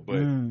feel.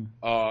 But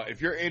if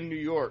you're in New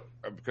York,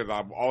 because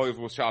I always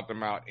will shout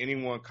them out,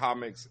 Anyone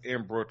Comics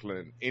in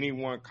Brooklyn,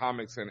 Anyone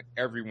Comics and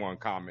Everyone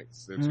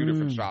Comics. They're two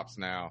different shops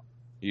now.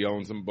 He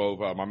owns them both.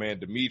 My man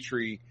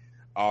Dimitri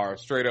are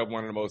straight up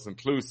one of the most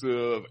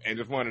inclusive and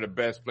just one of the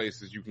best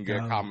places you can get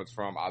comics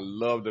from. I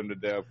love them to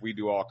death. We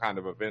do all kind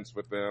of events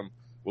with them.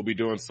 We'll be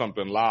doing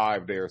something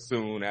live there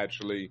soon,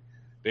 actually.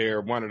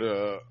 They're one of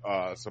the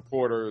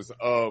supporters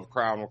of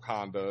Crown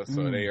Wakanda,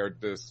 so they are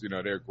just,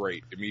 they're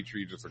great.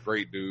 Dimitri, just a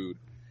great dude.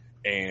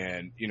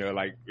 And,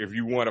 like, if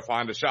you want to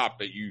find a shop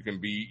that you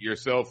can be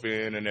yourself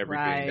in and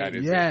everything, that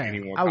is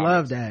Anyone I Comics.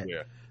 love that.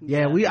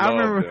 I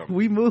remember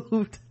we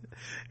moved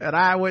and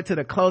I went to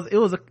it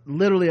was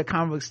literally a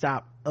comic book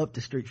stop up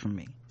the street from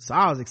me. So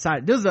I was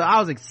excited. I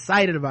was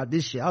excited about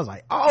this shit. I was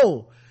like,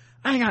 oh,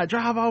 I ain't gotta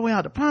drive all the way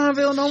out to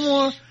Pineville no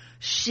more.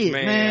 Shit,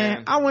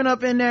 man. I went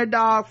up in there,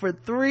 dog, for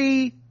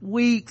 3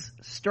 weeks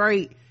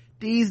straight.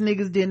 These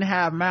niggas didn't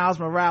have Miles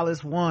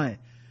Morales 1.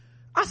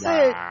 I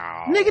said,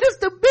 nigga, this is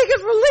the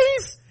biggest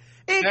release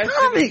in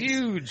comics.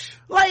 Huge.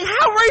 Like,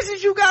 how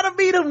racist you gotta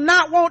be to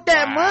not want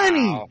that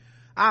money?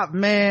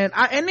 And then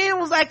it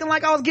was acting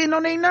like I was getting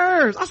on their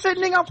nerves. I said,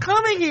 nigga, I'm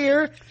coming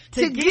here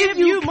to give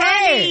you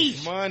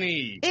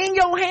money in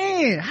your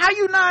hand. How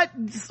you not?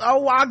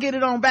 Oh, I'll get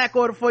it on back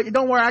order for you.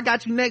 Don't worry, I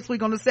got you next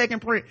week on the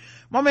second print.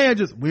 My man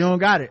we don't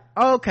got it.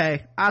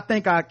 Okay, I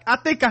think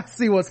I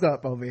see what's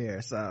up over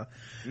here. So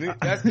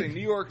that's the thing.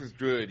 New York is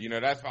good.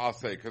 That's what I'll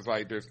say. Cause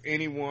like there's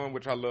Anyone,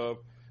 which I love.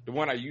 The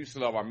one I used to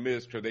love, I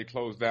missed because they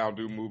closed down.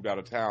 Dude moved out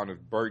of town. Is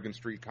Bergen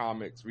Street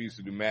Comics. We used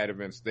to do mad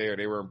events there.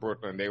 They were in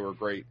Brooklyn. They were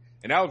great.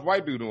 And that was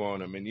white dude who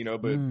owned them.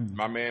 And, but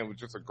my man was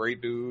just a great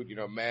dude,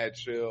 mad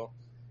chill.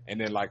 And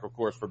then, like, of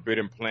course,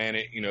 Forbidden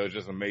Planet, it's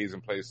just an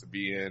amazing place to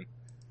be in.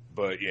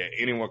 But, yeah,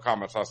 Anyone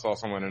Comics, I saw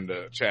someone in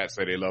the chat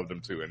say they loved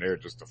them, too. And they're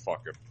just the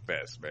fucking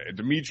best, man. And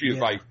Dimitri is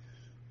like,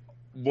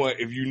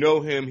 if you know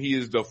him, he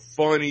is the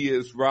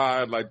funniest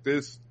ride. Like,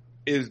 this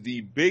is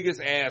the biggest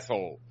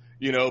asshole.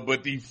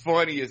 But the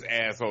funniest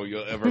asshole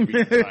you'll ever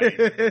meet.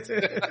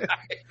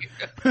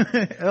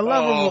 A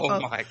lovable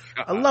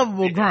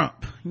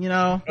grump,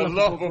 A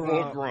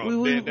lovable grump.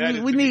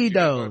 We need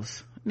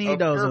those. Need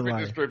those in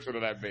life. Description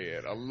of that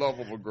man. A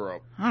lovable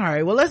grump. All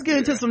right. Well, let's get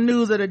into some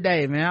news of the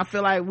day, man. I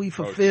feel like we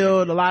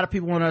fulfilled. A lot of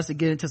people want us to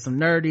get into some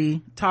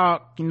nerdy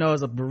talk,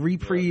 as a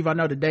reprieve. I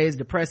know the day is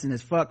depressing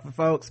as fuck for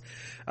folks.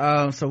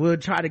 So we'll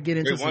try to get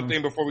into one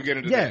thing before we get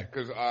into that,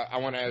 because I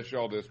want to ask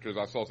y'all this, because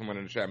I saw someone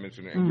in the chat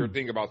mention it. And you're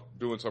thinking about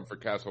doing something for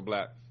Castle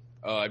Black.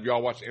 Have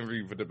y'all watched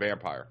Interview with the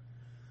Vampire?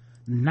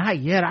 Not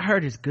yet. I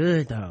heard it's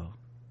good though.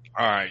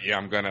 All right. Yeah,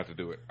 I'm gonna have to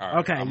do it. All right.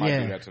 Okay. I might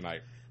do that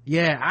tonight.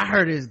 Yeah, I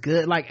heard it's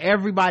good. Like,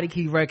 everybody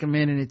keep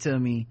recommending it to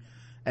me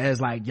as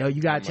like, yo,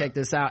 you gotta check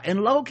this out. And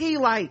low key,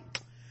 like,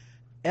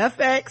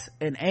 FX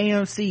and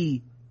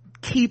AMC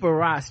keep a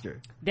roster.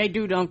 They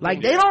do, don't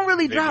like they? They don't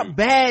really drop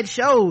bad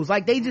shows.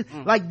 Like they just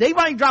like they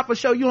might drop a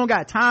show you don't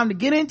got time to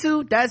get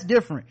into. That's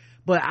different.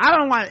 But I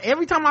don't like,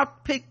 every time I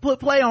put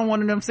play on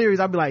one of them series,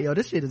 I'll be like, yo,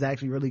 this shit is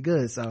actually really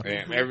good. So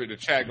and the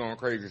chat going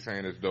crazy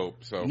saying it's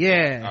dope. So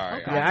yeah,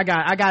 right, yeah,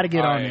 I got to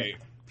get on it.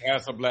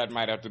 Hasselblad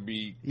might have to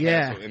be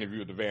Castle interview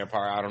with the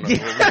vampire. I don't know.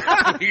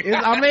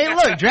 I mean,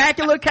 look,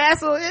 Dracula,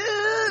 Castle, go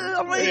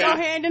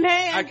hand in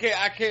hand.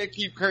 I can't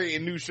keep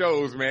creating new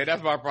shows, man.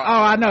 That's my problem.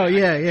 Oh, I know.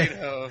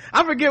 Yeah.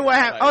 I forget what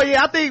happened. Oh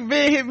yeah, I think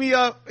Ben hit me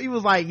up. He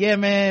was like, yeah,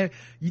 man,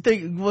 you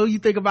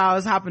think about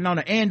us hopping on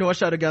the Andor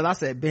show together? I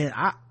said, Ben,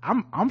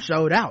 I'm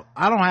showed out.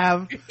 I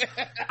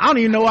don't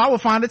even know I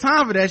would find the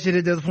time for that shit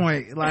at this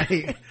point.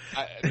 Like,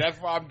 that's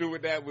why I'm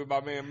doing that with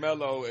my man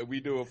Mello, and we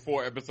do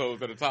 4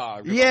 episodes at a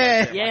time.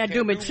 Yeah,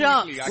 do me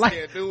chunks. I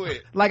can't do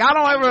it. Like, I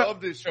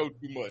love this show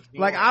too much.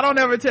 Like, I don't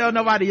ever tell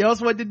nobody else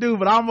what to do,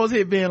 but I almost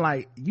hit being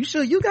like, you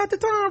sure you got the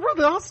time,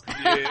 brother?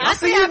 I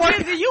see how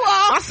busy you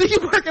are. I see you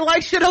working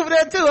like shit over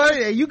there too.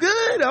 Hey, you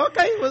good?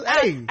 Okay. Well,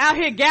 hey. Out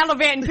here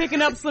gallivanting,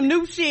 picking up some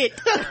new shit.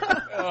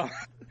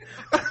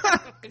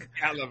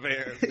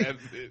 Gallivanting,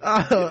 that's it.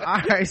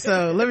 All right,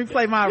 so let me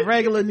play my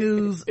regular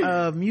news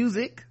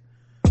music.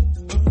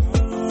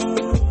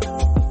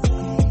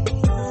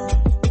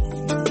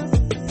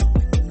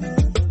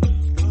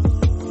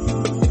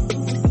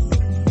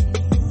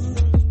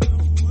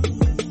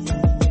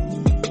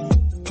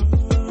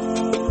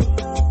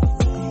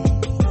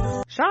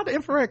 Shout out to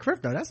Infrared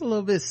Crypto. That's a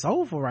little bit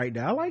soulful right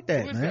there. I like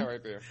that, Who is man. that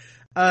right there?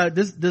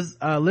 This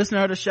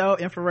listener of the show,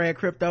 Infrared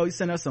Crypto, he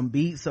sent us some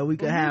beats so we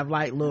could have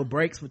like little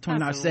breaks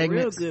between our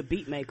segments. Real good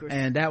beat makers.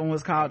 And that one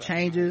was called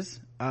Changes.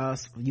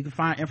 You can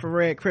find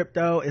Infrared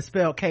Crypto. It's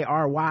spelled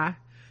KRYPTO.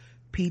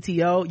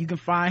 You can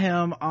find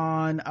him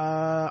on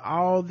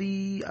all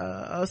the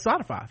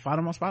Spotify. Find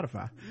him on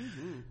Spotify.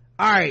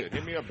 All right.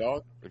 Hit me up,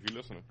 dog, if you're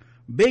listening.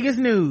 Biggest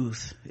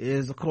news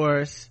is, of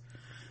course,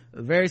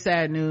 very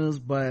sad news,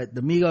 but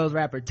the Migos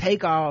rapper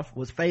Takeoff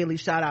was fatally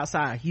shot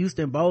outside a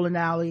Houston bowling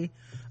alley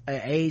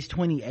at age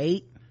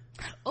 28.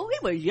 Oh, he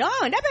was young.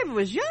 That baby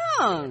was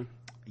young.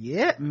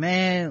 Yeah,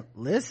 man,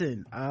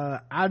 listen,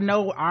 I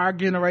know our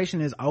generation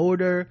is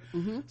older,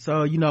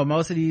 so you know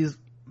most of these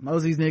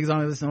niggas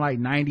only listen to like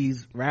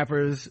 90s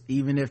rappers,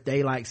 even if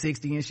they like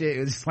 60 and shit.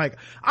 It's just like,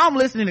 I'm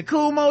listening to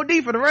Kool Moe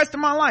Dee for the rest of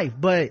my life.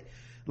 But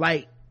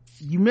like,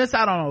 you miss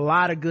out on a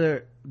lot of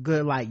good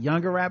like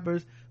younger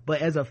rappers.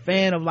 But as a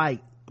fan of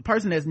like a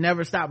person that's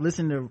never stopped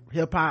listening to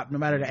hip-hop no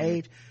matter the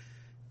age,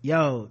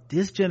 yo,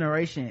 this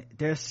generation,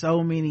 there's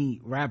so many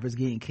rappers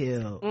getting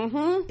killed.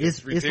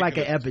 It's like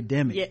an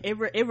epidemic. Yeah,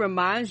 it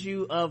reminds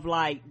you of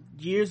like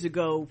years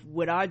ago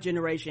with our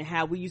generation,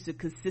 how we used to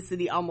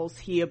consistently almost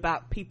hear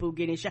about people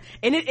getting shot,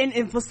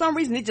 and for some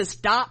reason it just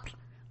stopped.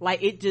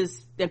 Like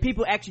and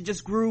people actually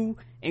just grew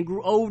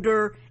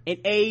older and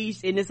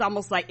aged, and it's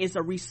almost like it's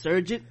a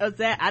resurgence of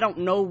that. I don't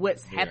know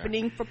what's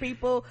happening for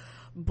people,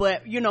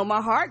 but you know,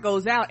 my heart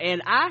goes out.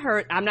 And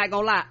I'm not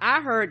gonna lie,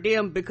 I heard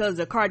them because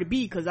of Cardi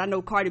B, because I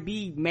know Cardi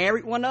B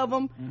married one of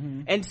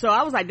them, and so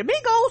I was like, the Migos,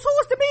 who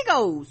was the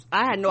Migos?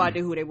 I had no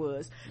idea who they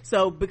was.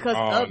 So because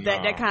of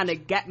that kind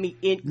of got me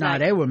in. Nah,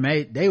 they were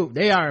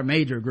they are a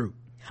major group.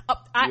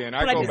 And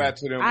I go back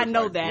to them. I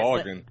know like that.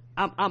 Logging.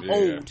 I'm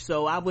old,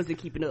 so I wasn't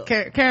keeping up.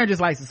 Karen just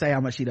likes to say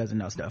how much she doesn't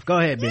know stuff. Go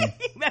ahead, Ben.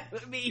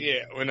 Yeah,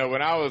 when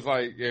I was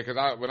like,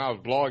 when I was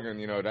blogging,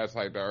 you know, that's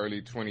like the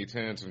early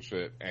 2010s and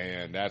shit,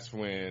 and that's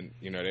when,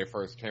 you know, they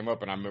first came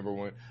up. And I remember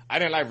when I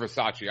didn't like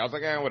Versace, I was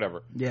like,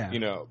 whatever, you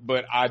know,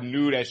 but I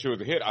knew that shit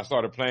was a hit. I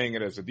started playing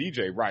it as a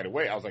DJ right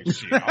away. I was like,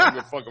 shit, I don't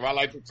give a fuck if I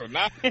like this or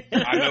not.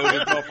 I know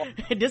this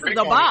motherfucker. This is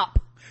a bop,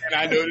 and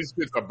I know this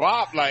shit's a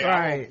bop. Like, right.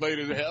 I'm gonna play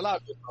this the hell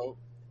out, you know.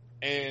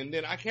 And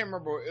then I can't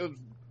remember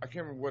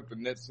what the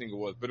net single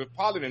was, but it's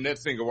probably the net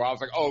single where I was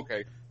like, oh,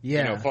 okay.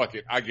 You know, fuck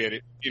it. I get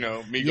it. You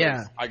know,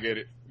 Migos, I get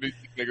it. These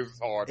niggas is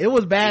hard. It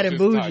was Bad and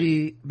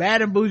Bougie.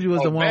 Bad and Bougie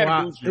was the one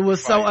where it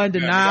was so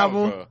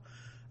undeniable.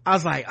 I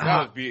was like,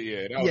 that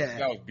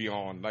was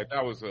beyond. Like,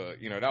 that was a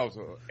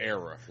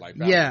era. Like,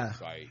 that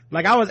was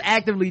like I was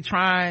actively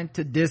trying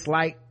to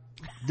dislike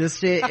this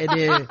shit, and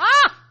then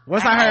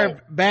once I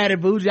heard Bad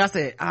and Bougie, I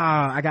said,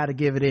 I gotta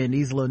give it in.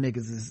 These little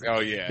niggas is,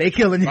 they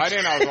killing this. By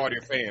then I was already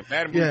a fan.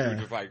 Bad and Bougie was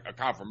just like a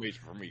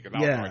confirmation for me,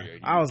 because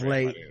I was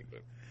late.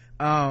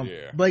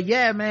 But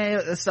yeah,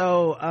 man,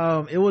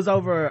 so it was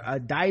over a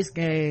dice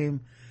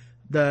game.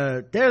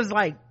 There's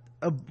like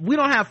we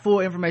don't have full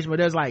information, but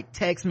there's like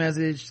text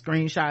message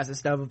screenshots and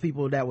stuff of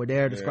people that were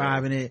there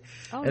describing it.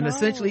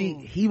 Essentially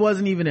he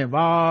wasn't even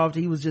involved.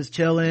 He was just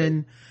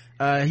chilling.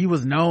 He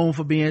was known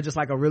for being just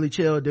like a really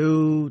chill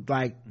dude,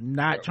 like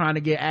not trying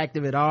to get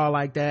active at all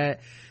like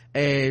that.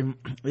 And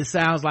it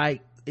sounds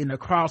like in the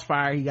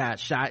crossfire he got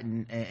shot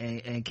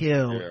and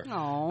killed.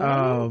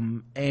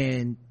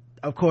 And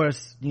of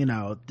course, you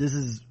know, this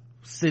is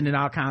sending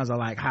all kinds of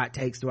like hot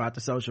takes throughout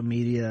the social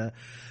media.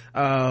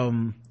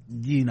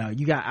 You know,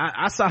 you got,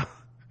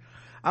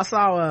 I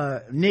saw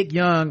Nick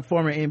Young,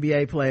 former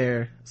NBA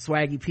player,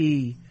 Swaggy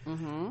P,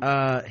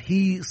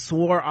 he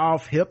swore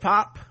off hip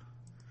hop.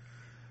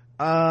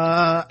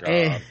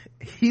 And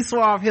he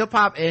swore off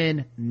hip-hop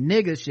and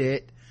nigga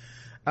shit.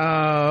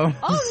 Oh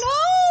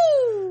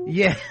no!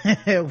 Yeah,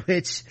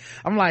 which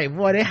I'm like,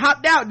 boy, they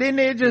hopped out, didn't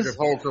they? Just his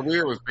whole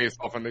career was based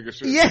off of nigga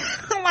shit. Yeah,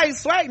 I'm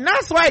like,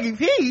 not Swaggy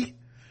P,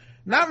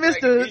 not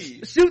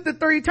Mr. Shoot the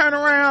three, turn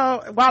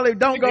around while it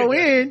don't go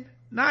in,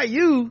 not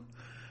you.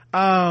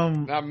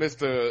 Not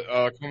Mr.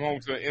 Come home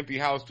to an empty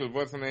house to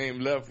what's the name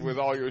left with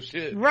all your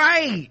shit.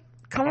 Right.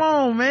 Come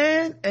on,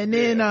 man. And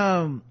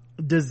then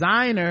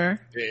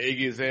Designer. Yeah,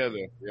 Iggy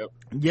Azalea. Yep.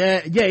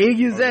 Yeah,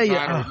 Iggy Azalea.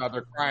 Designer was out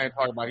there crying,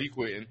 talking about he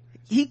quitting.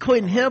 He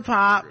quitting hip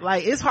hop.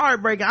 Like, it's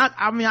heartbreaking.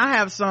 I mean, I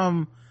have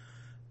some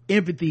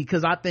empathy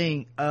because I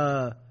think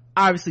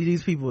obviously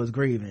these people is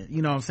grieving.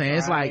 You know what I'm saying? Right.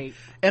 It's like,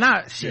 and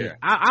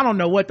I don't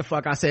know what the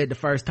fuck I said the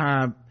first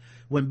time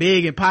when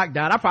Big and Pac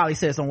died. I probably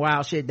said some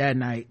wild shit that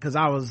night because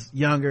I was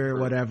younger or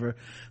whatever.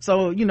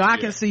 So, you know, I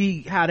can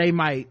see how they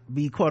might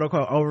be quote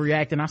unquote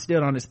overreacting. I still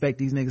don't expect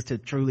these niggas to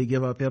truly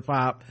give up hip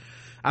hop.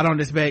 I don't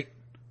expect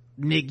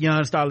Nick Young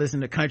to start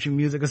listening to country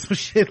music or some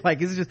shit.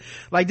 Like, it's just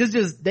like it's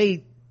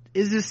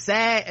just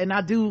sad. And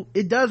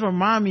it does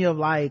remind me of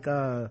like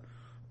it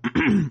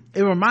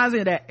reminds me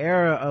of that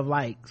era of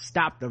like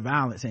stop the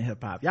violence in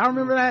hip hop. Y'all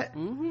remember that?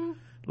 Mm-hmm.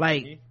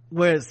 Like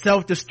where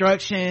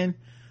self-destruction.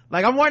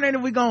 Like, I'm wondering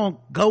if we're gonna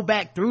go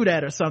back through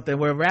that or something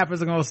where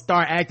rappers are gonna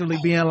start actively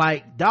being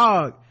like,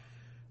 dog,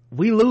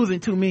 we losing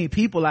too many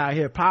people out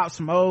here. Pop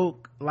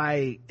Smoke,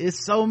 like,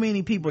 it's so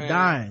many people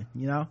dying,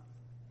 you know?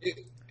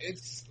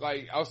 It's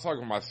like, I was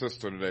talking to my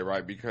sister today,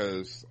 right?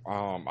 Because,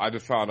 I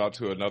just found out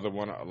to another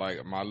one,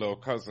 like, my little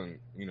cousin,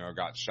 you know,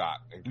 got shot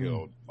and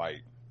killed,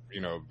 like,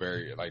 you know,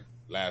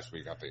 last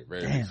week, I think,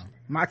 very recently.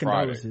 My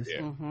condolences.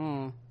 Yeah.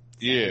 Mm-hmm.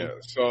 Yeah.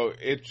 So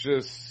it's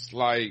just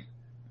like,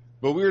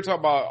 but we were talking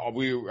about,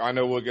 I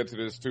know we'll get to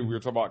this too. We were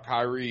talking about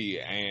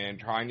Kyrie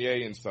and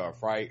Kanye and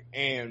stuff, right?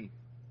 And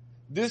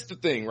this the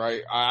thing,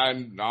 right? I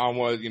don't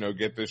want to, you know,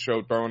 get this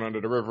show thrown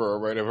under the river or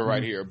whatever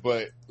right here.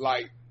 But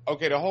like,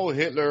 okay, the whole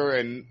Hitler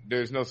and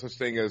there's no such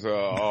thing as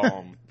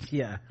a,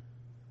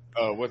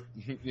 what,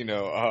 you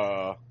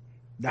know,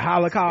 the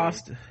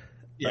Holocaust.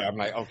 Yeah, I'm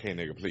like, okay,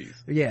 nigga, please.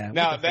 Yeah.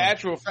 Now, the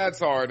actual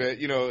facts are that,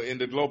 you know, in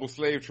the global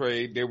slave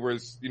trade, there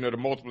was, you know, the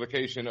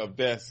multiplication of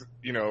deaths,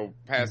 you know,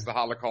 past the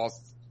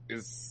Holocaust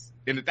is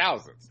in the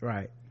thousands.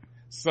 Right.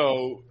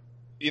 So,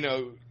 you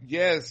know,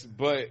 yes,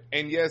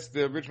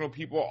 the original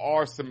people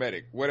are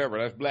Semitic, whatever,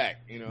 that's black,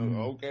 you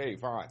know, okay,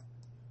 fine.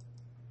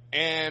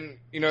 And,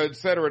 you know, et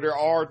cetera, there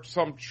are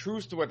some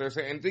truths to what they're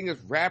saying. And the thing is,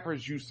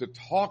 rappers used to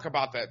talk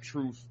about that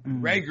truth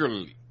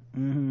regularly.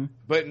 Mm-hmm.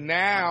 But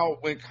now,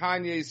 when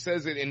Kanye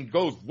says it and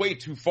goes way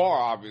too far,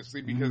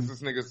 obviously, because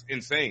this nigga's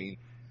insane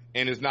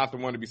and is not the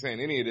one to be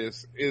saying any of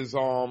this, is,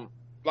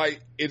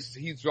 like,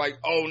 he's like,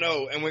 oh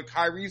no. And when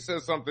Kyrie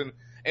says something,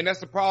 and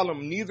that's the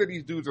problem, neither of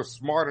these dudes are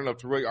smart enough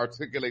to really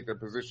articulate their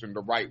position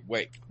the right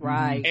way.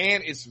 Right.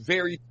 And it's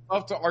very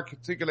tough to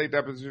articulate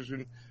that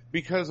position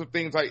because of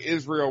things like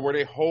Israel, where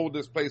they hold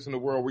this place in the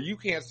world where you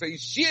can't say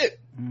shit.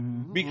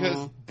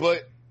 Mm-hmm.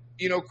 But,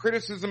 you know,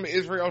 criticism of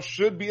Israel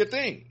should be a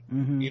thing,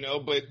 you know,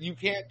 but you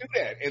can't do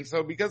that. And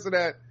so because of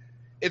that,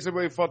 it's a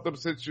really fucked up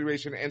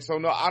situation. And so,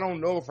 no, I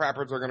don't know if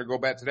rappers are going to go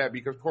back to that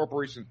because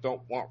corporations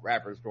don't want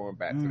rappers going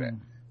back to that.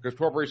 Because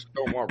corporations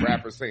don't want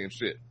rappers saying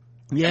shit.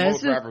 Yeah,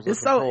 most rappers are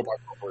controlled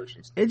by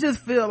corporations. It just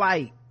feel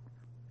like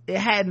it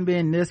hadn't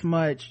been this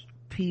much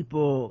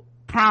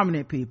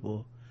prominent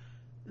people,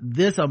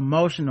 this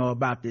emotional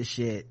about this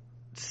shit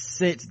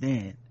since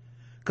then.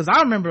 Cause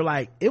I remember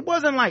like, it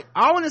wasn't like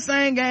All in the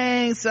Same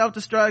Gang,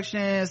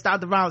 Self-Destruction,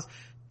 Stop the Violence.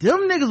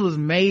 Them niggas was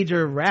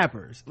major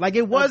rappers. Like,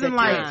 it wasn't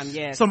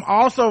like some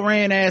also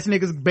ran ass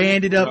niggas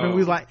banded up and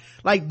we was like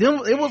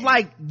them, it was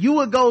like you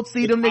would go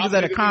see them niggas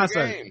at a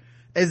concert.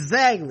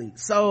 Exactly.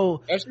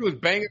 So that shit was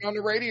banging on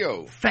the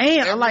radio.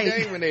 Every like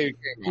day when they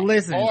came out.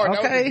 Listen,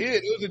 okay.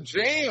 It was a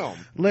jam.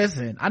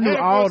 Listen, I knew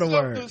all the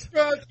words.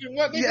 What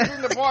niggas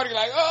in the party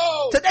like,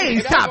 oh,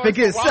 today's topic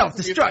is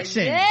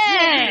self-destruction.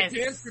 Like,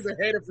 yes.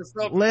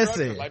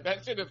 Listen, like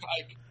that shit is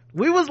like,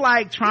 we was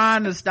like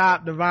trying to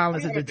stop the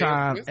violence at the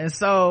time, and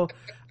so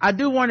I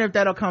do wonder if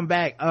that'll come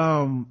back.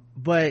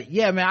 But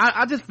yeah, man,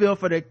 I just feel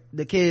for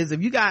the kids.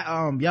 If you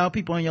got young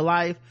people in your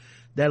life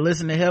that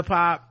listen to hip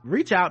hop,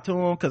 reach out to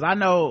them. Cause I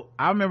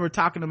remember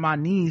talking to my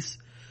niece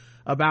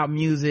about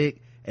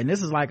music, and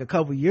this is like a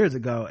couple years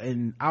ago,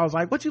 and I was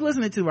like, what you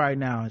listening to right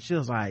now? And she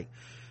was like,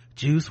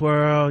 Juice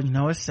WRLD, you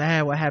know, it's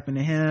sad what happened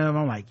to him.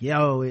 I'm like,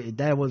 yo,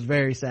 that was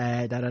very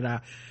sad, da da da.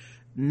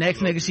 Next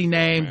nigga she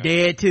named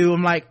dead too.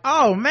 I'm like,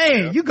 oh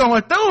man, you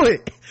going through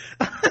it.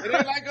 It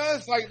ain't like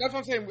us. Like, that's what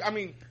I'm saying. I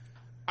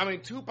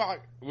mean, Tupac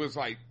was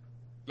like,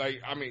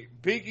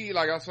 Biggie,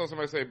 like I saw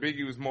somebody say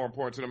Biggie was more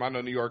important to them. I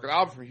know New York, and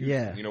I'm from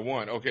Houston, you know,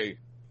 one. Okay.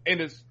 And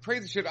it's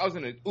crazy shit. I was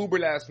in an Uber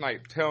last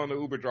night telling the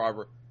Uber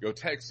driver, yo,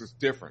 Texas is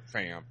different,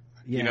 fam.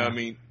 Yeah. You know what I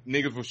mean?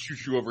 Niggas will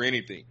shoot you over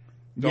anything.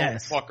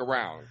 Don't fuck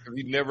around. Cause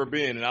he'd never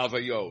been. And I was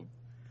like, yo,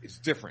 it's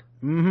different.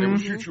 Mm-hmm. They will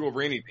shoot you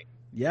over anything.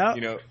 Yeah.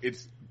 You know,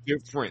 it's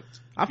different.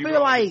 I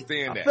feel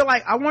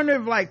like I wonder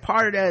if like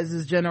part of that is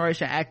this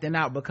generation acting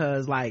out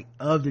because like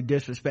of the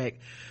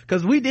disrespect.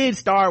 Cause we did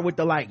start with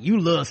the like, you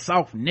little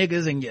soft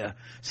niggas and your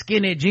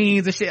skinny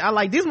jeans and shit. I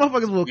like, these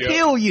motherfuckers will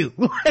kill you.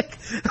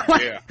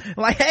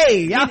 like,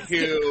 hey,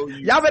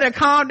 y'all better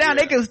calm down.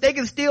 They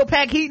can still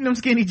pack heat in them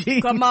skinny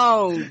jeans. Come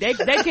on. They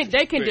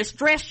can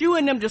distress you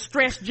in them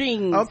distressed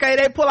jeans. Okay,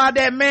 they pull out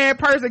that man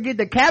purse and get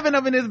the cabin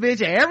up in this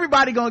bitch and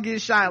everybody gonna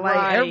get shot.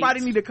 Like,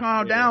 everybody need to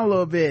calm down a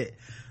little bit.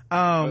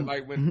 But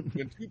like when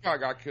Tupac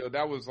got killed,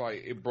 that was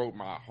like, it broke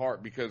my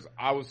heart because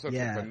I was such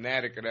a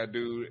fanatic of that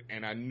dude,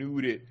 and I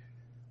knew that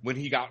when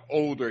he got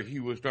older, he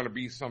was going to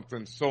be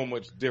something so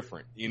much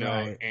different, you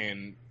know,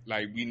 and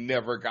like we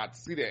never got to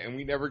see that, and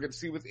we never get to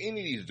see with any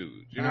of these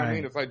dudes. You know what I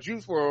mean? It's like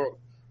Juice WRLD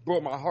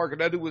broke my heart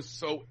because that dude was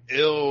so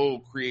ill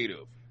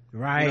creative,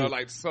 right? You know,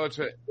 like such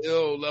an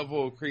ill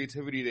level of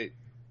creativity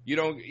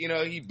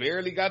that he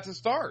barely got to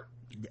start,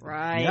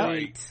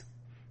 right?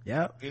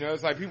 Yep. You know,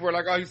 it's like people are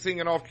like, oh, he's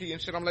singing off key and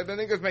shit. I'm like, that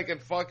nigga's making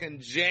fucking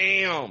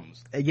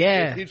jams.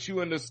 Yeah. That hit you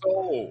in the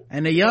soul.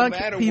 And the young no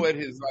matter what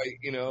his, like,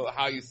 you know,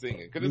 how you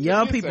singing. The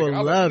young people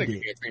loved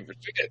it.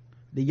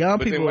 The young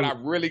people. But then when I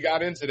really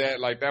got into that,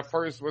 like that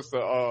first was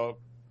the,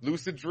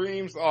 Lucid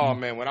Dreams. Oh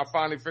man, when I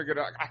finally figured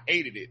out, I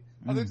hated it.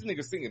 I was like, this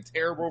nigga singing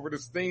terrible over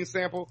this Sting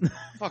sample.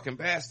 Fucking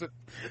bastard.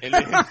 And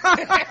then,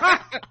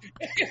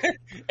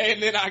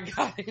 and then I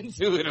got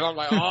into it and I'm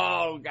like,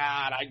 oh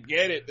God, I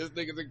get it. This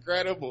nigga's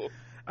incredible.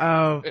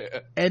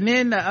 And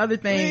then the other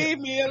thing, leave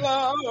me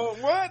alone.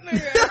 What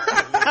nigga?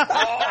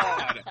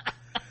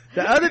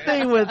 The other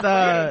thing with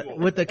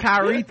the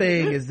Kyrie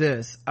thing is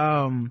this,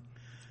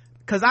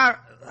 cause I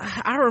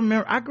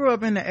remember I grew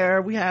up in the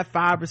era we had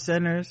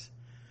 5%ers,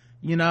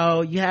 you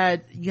know, you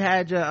had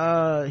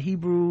your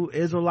Hebrew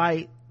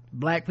Israelite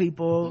black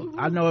people. Mm-hmm.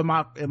 I know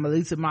at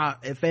least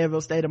in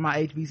Fayetteville State, in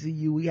my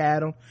HBCU, we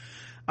had them.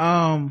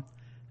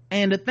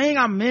 And the thing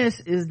I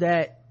miss is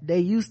that they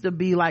used to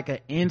be like an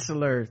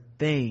insular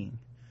thing.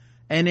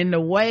 And in the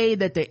way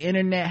that the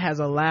internet has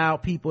allowed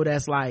people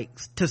that's like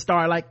to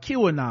start like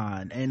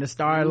QAnon and to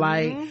start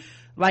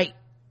like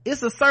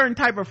it's a certain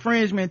type of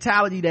fringe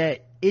mentality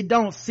that it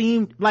don't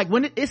seem like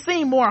when it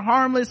seemed more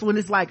harmless when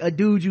it's like a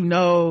dude you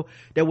know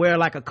that wear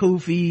like a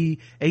kufi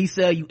and he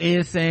sell you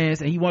incense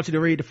and he wants you to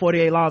read the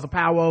 48 laws of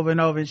power over and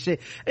over and shit,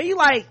 and you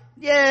like,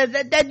 yeah,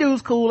 that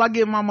dude's cool. I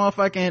get my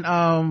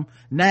motherfucking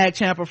nag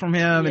champer from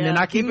him, and then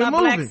I keep it moving.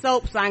 Black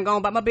soaps, I ain't going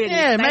about my business.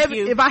 Yeah, Thank maybe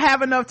you. if I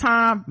have enough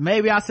time,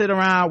 maybe I sit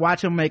around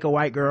watch him make a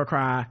white girl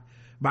cry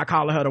by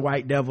calling her the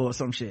white devil or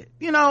some shit,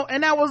 you know.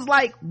 And that was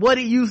like what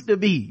it used to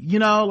be, you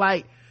know.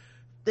 Like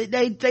they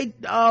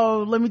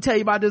let me tell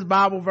you about this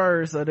Bible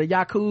verse or the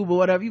Yakub or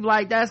whatever. You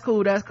like, that's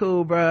cool,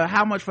 bro.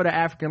 How much for the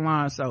African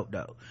line soap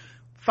though?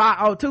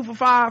 2 for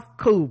 $5,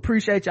 cool,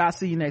 appreciate y'all,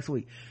 see you next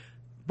week.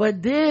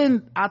 But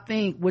then I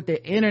think with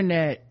the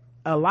internet,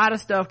 a lot of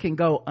stuff can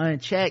go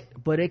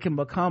unchecked, but it can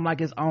become like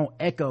its own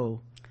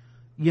echo,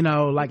 you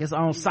know, like its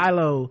own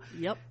silo.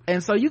 Yep.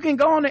 And so you can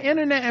go on the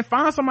internet and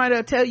find somebody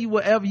that'll tell you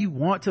whatever you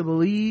want to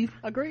believe.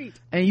 Agreed.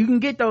 And you can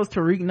get those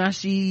Tariq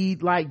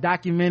Nasheed like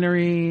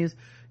documentaries.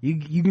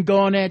 You can go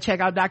on there and check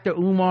out Dr.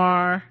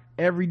 Umar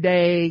every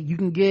day. You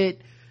can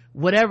get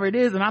whatever it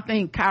is. And I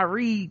think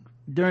Kyrie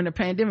during the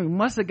pandemic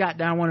must have got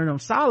down one of them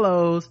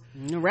silos.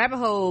 Rabbit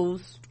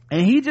holes.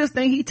 And he just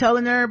think he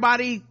telling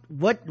everybody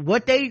what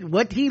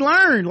he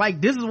learned.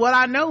 Like, this is what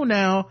I know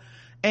now.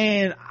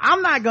 And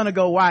I'm not gonna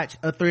go watch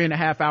a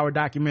 3.5 hour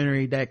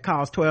documentary that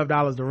costs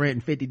 $12 to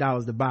rent and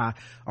 $50 to buy.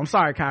 I'm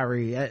sorry,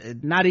 Kyrie.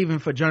 Not even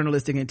for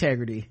journalistic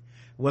integrity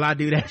will I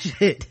do that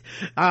shit.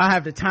 I don't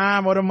have the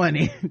time or the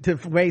money to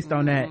waste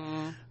on that.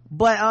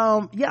 But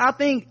yeah, I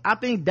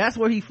think that's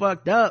where he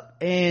fucked up,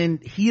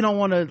 and he don't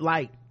want to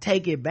like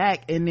take it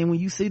back. And then when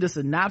you see the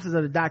synopsis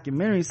of the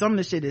documentary, some of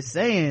the shit is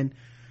saying,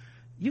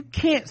 you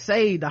can't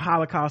say the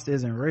Holocaust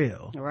isn't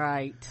real.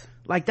 Right.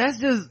 Like, that's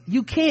just,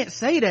 you can't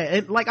say that.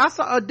 And like, I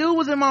saw a dude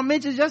was in my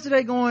mentions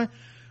yesterday going,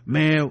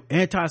 man,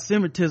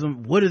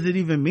 anti-Semitism, what does it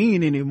even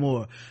mean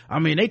anymore? I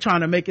mean, they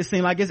trying to make it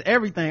seem like it's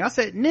everything. I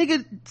said,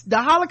 nigga,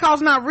 the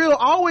Holocaust not real,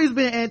 always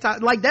been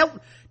like that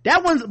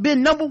one's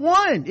been number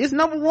one. It's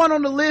number one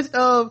on the list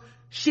of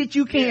shit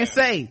you can't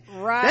say.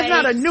 Right. That's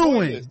not a new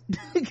one.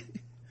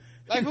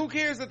 Like, who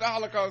cares that the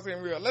Holocaust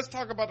ain't real? Let's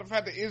talk about the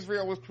fact that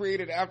Israel was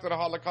created after the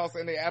Holocaust,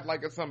 and they act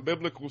like it's some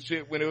biblical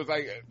shit when it was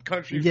like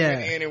countries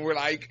went in and were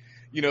like,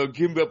 you know,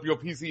 give up your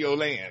piece of your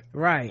land.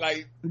 Right.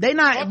 Like, they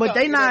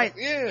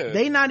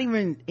not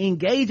even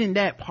engaging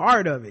that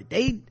part of it.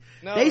 They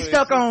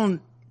stuck on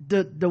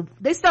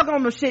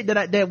the shit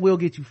that will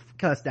get you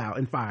cussed out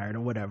and fired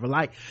or whatever.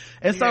 Like,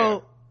 and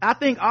so I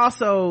think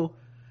also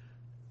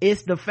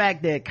it's the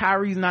fact that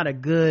Kyrie's not a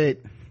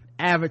good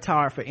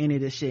avatar for any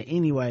of this shit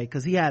anyway,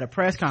 because he had a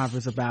press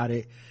conference about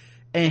it,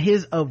 and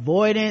his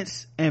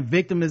avoidance and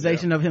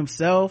victimization of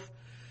himself,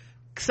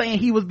 saying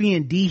he was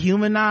being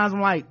dehumanized.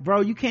 I'm like, bro,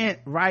 you can't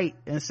write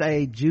and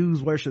say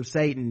Jews worship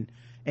Satan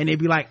and they'd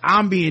be like,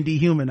 I'm being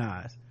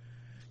dehumanized.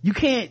 You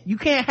can't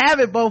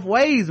have it both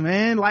ways,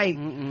 man. Like,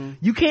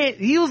 you can't.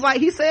 He was like,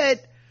 he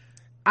said,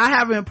 I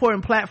have an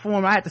important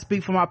platform. I have to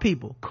speak for my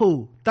people.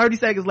 Cool. 30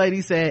 seconds later,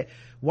 he said,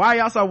 why are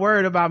y'all so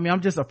worried about me?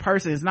 I'm just a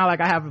person. It's not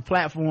like I have a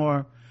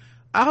platform.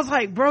 I was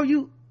like, bro,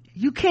 you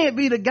can't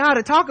be the guy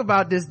to talk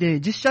about this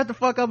then. Just shut the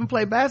fuck up and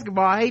play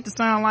basketball. I hate to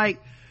sound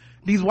like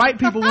these white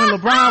people when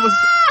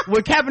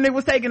when Kaepernick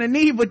was taking a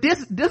knee, but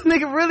this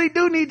nigga really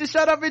do need to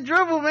shut up and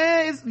dribble,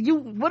 man.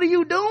 What are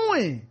you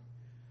doing?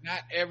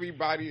 Not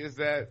everybody is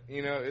that,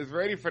 is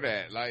ready for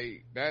that.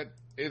 Like, that,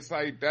 it's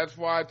like, that's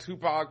why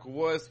Tupac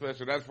was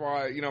special. That's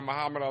why,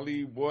 Muhammad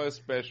Ali was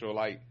special.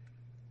 Like,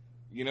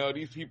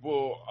 these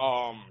people,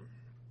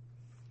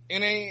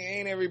 and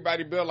ain't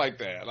everybody built like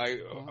that. Like,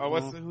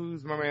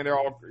 who's my man? They're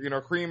all,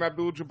 Kareem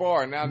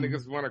Abdul-Jabbar. Now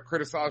niggas want to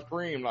criticize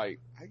Kareem. Like,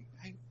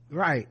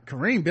 right.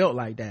 Kareem built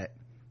like that.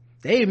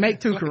 They didn't make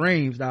two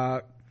Kareems,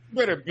 dog.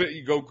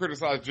 You go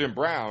criticize Jim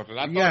Brown, and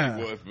I thought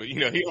he was, but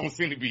he don't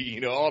seem to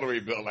be, all the way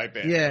built like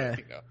that. Yeah.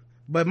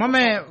 But my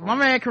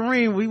man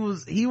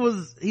Kareem, he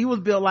was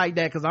built like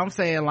that, cause I'm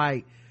saying,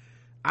 like,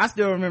 I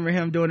still remember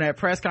him doing that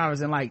press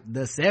conference in like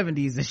the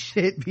 70s and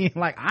shit, being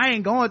like, I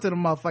ain't going to the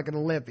motherfucking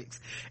Olympics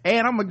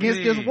and I'm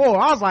against this war.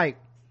 I was like,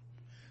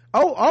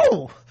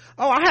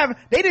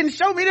 they didn't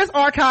show me this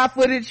archive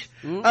footage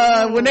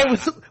when they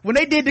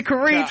did the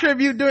Kareem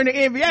tribute during the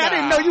NBA. I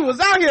didn't know you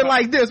was out here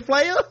like this,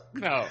 player.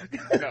 No.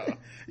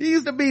 You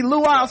used to be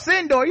Lou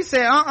Alcindor. You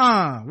said,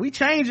 we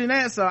changing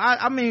that. So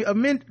I mean,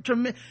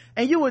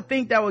 and you would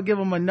think that would give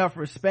him enough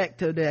respect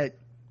to that.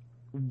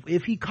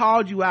 If he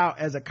called you out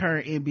as a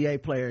current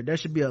NBA player, there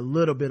should be a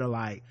little bit of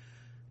like,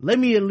 let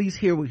me at least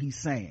hear what he's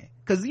saying.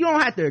 Cause you don't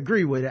have to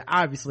agree with it,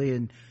 obviously,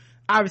 and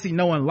obviously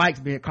no one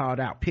likes being called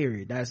out,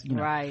 period. That's,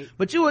 right.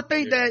 But you would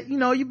think that,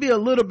 you'd be a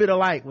little bit of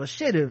like, well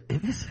shit, if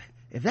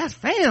that's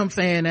fam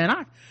saying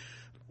that,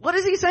 what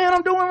is he saying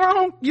I'm doing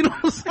wrong? You know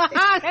what I'm saying?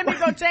 Let me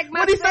go check myself.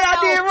 What he say I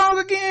did wrong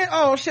again?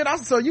 Oh shit,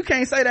 so you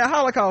can't say that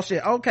Holocaust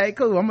shit. Okay,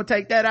 cool. I'm gonna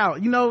take that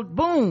out.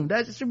 Boom.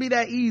 That should be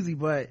that easy.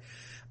 But,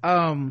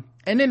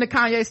 and then the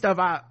Kanye stuff,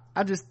 I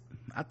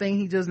think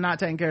he just not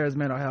taking care of his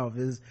mental health.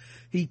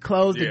 He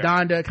closed the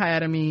Donda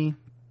Academy,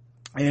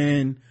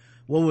 and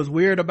what was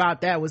weird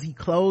about that was he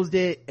closed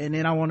it, and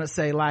then I want to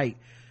say like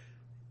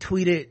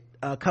tweeted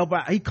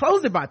he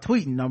closed it by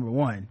tweeting, number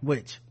one,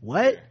 which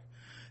what?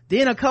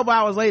 Then a couple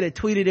hours later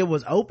tweeted it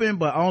was open,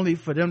 but only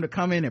for them to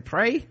come in and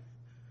pray.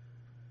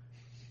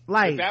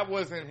 Like, but that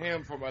wasn't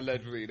him from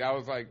allegedly. That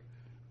was like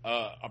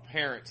a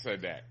parent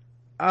said that.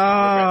 Oh,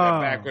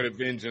 that Back with a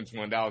Vengeance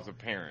one. That was a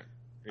parent.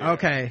 Yeah.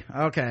 Okay.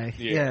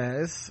 Yeah,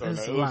 it was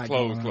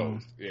closed.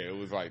 Yeah, it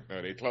was like,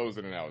 no, they closed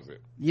it and that was it.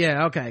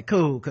 Yeah, okay,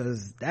 cool,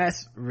 cause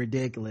that's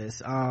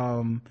ridiculous.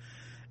 And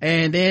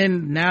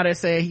then now they're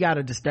saying he got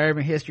a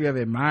disturbing history of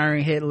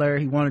admiring Hitler.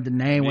 He wanted to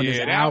name one of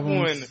his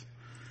albums.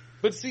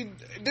 But see,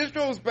 this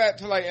goes back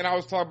to like, and I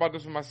was talking about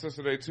this with my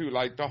sister today too,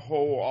 like the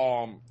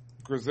whole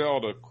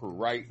Griselda crew,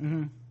 right?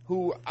 Mm-hmm.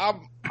 Who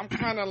I'm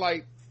kind of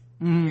like,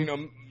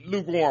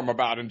 lukewarm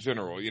about in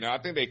general. I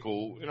think they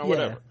cool,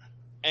 whatever.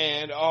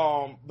 And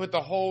but the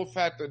whole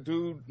fact that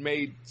dude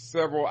made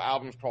several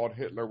albums called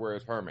Hitler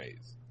Wears Hermes.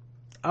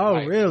 Oh,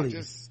 like, really?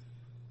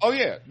 Oh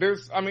yeah.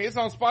 It's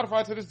on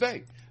Spotify to this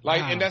day.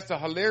 Like, wow. And that's the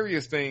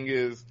hilarious thing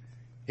is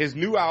his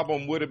new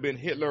album would have been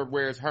Hitler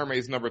Wears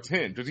Hermes number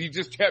 10 because he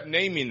just kept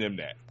naming them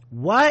that.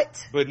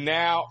 What? But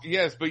now,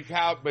 yes,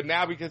 but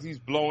now because he's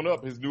blown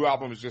up, his new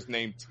album is just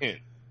named 10.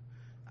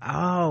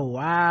 Oh,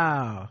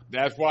 wow.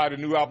 That's why the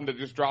new album that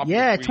just dropped.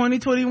 Yeah,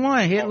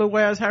 2021. Hitler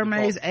Wears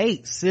Hermes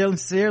 8.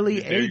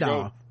 Sincerely,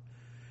 Adolf.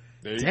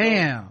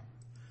 Damn.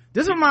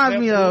 This reminds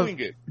me of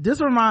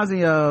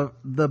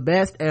the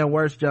best and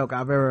worst joke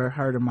I've ever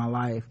heard in my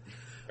life.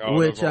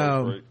 Which,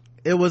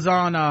 it was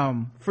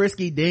on,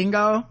 Frisky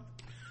Dingo.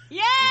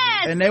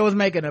 Yes! And they was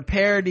making a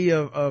parody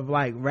of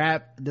like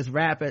rap at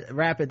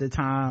the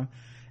time.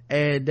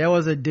 And there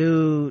was a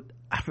dude,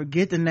 I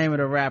forget the name of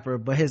the rapper,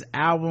 but his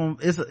album,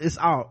 it's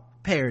all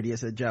parody,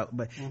 it's a joke,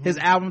 but his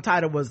album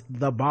title was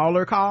The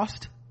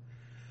Ballocaust.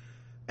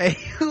 And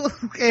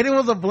it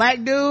was a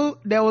black dude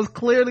that was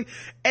clearly,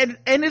 and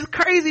it's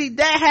crazy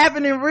that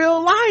happened in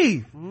real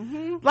life.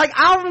 Mm-hmm. Like,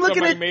 I'm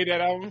looking Somebody made that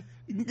album?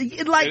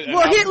 Like,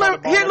 well,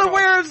 Hitler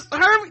wears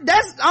Hermes.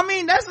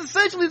 That's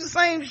essentially the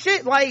same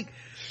shit. Like,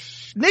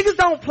 niggas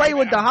don't play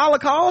with the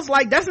Holocaust.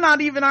 Like, that's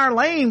not even our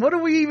lane. What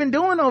are we even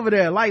doing over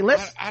there? Like,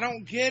 I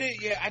don't get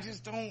it. Yeah, I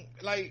just don't,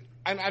 like,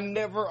 and I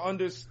never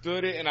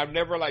understood it, and I've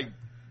never, like,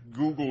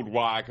 Googled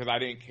why, because I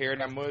didn't care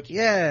that much.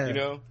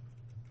 Yeah.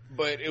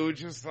 But it was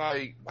just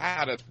like,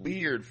 wow, that's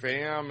weird,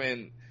 fam.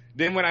 And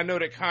then when I know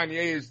that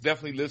Kanye is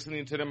definitely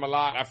listening to them a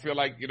lot, I feel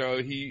like,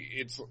 Yeah,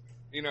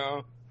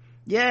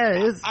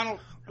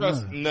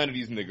 trust none of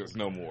these niggas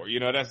no more. You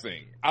know, that's the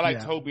thing. I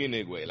like Toby and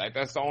Igwe. Like,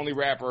 that's the only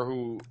rapper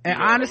who, and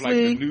know,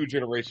 honestly, like the new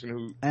generation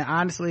who. And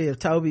honestly,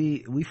 if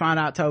we found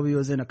out Toby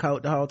was in a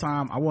cult the whole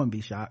time, I wouldn't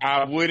be shocked.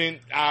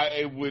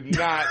 It would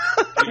not,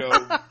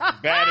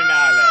 bat an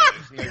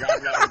eyelash. Nigga,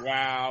 I'm like,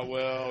 wow,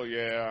 well,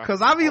 yeah.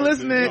 Cause I be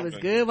listening. It was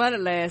good while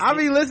it lasted. I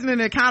be listening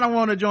and kind of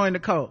want to join the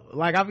cult.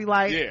 Like, I be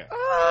like,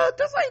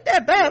 this ain't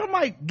that bad. I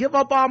might give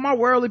up all my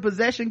worldly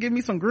possession, give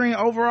me some green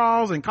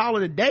overalls and call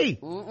it a day.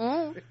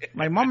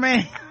 Like, my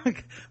man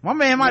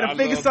might have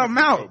figured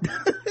something out.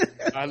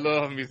 I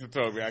love me some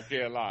Toby. I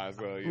can't lie.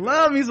 So,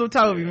 love me some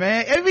Toby,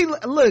 man.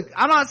 Look,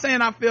 I'm not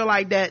saying I feel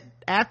like that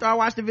after I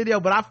watch the video,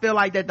 but I feel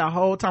like that the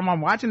whole time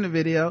I'm watching the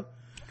video.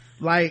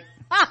 Like,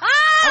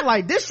 I'm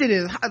like, this shit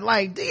is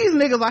like, these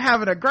niggas are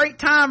having a great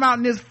time out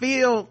in this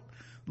field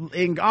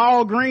in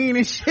all green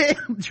and shit,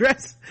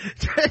 dressed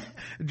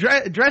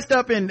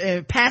up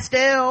in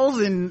pastels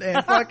and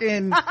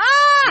fucking.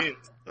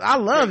 I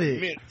love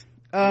it.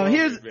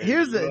 Here's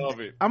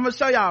I'm gonna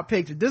show y'all a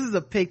picture. This is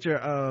a picture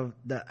of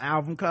the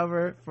album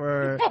cover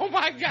for oh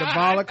my God. The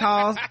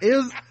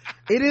Ballocaust.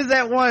 It is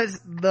at once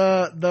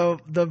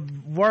the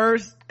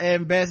worst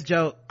and best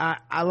joke.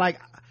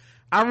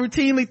 I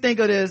routinely think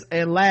of this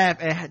and laugh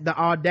at the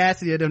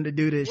audacity of them to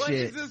do this shit. What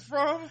is this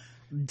from?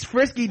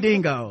 Frisky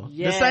Dingo.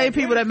 Yes. The same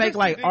people that make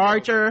like Dingo?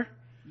 Archer.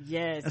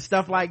 Yes. And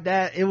stuff like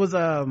that. It was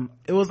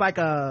like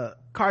a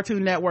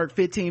Cartoon Network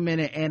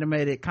 15-minute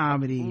animated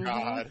comedy.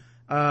 God.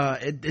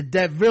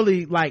 That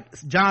really, like,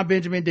 John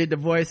Benjamin did the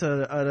voice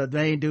of the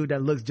main dude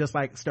that looks just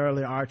like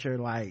Sterling Archer.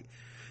 Like,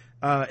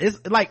 it's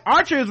like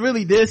Archer is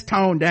really this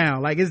toned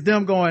down. Like, it's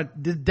them going,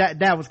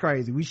 that was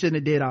crazy. We shouldn't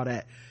have did all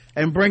that,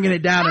 and bringing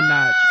it down a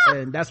notch.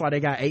 And that's why they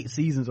got 8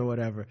 seasons or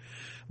whatever.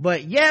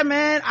 But yeah,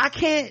 man, I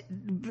can't.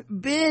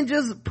 Ben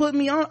just put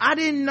me on. I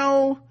didn't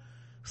know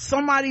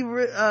somebody,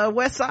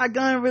 West Side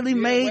Gun really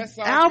made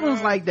albums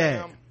Gun, like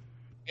that.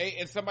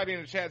 And somebody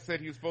in the chat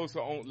said he was supposed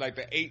to own, like,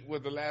 the 8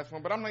 was the last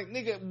one. But I'm like,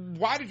 nigga,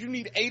 why did you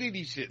need 8 of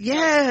these shits?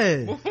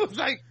 Yeah.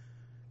 Like,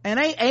 and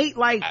ain't 8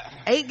 like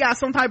 8 got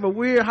some type of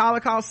weird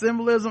Holocaust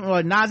symbolism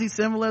or Nazi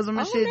symbolism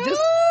and shit. No.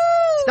 Just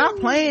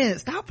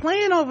stop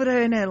playing over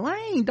there in that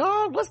lane,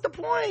 dog. What's the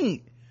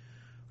point?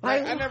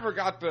 Like, I never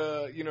got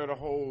the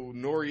whole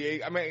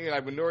Noriega. I mean,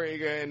 like, with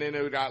Noriega, and then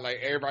it got, like,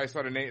 everybody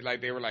started name, like,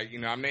 they were like,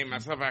 I'm naming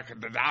myself after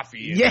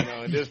Gaddafi,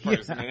 and this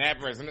person and that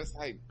person. It's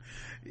like,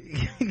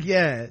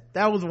 yeah,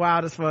 that was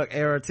wild as fuck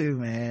era too,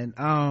 man.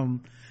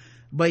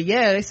 But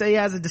yeah, they say he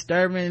has a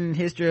disturbing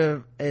history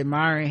of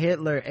admiring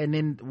Hitler. And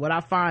then what I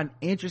find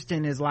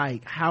interesting is,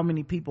 like, how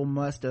many people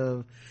must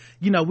have,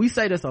 we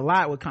say this a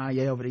lot with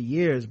Kanye over the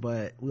years,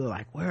 but we're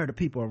like, where are the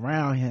people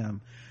around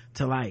him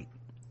to, like,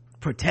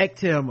 protect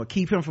him or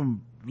keep him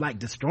from, like,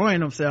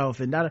 destroying himself?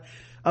 And that,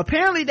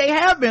 apparently they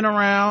have been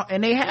around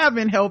and they have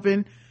been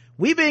helping.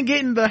 We've been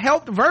getting the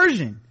helped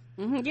version.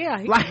 Yeah,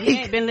 he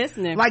ain't been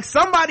listening. Like,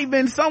 somebody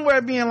been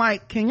somewhere being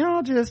like, can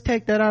y'all just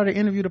take that out of the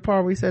interview, the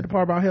part where he said the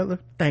part about Hitler?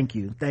 Thank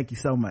you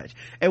so much.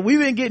 And we've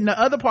been getting the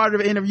other part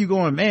of the interview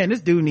going, man, this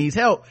dude needs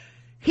help.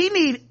 He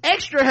need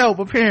extra help,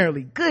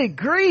 apparently. Good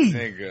grief.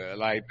 Nigga,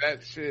 like,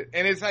 that shit.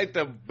 And it's like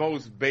the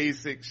most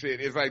basic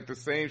shit. It's like the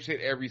same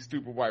shit every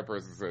stupid white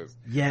person says.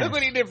 Yeah. Look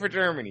what he did for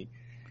Germany.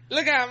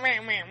 Look how,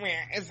 man.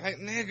 It's like,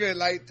 nigga,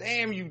 like,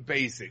 damn, you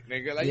basic,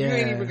 nigga. Like, you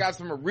ain't even got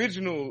some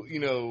original,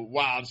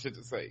 wild shit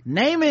to say.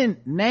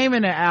 Naming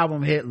the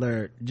album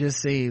Hitler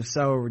just seems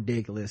so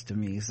ridiculous to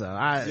me. So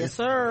yes,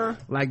 sir.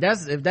 Like,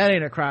 if that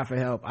ain't a cry for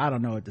help, I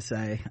don't know what to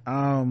say.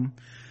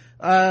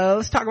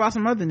 Let's talk about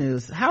some other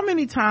news. How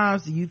many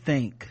times do you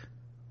think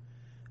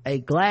a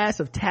glass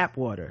of tap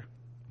water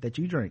that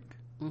you drink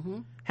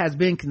has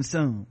been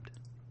consumed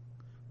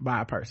by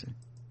a person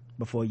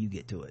before you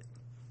get to it?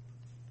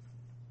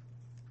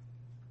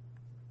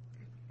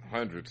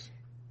 Hundreds.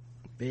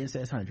 Ben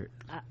says 100.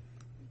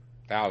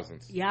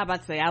 Thousands. Yeah, I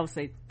would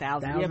say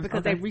thousands. Yeah,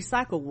 because they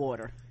recycle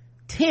water.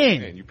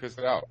 10. And you piss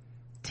it out.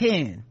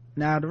 10.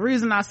 Now, the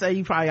reason I say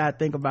you probably gotta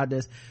think about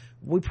this,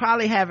 we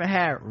probably haven't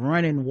had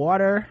running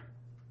water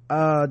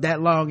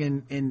that long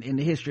in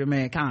the history of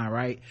mankind,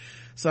 right?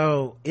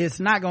 So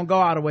it's not gonna go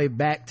all the way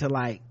back to,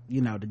 like,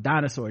 the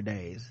dinosaur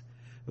days.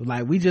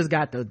 Like, we just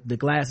got the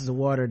glasses of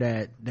water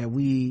that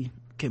we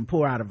can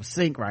pour out of a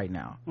sink right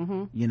now.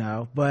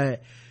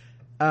 But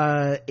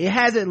it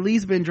has at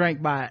least been drank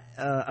by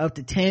up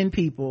to 10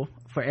 people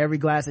for every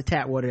glass of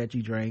tap water that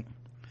you drink.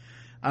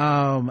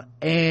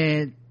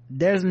 And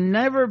there's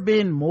never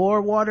been more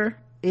water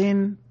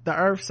in the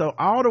earth, so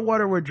all the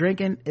water we're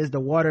drinking is the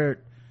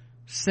water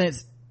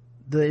since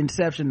the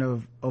inception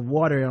of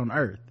water on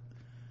earth.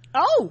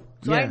 So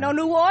ain't no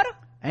new water?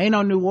 Ain't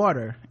no new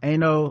water. Ain't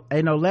no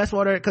less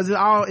water, because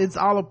it's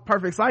all a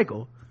perfect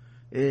cycle.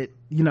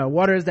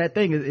 Water is that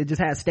thing. It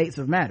just has states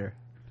of matter.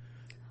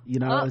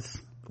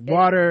 It's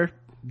water,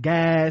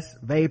 gas,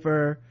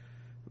 vapor,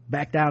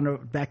 back down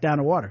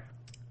to water.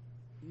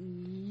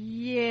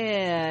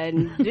 Yeah,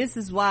 and this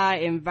is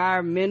why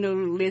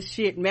environmentalist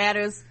shit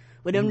matters.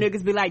 Where them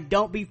niggas be like,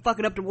 don't be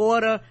fucking up the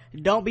water,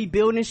 don't be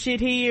building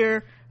shit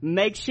here,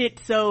 make shit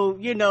so,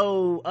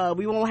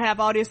 we won't have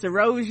all this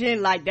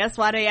erosion. Like, that's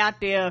why they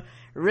out there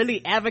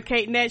really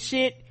advocating that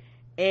shit.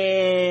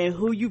 And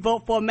who you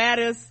vote for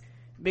matters,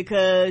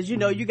 because,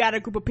 you got a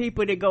group of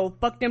people that go,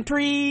 fuck them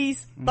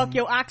trees, fuck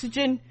your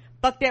oxygen,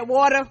 fuck that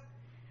water.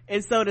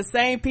 And so the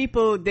same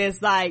people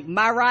that's like,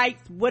 my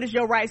rights, what is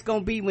your rights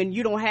gonna be when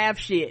you don't have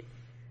shit?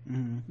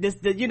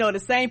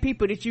 The same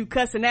people that you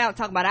cussing out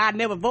talking about I'd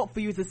never vote for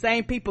you is the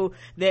same people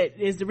that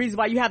is the reason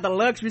why you have the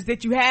luxuries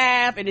that you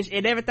have, and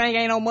everything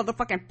ain't on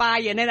motherfucking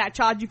fire, and then I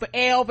charge you for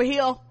air over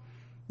here.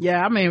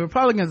 Yeah, I mean,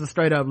 Republicans will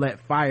straight up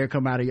let fire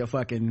come out of your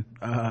fucking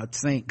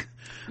sink.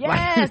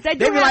 Yes, like,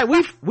 they be like,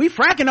 we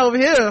fracking over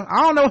here.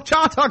 I don't know what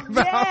y'all talking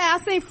about. Yeah,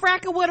 I seen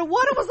fracking where the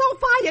water was on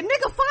fire.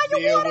 Nigga,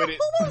 fire water?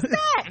 Who was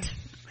that?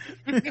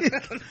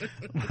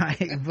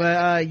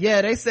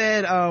 They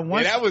said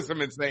that was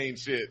some insane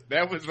shit.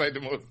 That was like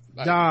the most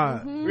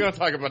we don't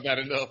talk about that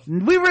enough.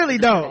 We really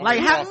don't. Like,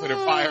 how I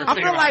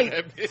feel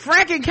like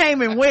fracking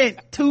came and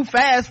went too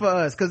fast for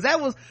us, because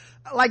that was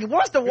like,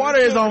 once the water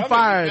is on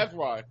fire, that's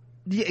why.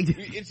 Yeah.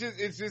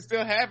 It's just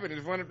still happening.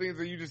 It's one of the things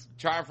that you just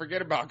try and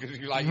forget about, because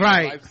you like,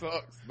 right, life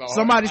sucks. No,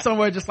 somebody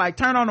somewhere just like,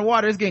 turn on the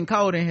water, it's getting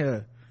cold in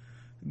here.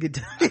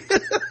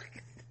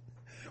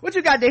 What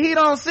you got, the heat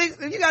on 6?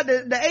 You got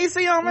the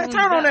AC on, man?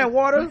 Turn on that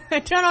water.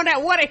 Turn on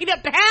that water, heat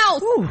up the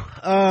house.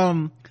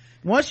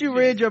 Once you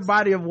rid your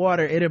body of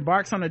water, it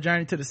embarks on a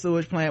journey to the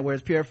sewage plant, where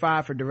it's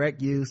purified for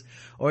direct use,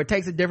 or it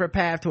takes a different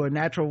path to a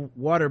natural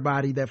water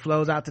body that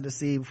flows out to the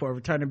sea before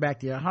returning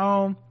back to your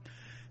home.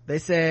 They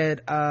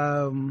said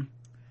the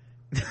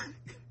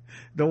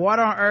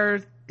water on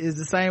Earth is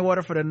the same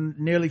water for the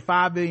nearly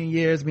 5 billion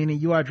years,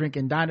 meaning you are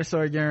drinking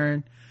dinosaur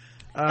urine.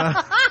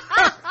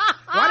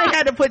 Why they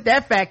had to put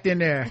that fact in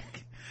there?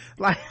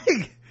 Like,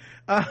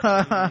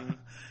 but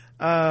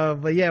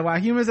yeah,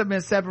 while humans have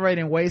been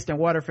separating waste and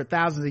water for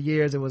thousands of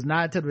years, it was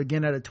not until the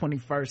beginning of the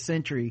 21st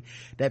century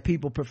that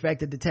people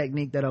perfected the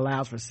technique that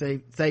allows for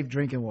safe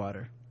drinking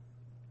water.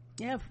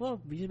 Yeah,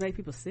 well, we just make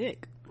people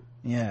sick.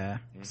 Yeah,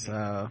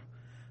 so,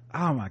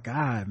 oh my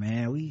god,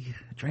 man, we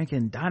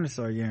drinking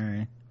dinosaur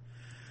urine.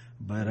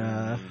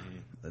 But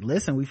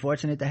listen, we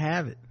fortunate to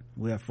have it.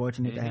 We are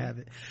fortunate to have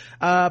it.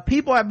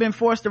 People have been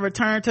forced to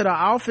return to the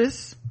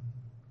office.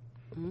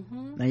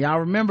 Now, y'all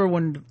remember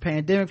when the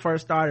pandemic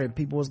first started,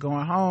 people was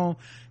going home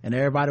and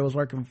everybody was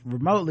working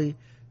remotely.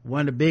 One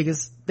of the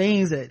biggest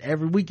things that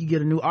every week you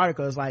get a new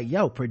article is like,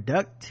 yo,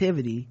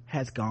 productivity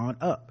has gone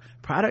up.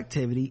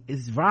 Productivity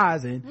is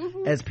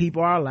rising as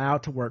people are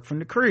allowed to work from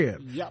the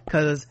crib. Yep.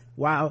 Because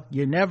while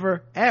you're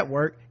never at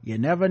work, you're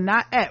never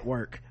not at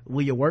work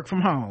when you work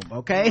from home,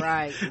 okay?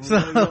 Right.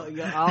 So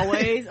you're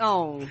always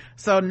on.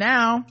 So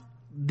now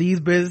these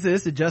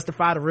businesses, to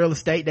justify the real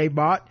estate they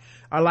bought,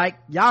 are like,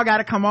 y'all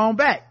gotta come on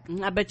back.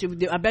 I bet your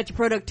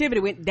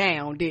productivity went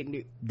down, didn't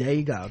it? There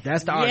you go.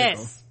 That's the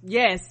article.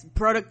 Yes,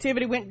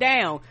 productivity went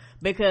down,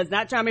 because,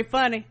 not trying to be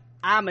funny,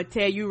 I'ma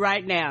tell you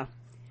right now,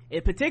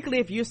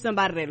 particularly if you're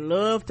somebody that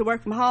loves to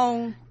work from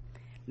home,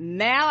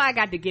 now I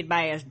got to get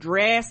my ass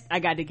dressed, I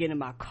got to get in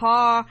my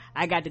car,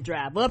 I got to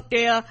drive up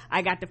there,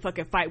 I got to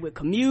fucking fight with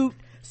commute.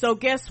 So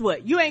guess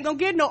what? You ain't gonna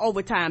get no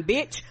overtime,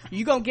 bitch.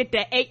 You gonna get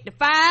that 8 to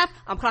 5.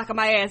 I'm clocking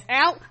my ass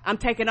out. I'm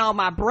taking all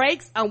my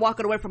breaks. I'm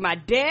walking away from my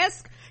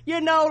desk.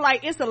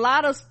 Like, it's a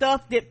lot of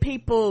stuff that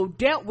people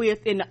dealt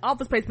with in the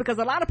office space, because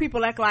a lot of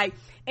people act like,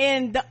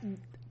 put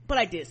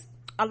like this,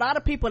 a lot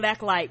of people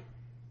act like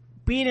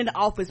being in the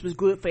office was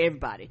good for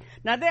everybody.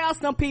 Now, there are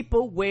some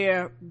people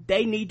where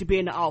they need to be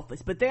in the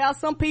office, but there are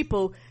some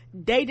people,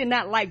 they did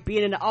not like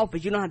being in the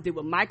office. You don't have to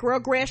deal with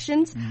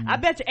microaggressions. I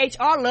bet you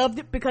HR loved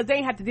it, because they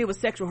didn't have to deal with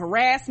sexual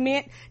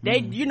harassment.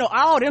 They,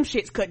 all them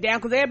shits cut down,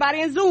 because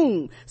everybody in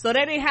Zoom. So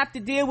they didn't have to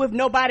deal with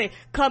nobody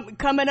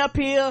coming up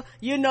here,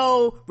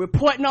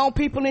 reporting on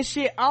people and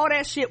shit. All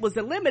that shit was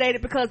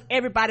eliminated because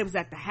everybody was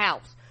at the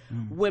house.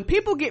 When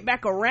people get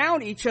back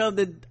around each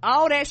other,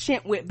 all that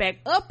shit went back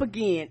up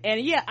again. And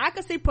yeah, I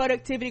can see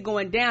productivity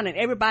going down, and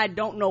everybody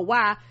don't know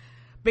why,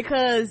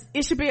 because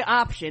it should be an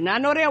option. I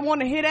know they don't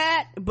want to hear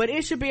that, but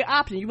it should be an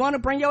option. You want to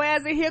bring your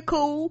ass in here,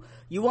 cool.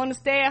 You want to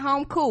stay at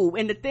home, cool.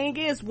 And the thing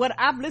is, what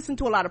I've listened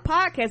to a lot of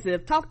podcasts that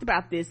have talked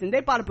about this, and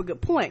they brought up a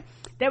good point.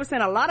 They were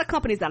saying a lot of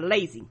companies are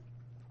lazy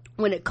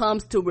when it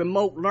comes to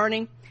remote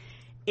learning.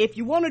 If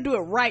you want to do it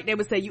right, they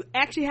would say you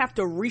actually have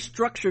to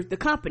restructure the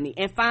company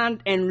and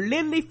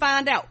literally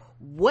find out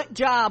what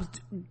jobs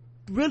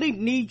really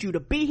need you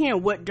to be here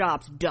and what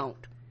jobs don't.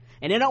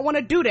 And they don't want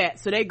to do that,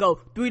 so they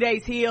go 3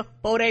 days here,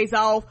 4 days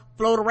off,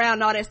 float around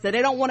and all that stuff.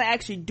 They don't want to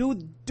actually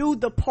do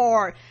the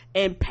part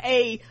and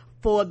pay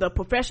for the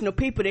professional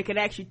people that can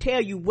actually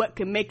tell you what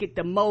can make it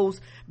the most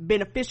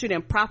beneficial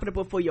and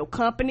profitable for your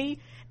company.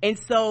 And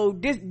so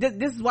this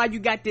is why you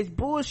got this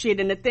bullshit.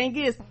 And the thing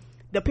is,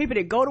 the people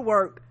that go to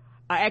work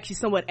are actually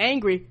somewhat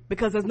angry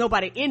because there's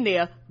nobody in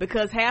there,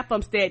 because half of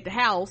them stay at the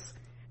house.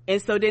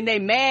 And so then they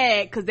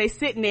mad because they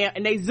sitting there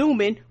and they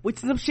zooming, which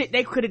is some shit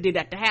they could have did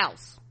at the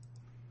house.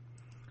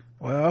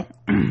 Well,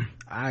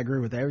 I agree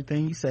with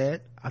everything you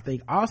said. I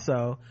think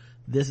also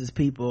this is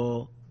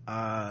people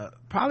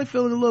probably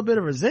feeling a little bit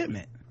of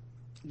resentment.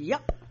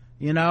 Yep.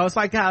 You know, it's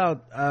like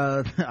how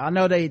I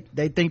know they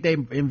think they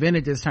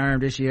invented this term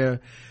this year,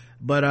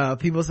 but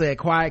people say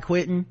quiet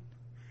quitting,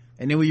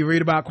 and then when you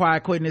read about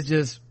quiet quitting, it's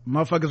just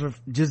motherfuckers were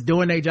just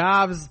doing their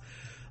jobs.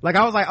 Like,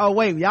 I was like, oh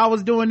wait, y'all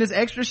was doing this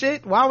extra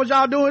shit? Why was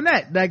y'all doing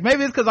that? Like,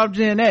 maybe it's because I'm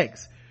Gen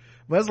X,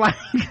 but it's like,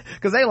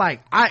 because they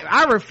like,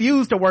 I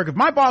refuse to work. If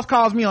my boss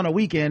calls me on a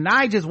weekend,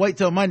 I just wait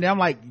till Monday. I'm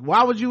like,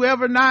 why would you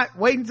ever not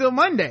wait until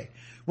Monday?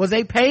 Was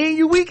they paying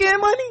you weekend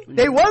money?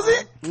 They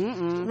wasn't?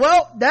 Mm-mm.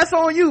 Well, that's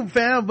on you,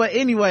 fam. But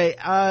anyway,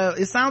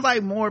 it sounds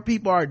like more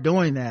people are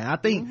doing that. I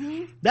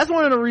think that's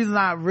one of the reasons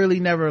I really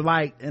never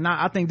liked, and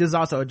I think this is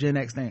also a Gen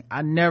X thing.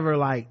 I never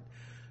liked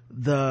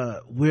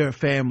the we're a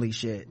family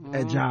shit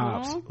at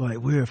jobs. Like,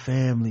 we're a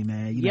family,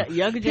 man. You know,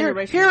 younger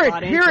generation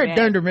here at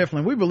Dunder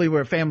Mifflin, we believe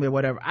we're a family or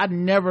whatever. I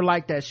never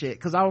liked that shit,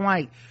 because I'm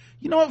like,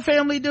 you know what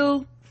family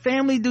do?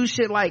 Family do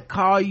shit like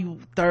call you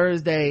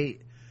Thursday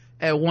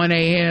at 1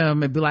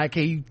 a.m. and be like,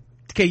 can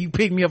you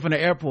pick me up from the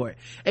airport?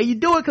 And you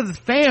do it because it's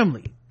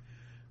family.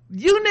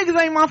 You niggas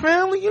ain't my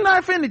family. You're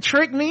not finna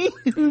trick me.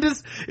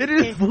 It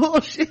is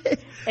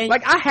bullshit.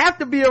 Like, I have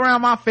to be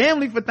around my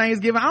family for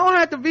Thanksgiving. I don't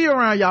have to be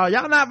around y'all.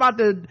 Y'all not about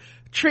to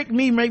trick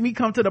me, make me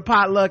come to the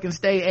potluck and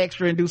stay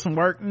extra and do some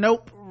work.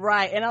 Nope.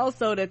 Right. And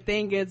also the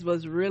thing is,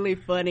 what's really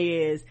funny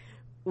is,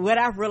 what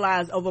I've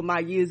realized over my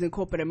years in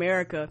corporate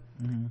America,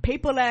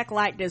 people act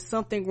like there's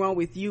something wrong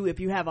with you if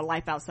you have a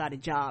life outside a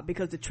job,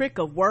 because the trick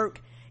of work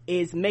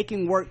is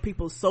making work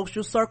people's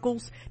social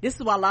circles. This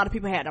is why a lot of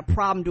people had a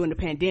problem during the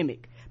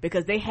pandemic,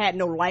 because they had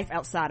no life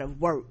outside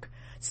of work.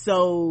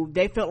 So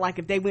they felt like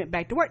if they went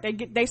back to work, they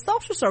get their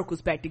social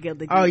circles back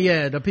together again. Oh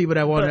yeah, the people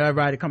that wanted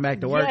everybody to come back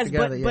to work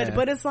together.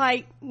 But it's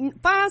like,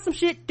 find some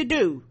shit to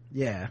do.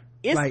 Yeah.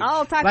 It's like,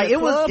 all types like of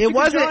clubs. It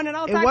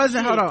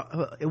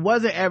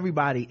wasn't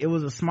everybody. It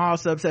was a small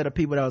subset of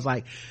people that was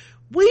like,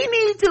 we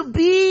need to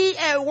be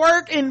at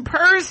work in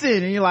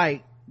person. And you're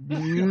like,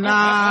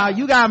 nah,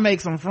 you gotta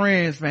make some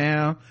friends,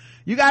 fam.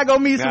 You gotta go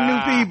meet some new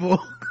people.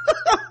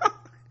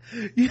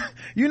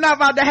 You're not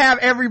about to have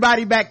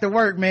everybody back to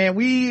work, man.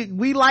 We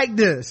like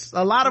this.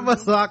 A lot of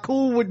us are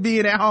cool with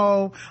being at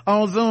home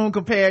on Zoom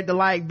compared to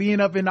like being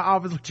up in the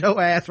office with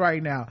your ass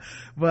right now.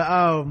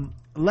 But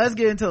let's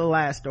get into the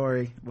last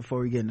story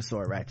before we get into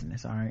sword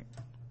ratchetness. All right,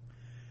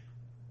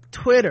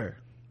 Twitter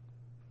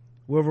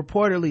will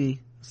reportedly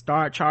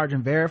start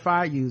charging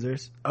verified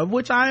users, of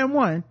which I am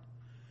one,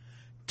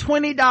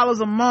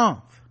 $20 a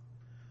month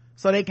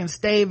so they can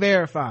stay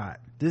verified.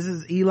 This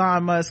is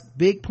Elon Musk's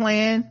big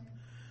plan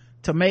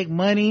to make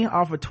money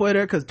off of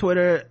Twitter, because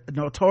Twitter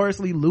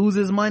notoriously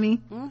loses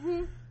money.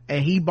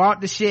 And he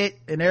bought the shit,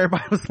 and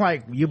everybody was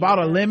like, you bought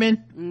a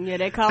lemon? Yeah,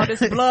 they called this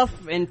bluff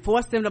and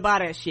forced him to buy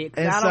that shit,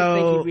 because I don't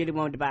think he really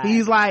wanted to buy it.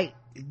 He's like,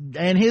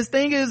 and his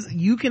thing is,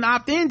 you can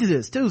opt into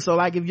this too. So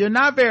like, if you're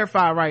not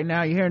verified right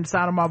now, you're hearing the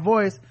sound of my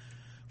voice,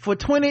 for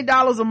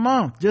 $20 a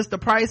month, just the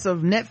price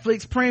of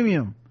Netflix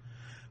Premium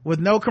with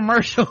no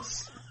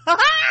commercials,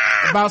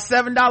 about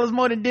 $7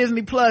 more than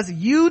Disney Plus,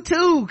 you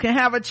too can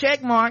have a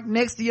check mark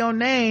next to your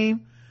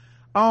name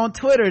on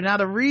Twitter. Now,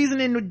 the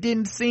reasoning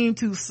didn't seem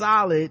too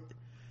solid,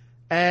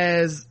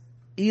 as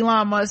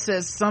Elon Musk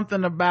says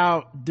something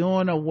about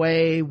doing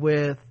away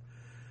with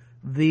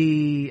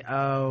the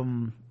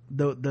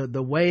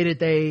way that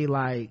they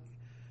like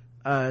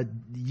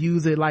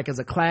use it like as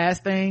a class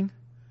thing.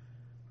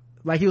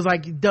 Like, he was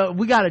like,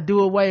 we got to do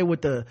away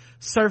with the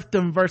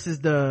serfdom versus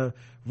the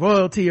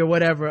royalty or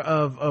whatever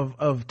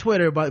of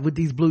Twitter, but with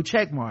these blue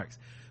check marks,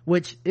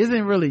 which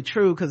isn't really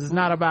true, because it's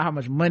not about how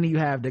much money you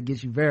have that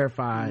gets you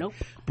verified. Nope.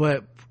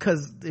 But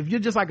because if you're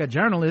just like a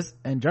journalist,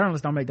 and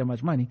journalists don't make that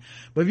much money,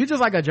 but if you're just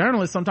like a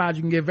journalist, sometimes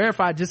you can get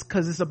verified just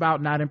because it's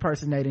about not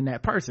impersonating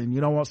that person. You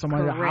don't want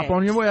someone to hop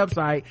on your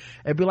website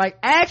and be like,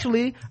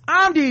 actually,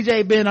 I'm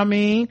DJ Ben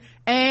Amin,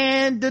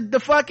 and the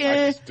fucking,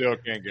 I still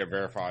can't get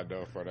verified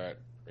though for that.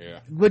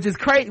 Yeah, which is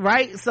crazy,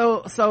 right?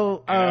 So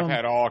I've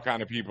had all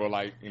kind of people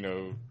like, you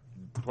know,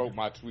 quote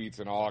my tweets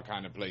in all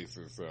kind of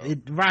places. So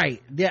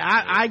right, yeah,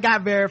 I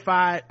got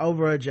verified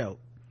over a joke,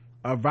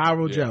 a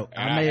viral joke.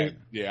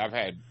 I've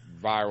had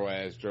viral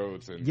ass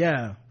jokes,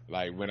 and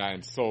like when I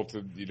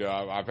insulted, you know,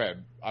 I've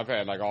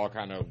had like all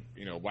kind of,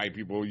 you know, white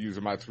people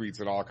using my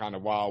tweets in all kind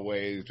of wild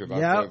ways because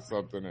I said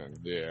something, and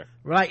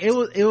like it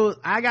was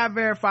I got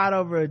verified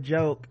over a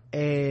joke,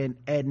 and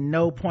at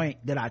no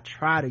point did I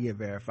try to get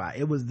verified.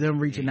 It was them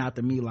reaching out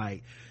to me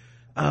like,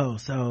 oh,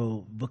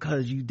 so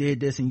because you did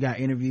this and you got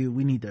interviewed,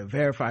 we need to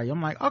verify you.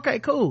 I'm like, okay,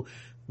 cool.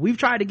 We've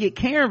tried to get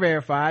Karen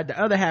verified, the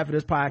other half of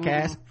this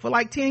podcast, for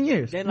like 10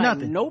 years. They're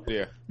nothing. Like, nope.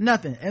 Yeah.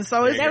 Nothing. And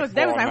so they was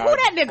like, who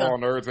that nigga? All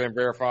nerds ain't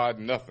verified,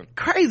 nothing.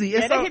 Crazy.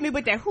 Yeah, they hit me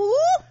with that who?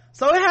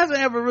 So it hasn't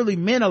ever really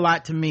meant a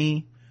lot to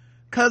me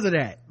because of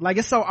that. Like,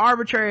 it's so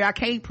arbitrary, I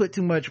can't put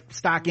too much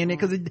stock in it,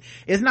 because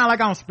it's not like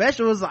I'm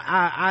special. It's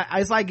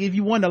it's like if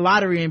you won the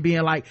lottery and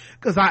being like,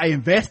 because I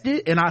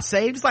invested and I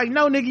saved. It's like,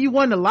 no, nigga, you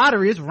won the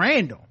lottery. It's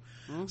random.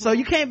 So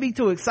you can't be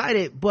too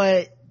excited.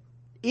 But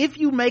if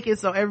you make it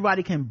so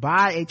everybody can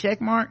buy a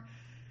check mark,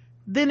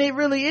 then it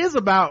really is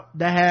about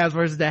the haves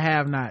versus the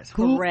have-nots.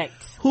 Correct.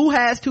 Who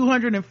has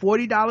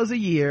 $240 a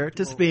year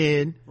to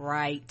spend,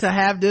 right, to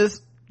have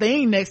this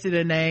thing next to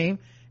their name?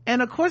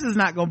 And of course it's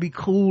not gonna be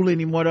cool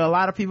anymore to a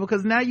lot of people,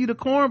 because now you the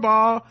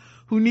cornball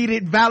who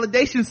needed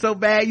validation so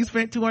bad you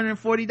spent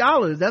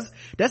 $240.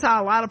 That's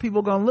how a lot of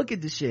people gonna look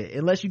at the shit,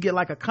 unless you get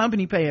like a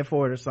company paying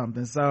for it or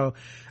something. So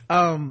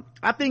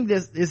I think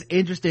this is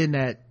interesting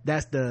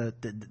that's the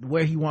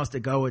where he wants to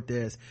go with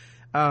this.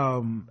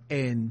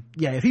 And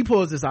yeah, if he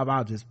pulls this off,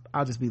 I'll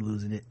just be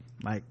losing it.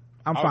 Like,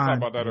 I was talking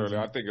about that earlier.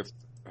 I think it's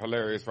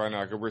hilarious right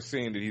now because we're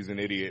seeing that he's an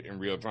idiot in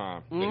real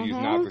time. That he's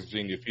not this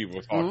genius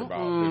people talk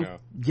about, you know.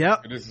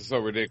 Yep. And this is so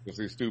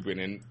ridiculously stupid,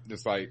 and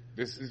it's like,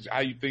 this is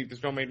how you think this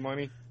gonna make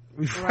money?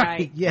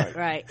 Right. Yeah.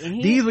 Right.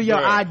 These were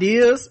your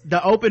ideas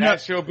to open up.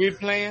 That's your big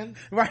plan?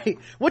 Right.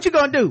 What you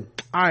gonna do?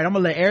 All right, I'm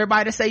gonna let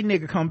everybody that say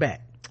nigga come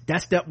back.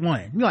 That's step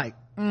one. You're like,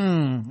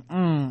 I'm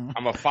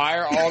gonna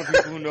fire all the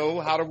people who know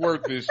how to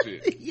work this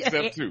shit. Yeah.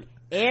 Step two.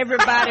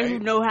 Everybody who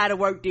know how to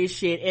work this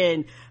shit,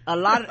 and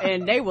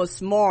and they were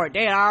smart.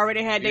 They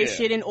already had their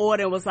shit in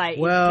order and was like,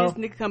 well, if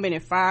this nigga come in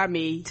and fire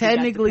me,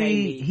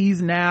 technically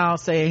he's now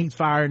saying he's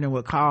firing them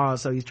with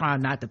cause, so he's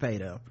trying not to pay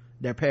them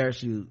their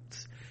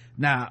parachutes.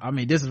 Now, I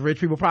mean, this is rich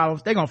people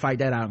problems. They're gonna fight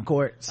that out in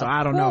court, so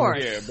I don't know.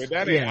 Yeah, but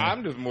that ain't,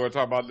 I'm just more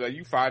talking about that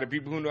you fire the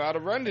people who know how to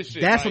run this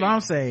shit. That's what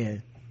I'm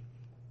saying.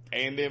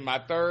 And then my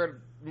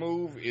third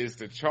move is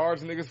to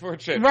charge niggas for a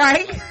check.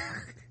 Right.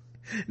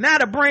 Now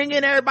to bring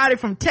in everybody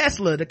from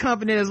Tesla, the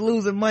company that's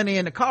losing money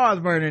and the cars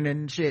burning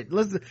and shit.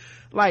 Listen,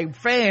 like,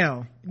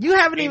 fam, you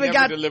haven't even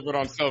got delivered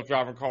on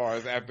self-driving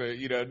cars after,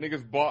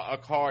 niggas bought a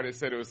car that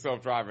said it was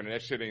self-driving, and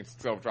that shit ain't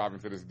self-driving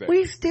to this day.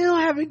 We still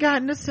haven't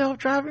gotten the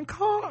self-driving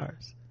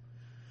cars.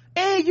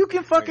 And you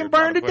can fucking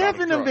burn to death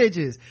in them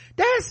bitches.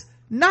 That's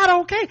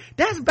not okay.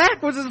 That's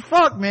backwards as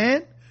fuck,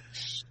 man.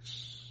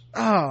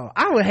 Oh,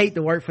 I would hate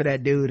to work for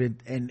that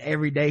dude, and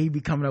every day he be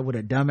coming up with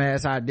a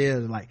dumbass idea.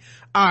 Like,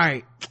 all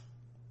right,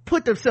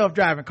 put the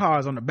self-driving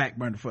cars on the back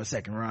burner for a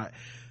second, right?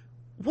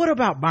 What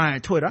about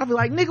buying Twitter? I'll be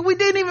like, nigga, we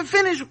didn't even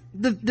finish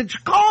the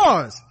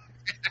cars.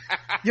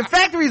 Your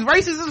factory's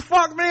racist as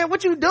fuck, man.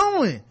 What you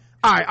doing?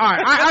 All right.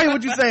 I hear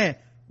what you're saying.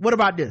 What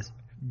about this?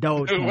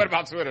 Dogecoin. What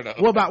about Twitter though?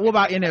 What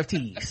about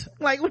NFTs?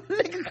 Like,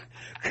 nigga,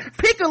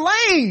 pick a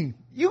lane.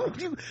 You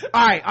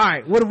all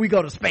right. What if we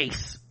go to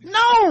space?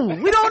 No,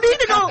 we don't need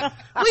to go.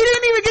 We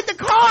didn't even get the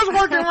cars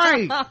working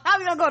right. How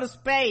we gonna go to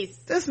space?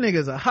 This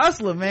nigga's a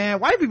hustler, man.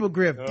 White people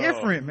grip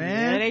different,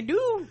 man. Yeah, they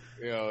do.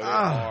 Yeah, they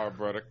are,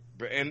 brother.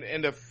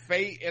 And the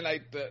fate, and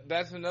like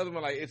that's another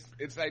one. Like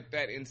it's like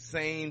that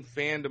insane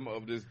fandom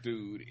of this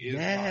dude. Is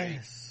like,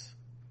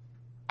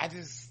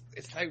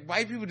 it's like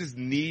white people just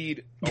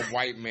need a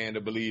white man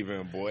to believe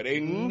in, boy. They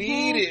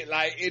need it.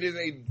 Like, it is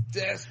a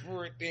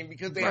desperate thing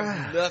because they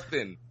have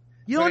nothing.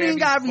 You don't even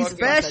gotta be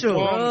special.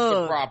 Bums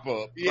to prop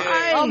up. Yeah.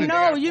 Right. Oh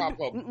no, you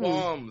prop up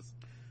bums.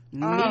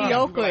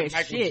 Mediocre like as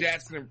Michael shit.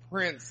 Jackson and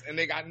Prince, and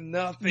they got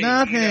nothing.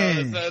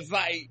 Nothing. So it's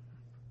like,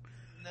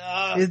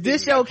 nothing. Is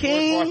this your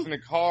king?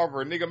 Washington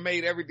Carver, nigga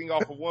made everything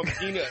off of one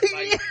peanut.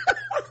 Like,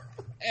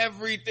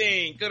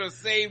 everything. Could have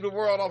saved the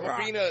world off of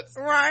peanuts.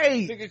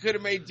 Right. Nigga could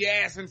have made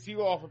Jazz and Few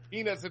off of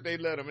peanuts if they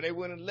let him, and they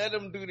wouldn't let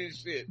him do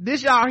this shit.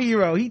 This y'all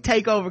hero. He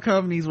take over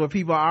companies where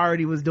people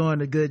already was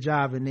doing a good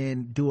job and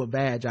then do a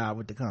bad job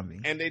with the company.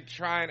 And they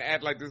try and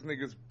act like this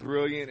nigga's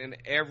brilliant and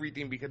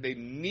everything because they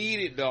need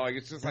it, dog.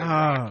 It's just like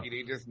Rocky.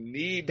 They just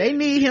need They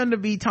need him to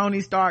be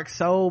Tony Stark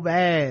so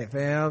bad,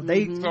 fam.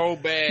 They so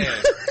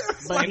bad.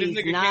 But and this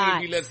nigga can't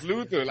even be Lex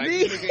Luthor. Like,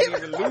 this nigga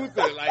ain't even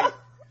Luthor. Like,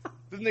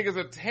 this nigga's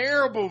a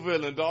terrible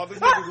villain, dog. This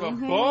nigga's a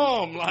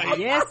bum. Like,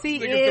 yes, he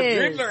nigga's is. the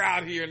Riddler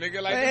out here,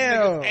 nigga. Like, this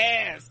nigga's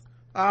ass.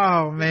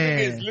 Oh, man.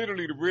 This nigga is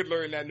literally the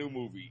Riddler in that new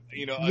movie.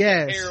 A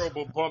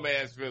terrible bum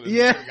ass villain.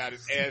 Yeah. He got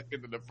his ass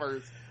kicked in the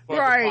first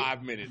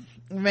 5 minutes.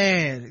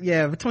 Man,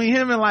 yeah, between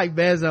him and like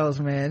Bezos,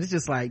 man, it's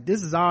just like,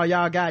 this is all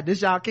y'all got.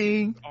 This y'all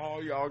king?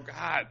 All y'all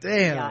got.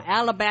 Damn. Y'all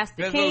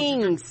Alabaster Bezos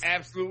Kings. is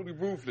absolutely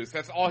ruthless.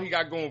 That's all he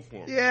got going for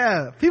him.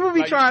 Yeah. People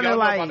be trying to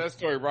like. Know about that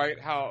story, right?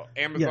 How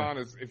Amazon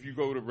is, if you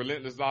go to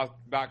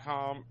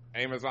relentless.com,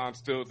 Amazon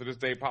still to this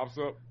day pops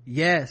up.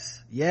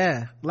 Yes.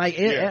 Yeah. Like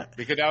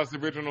because that was the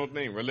original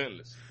name,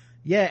 Relentless.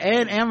 Yeah,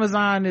 and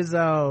Amazon is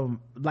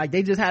like,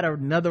 they just had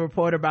another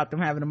report about them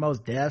having the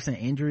most deaths and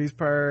injuries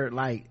per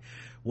like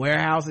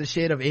warehouse and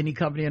shit of any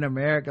company in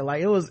America.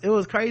 Like, it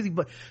was crazy.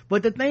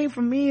 But the thing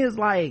for me is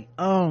like,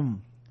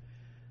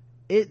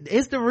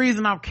 it's the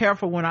reason I'm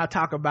careful when I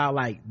talk about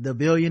like the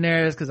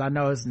billionaires, because I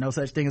know it's no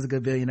such thing as a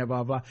good billionaire,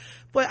 blah blah.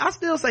 But I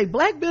still say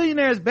black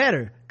billionaires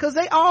better because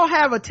they all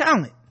have a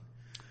talent.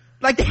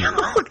 Like,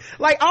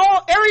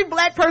 every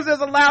black person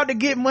that's allowed to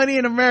get money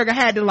in America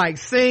had to like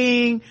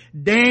sing,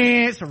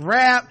 dance,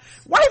 rap.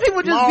 White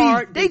people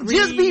just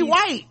just be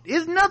white.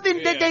 It's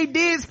nothing that they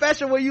did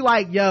special where you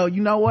like, yo,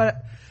 you know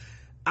what?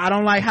 I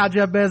don't like how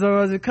Jeff Bezos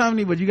runs the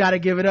company, but you gotta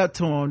give it up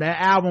to him. That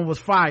album was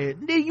fire.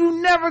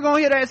 You never gonna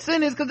hear that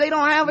sentence because they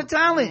don't have a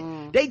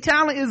talent. Their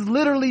talent is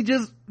literally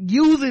just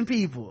using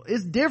people.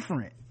 It's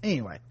different.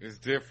 Anyway. It's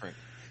different.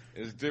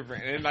 It's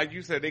different. And like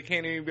you said, they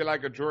can't even be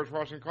like a George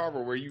Washington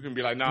Carver where you can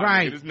be like, nah,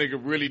 right. nigga, this nigga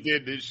really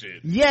did this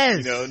shit.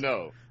 Yes.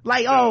 No.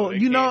 Like,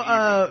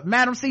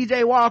 Madam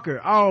C.J.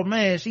 Walker. Oh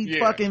man, she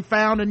fucking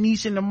found a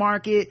niche in the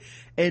market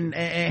and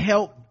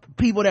helped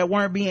people that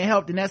weren't being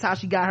helped, and that's how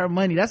she got her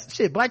money. That's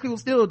shit. Black people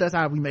still, that's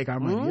how we make our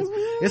money.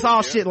 It's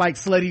all shit like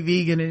slutty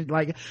vegan and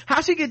like,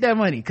 how she get that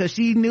money? Cause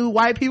she knew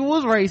white people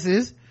was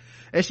racist.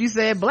 And she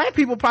said black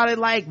people probably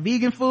like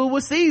vegan food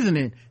with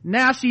seasoning.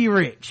 Now she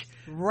rich.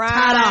 Right.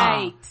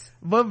 Ta-da.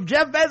 But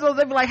Jeff Bezos,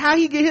 they be like, how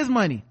he get his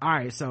money? All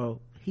right,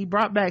 so he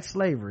brought back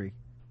slavery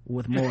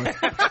with more.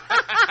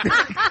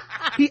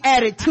 He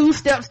added 2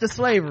 steps to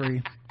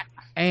slavery,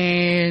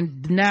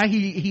 and now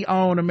he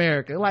owned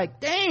America. Like,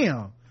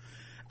 damn.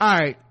 All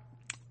right,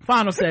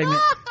 final segment.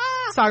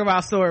 Let's talk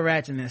about sword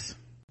ratchetness.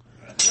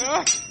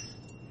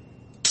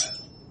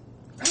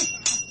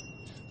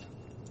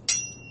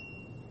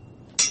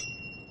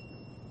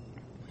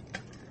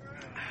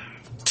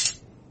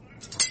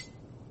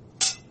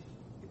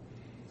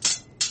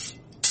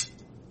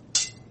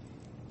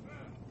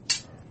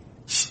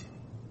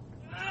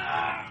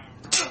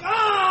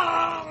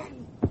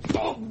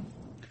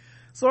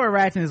 Sword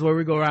ratchet is where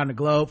we go around the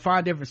globe,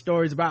 find different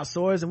stories about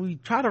swords, and we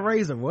try to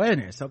raise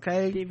awareness.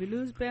 Okay. Did we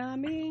lose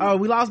Ben? Oh,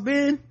 we lost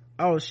Ben.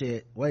 Oh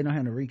shit! Waiting on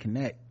him to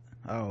reconnect.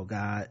 Oh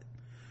god.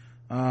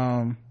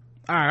 All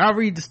right, I'll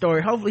read the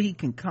story. Hopefully he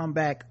can come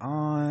back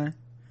on,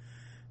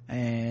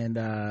 and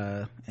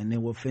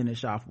then we'll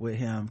finish off with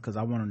him because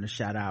I want him to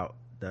shout out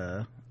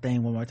the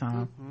thing one more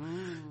time.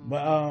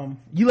 But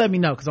you let me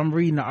know because I'm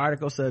reading the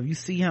article. So if you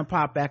see him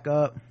pop back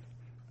up,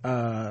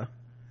 holler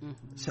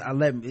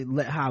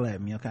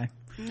at me, okay?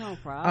 No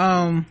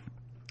problem.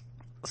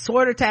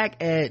 Sword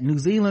attack at New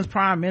Zealand's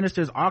Prime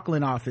Minister's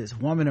Auckland office.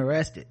 Woman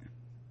arrested.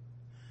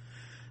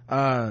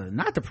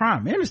 Not the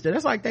Prime Minister.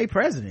 That's like they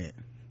president.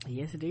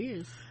 Yes, it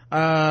is.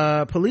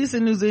 Police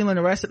in New Zealand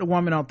arrested a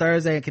woman on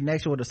Thursday in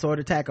connection with a sword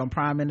attack on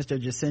Prime Minister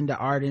Jacinda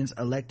Ardern's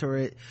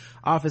electorate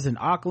office in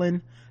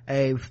Auckland.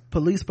 A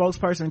police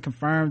spokesperson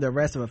confirmed the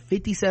arrest of a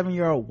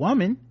 57-year-old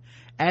woman,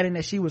 adding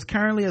that she was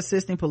currently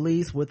assisting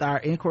police with our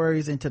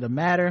inquiries into the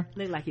matter.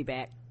 Look like he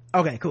back.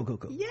 Okay, cool.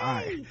 Yay.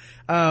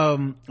 All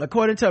right.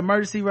 According to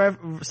emergency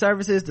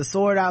services, the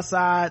sword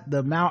outside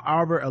the Mount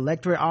Arbor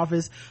electorate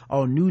office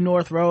on New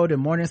North Road in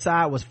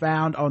Morningside was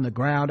found on the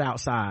ground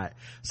outside.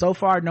 So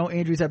far, no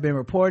injuries have been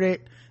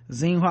reported.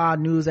 Xinhua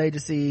news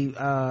agency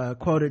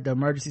quoted the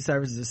emergency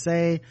services as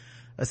saying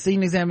a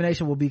scene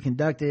examination will be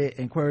conducted.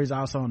 Inquiries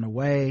also on the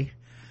way.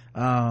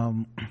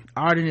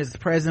 Arden is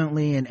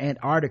presently in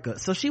Antarctica,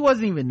 so she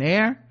wasn't even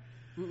there.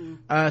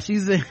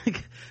 She's in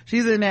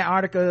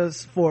Antarctica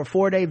for a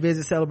 4-day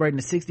visit celebrating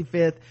the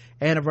 65th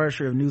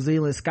anniversary of New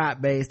Zealand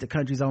Scott Base, the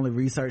country's only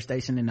research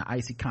station in the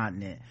icy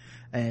continent,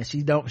 and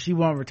she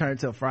won't return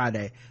till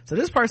Friday. So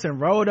this person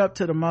rode up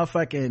to the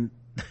motherfucking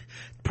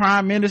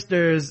Prime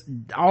Minister's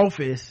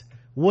office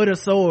with a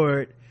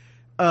sword,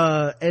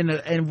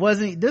 and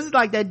wasn't, this is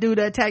like that dude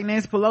that attacked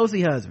Nancy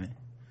Pelosi husband,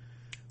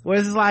 where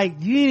it's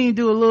like, you didn't even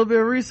do a little bit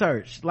of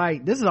research.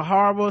 Like, this is a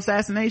horrible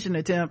assassination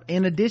attempt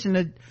in addition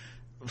to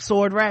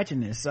sword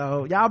ratchetness.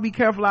 So y'all be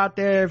careful out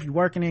there if you're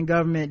working in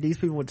government. These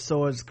people with the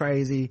swords is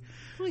crazy.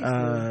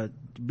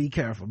 Be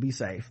careful, be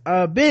safe.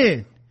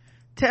 Ben,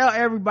 tell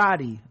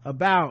everybody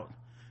about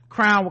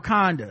Crown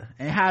Wakanda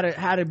and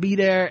how to be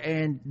there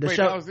and the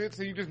show. That was it?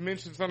 So you just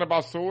mentioned something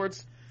about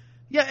swords?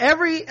 Yeah,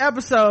 every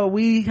episode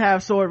we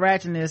have sword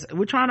ratchetness.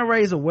 We're trying to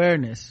raise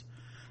awareness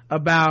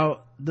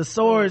about the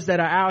swords that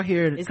are out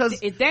here.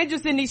 It's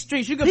dangerous in these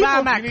streets. You can buy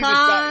them at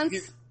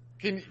cons.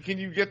 Can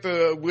you get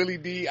the Willie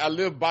D? I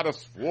live by the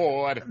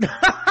sword.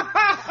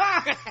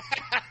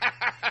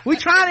 We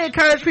trying to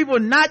encourage people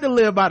not to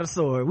live by the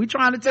sword. We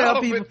trying to tell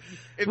people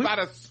it's by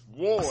the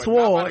sword.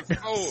 Sword. Not by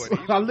the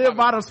sword. I live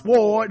by the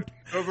sword.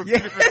 Those are two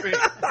different things.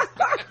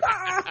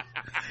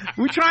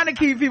 We're trying to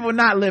keep people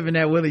not living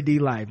that Willie D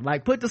life.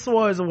 Like, put the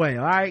swords away.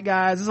 All right,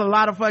 guys. There's a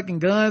lot of fucking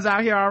guns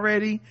out here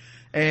already.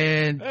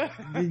 And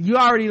you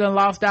already done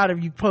lost out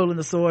if you pulling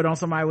the sword on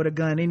somebody with a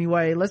gun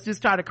anyway. Let's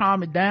just try to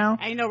calm it down.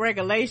 Ain't no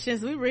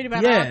regulations. We read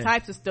about all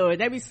types of stories.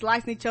 They be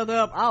slicing each other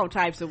up all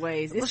types of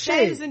ways. It's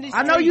shit. In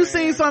I know you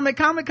seen some at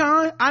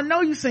Comic-Con. I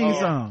know you seen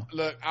some.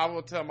 Look, I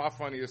will tell my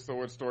funniest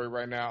sword story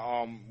right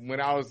now. When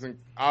I was in,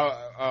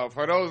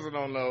 for those that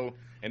don't know,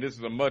 and this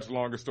is a much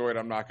longer story that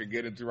I'm not gonna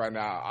get into right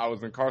now, I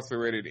was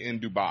incarcerated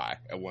in Dubai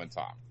at one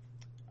time.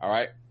 All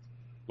right.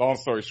 Long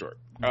story short.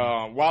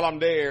 While I'm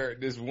there,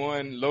 this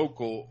one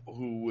local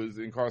who was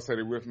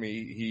incarcerated with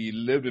me, he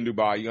lived in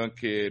Dubai, a young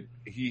kid.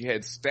 He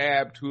had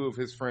stabbed 2 of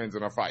his friends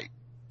in a fight.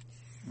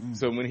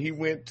 So when he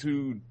went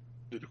to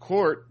the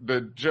court,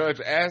 the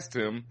judge asked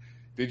him,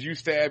 did you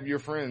stab your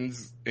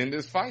friends in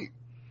this fight?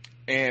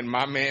 And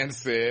my man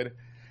said,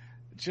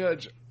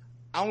 Judge,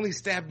 I only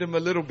stabbed him a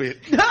little bit.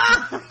 I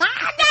got a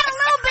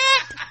little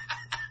bit.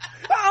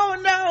 Oh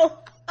no.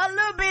 A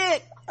little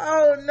bit.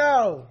 Oh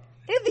no.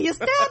 Either you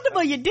stabbed him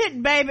or you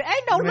didn't, baby.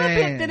 Ain't no little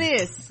bit to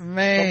this.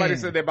 Man. Somebody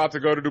said they're about to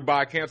go to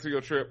Dubai. Cancel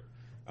your trip.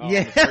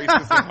 Yeah. It's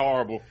racist and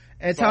horrible.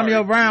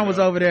 Antonio Brown was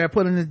over there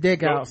pulling his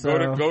dick out.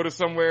 So go to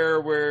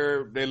somewhere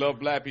where they love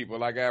black people,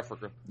 like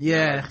Africa.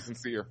 Yeah, like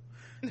sincere.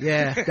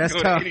 Yeah, that's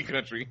go tough. To any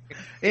country,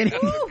 any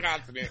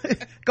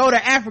continent. Go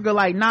to Africa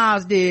like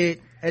Nas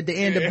did at the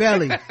end of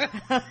Belly.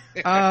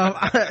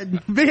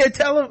 Ben,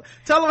 tell him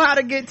how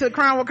to get to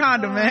Crown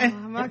Wakanda,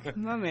 man.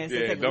 My man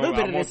said take a I little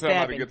bit of won't this tell him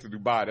how to stabbing. get to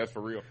Dubai. That's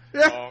for real.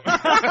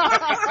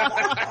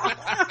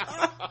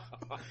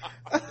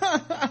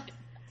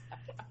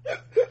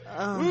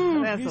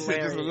 That's he hilarious.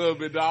 said just a little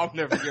bit. I'll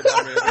never get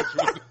my man. That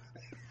truth.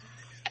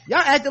 Y'all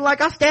acting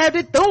like I stabbed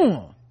it through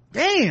him.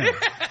 Damn.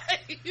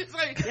 He's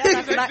like,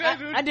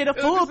 I did a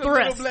full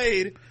thrust.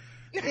 Blade.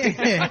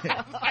 Yeah.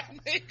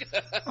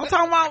 I'm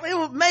talking about it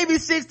was maybe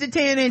 6 to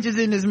 10 inches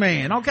in this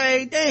man.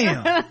 Okay,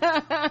 damn.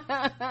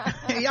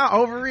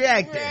 Y'all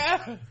overreacting.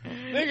 Yeah.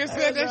 Nigga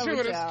said that shit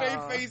with a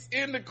straight face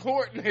in the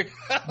court, nigga.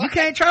 You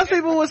can't trust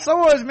people with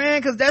swords,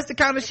 man, because that's the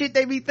kind of shit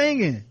they be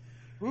thinking.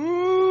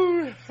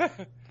 Ooh.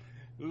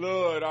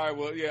 Lord, all right,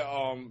 well,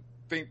 yeah,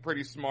 think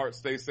pretty smart,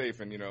 stay safe,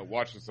 and,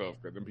 watch yourself,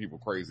 because them people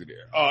crazy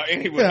there.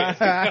 Anyway,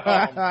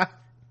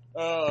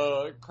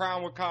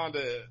 Crown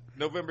Wakanda,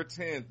 November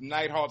 10th,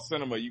 Nighthawk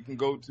Cinema. You can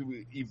go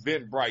to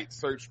Eventbrite,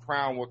 search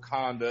Crown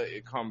Wakanda.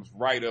 It comes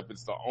right up.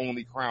 It's the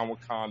only Crown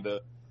Wakanda.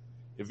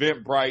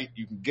 Eventbrite,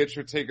 you can get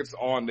your tickets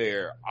on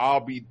there. I'll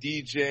be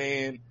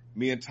DJing.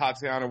 Me and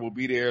Tatiana will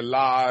be there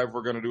live.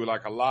 We're going to do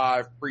like a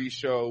live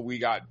pre-show. We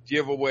got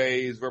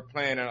giveaways. We're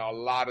planning a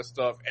lot of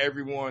stuff.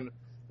 Everyone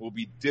will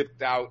be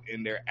dipped out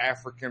in their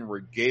African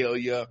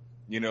regalia,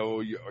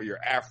 your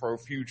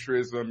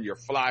Afrofuturism, your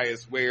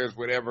flyest wears,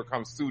 whatever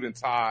comes suit and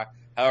tie,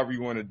 however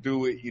you want to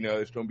do it.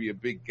 It's going to be a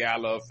big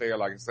gala affair.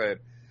 Like I said,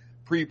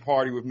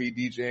 pre-party with me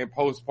DJing,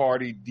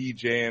 post-party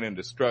DJing and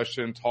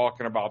discussion,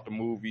 talking about the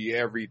movie,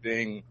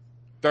 everything.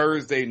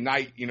 Thursday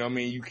night,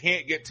 you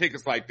can't get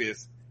tickets like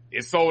this.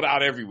 It's sold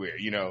out everywhere,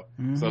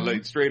 Mm-hmm. So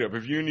like straight up,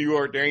 if you're in New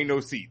York, there ain't no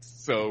seats.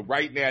 So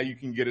right now you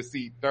can get a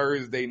seat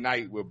Thursday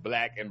night with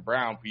black and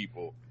brown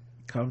people.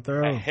 Come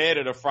through. Ahead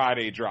of the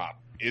Friday drop.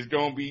 It's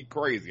gonna be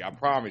crazy. I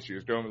promise you.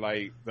 It's gonna be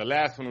like, the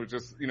last one was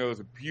just, it was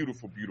a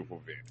beautiful,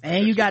 beautiful event.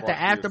 And you got the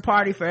after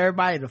party for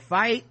everybody to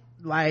fight.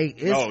 Like,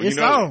 it's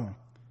on.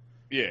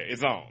 Yeah,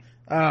 it's on.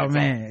 Oh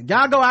man,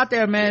 y'all go out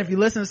there, man. If you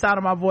listen to the sound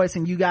of my voice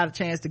and you got a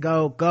chance to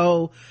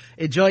go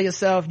enjoy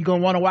yourself. You're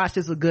gonna want to watch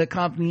this with good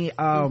company.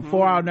 For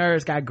All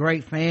Nerds got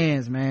great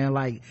fans, man.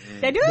 Like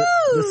they do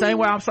the same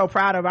way I'm so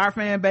proud of our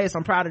fan base.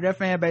 I'm proud of their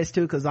fan base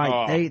too, because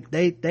like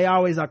they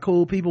always are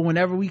cool people.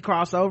 Whenever we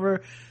cross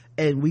over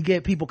and we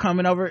get people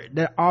coming over,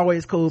 they're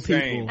always cool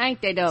people.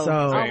 Ain't they though? So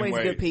always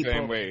way, good people.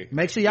 Same way.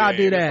 Make sure y'all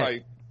do that.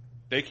 Like,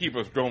 they keep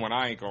us going.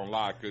 I ain't gonna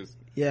lie, because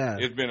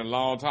it's been a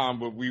long time,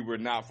 but we were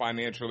not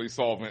financially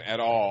solvent at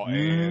all.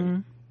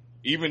 And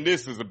even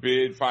this is a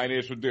big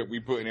financial dip we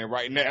putting in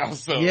right now.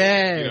 So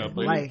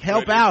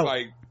help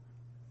out.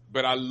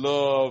 But I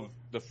love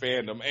the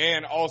fandom.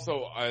 And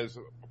also, as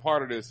a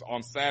part of this,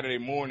 on Saturday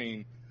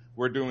morning,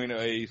 we're doing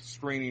a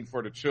screening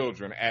for the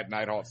children at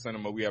Nighthawk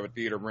Cinema. We have a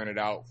theater rented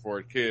out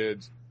for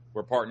kids.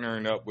 We're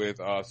partnering up with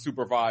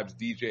Super Vibes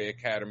DJ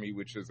Academy,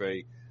 which is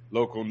a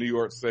local New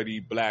York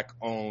City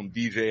black-owned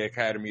DJ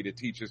academy that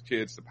teaches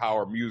kids the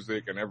power of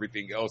music and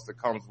everything else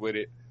that comes with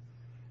it.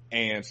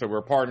 And so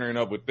we're partnering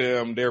up with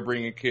them. They're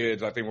bringing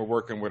kids. I think we're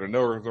working with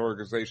another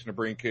organization to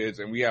bring kids.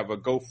 And we have a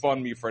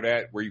GoFundMe for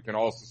that, where you can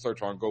also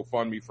search on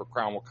GoFundMe for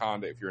Crown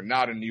Wakanda. If you're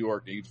not in New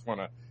York and you just want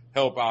to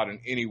help out in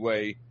any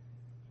way,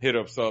 hit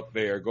us up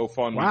there.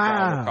 GoFundMe,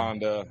 Crown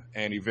Wakanda,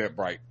 and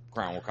Eventbrite,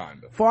 Crown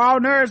Wakanda. For All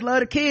Nerds love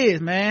the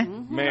kids,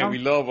 man. Man, we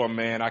love them,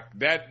 man.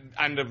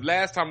 And the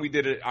last time we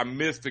did it, I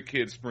missed the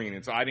kids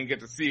screening, so I didn't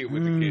get to see it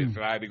with the kids.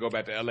 So I had to go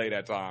back to LA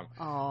that time.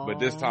 Aww. But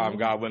this time,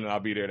 God willing,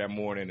 I'll be there that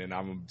morning, and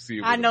I'm gonna see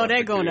it. I know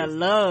they're gonna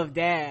love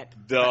that.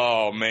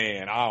 Oh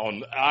man,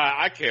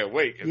 I can't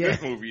wait, because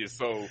this movie is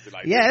so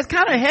like. Yeah, it's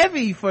kind of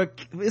heavy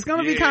it's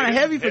gonna be kind of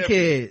heavy for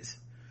kids.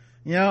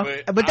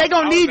 But they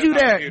gonna need you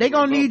there. They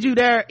gonna need you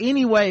there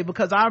anyway,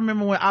 because I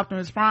remember when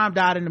Optimus Prime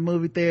died in the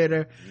movie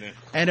theater,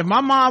 and if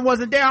my mom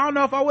wasn't there, I don't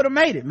know if I would have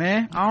made it,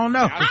 man. I don't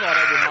know. I saw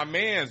that with my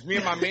mans. Me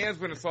and my mans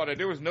went and saw that.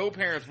 There was no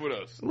parents with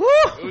us. Woo!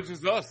 It was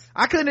just us.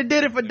 I couldn't have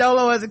did it for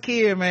Dolo as a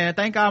kid, man.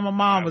 Thank God my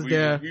mom was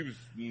there. We was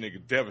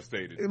nigga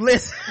devastated.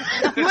 Listen.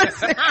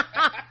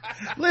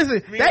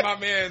 Me and my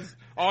mans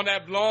on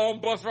that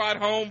long bus ride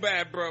home,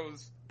 bad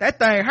bros. That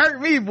thing hurt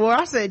me, boy.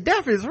 I said,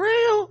 death is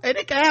real, and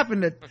it can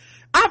happen to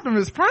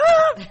Optimus Prime.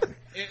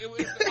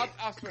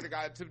 I swear to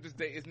God, to this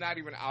day, it's not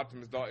even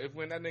Optimus, dog. It's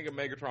when that nigga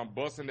Megatron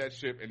busts in that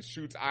ship and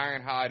shoots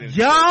Ironhide and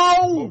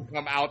smoke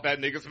come out that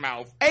nigga's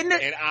mouth. And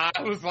I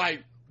was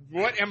like,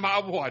 what am I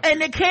watching?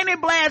 And the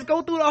cannon blast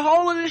go through the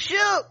hole of the ship.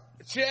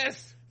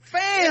 Chest.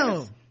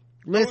 Fam.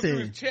 Listen. Go through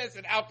his chest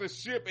and out the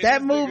ship. And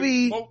that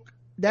movie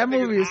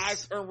is.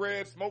 Eyes turn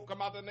red, smoke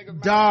come out that nigga's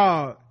mouth.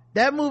 Dog.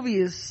 That movie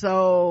is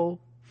so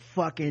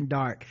fucking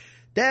dark.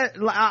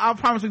 I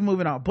promise we can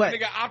move it on. But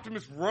nigga,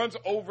 Optimus runs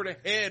over the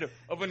head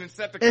of an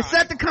Insecticon.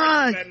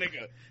 That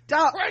nigga.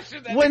 Dog,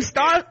 when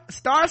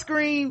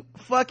Starscream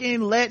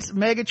fucking lets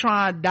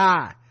Megatron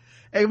die,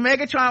 And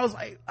Megatron was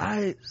like,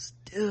 I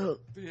still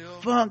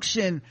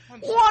function.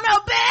 Wanna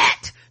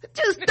bet?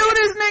 Just threw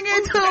this nigga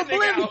into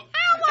oblivion.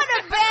 I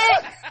wanna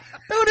bet.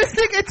 Threw this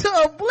nigga into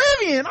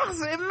oblivion. I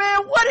said,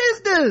 man, what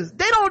is this?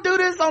 They don't do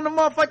this on the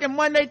motherfucking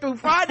Monday through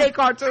Friday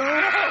cartoon. What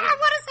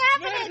is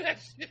happening?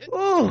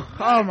 Ooh,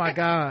 oh my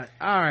god.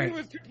 All right. He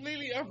was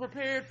completely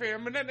unprepared for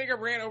him, and that nigga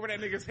ran over that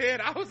nigga's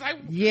head. I was like,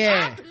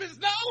 yeah. Optimus,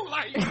 no!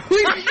 Like,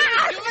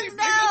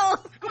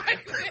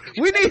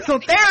 we need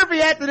some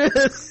therapy after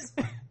this.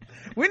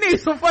 We need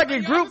some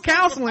fucking group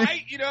counseling.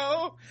 Fight, you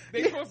know,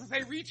 they supposed to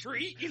say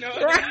retreat, you know,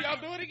 and then y'all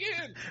do it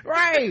again.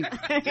 Right.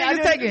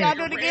 Y'all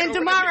do it again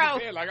tomorrow.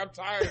 Like, I'm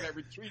tired of that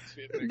retreat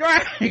shit. Nigga.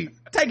 Right.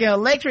 Taking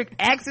electric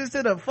axes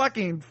to the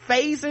fucking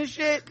face and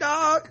shit,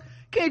 dog.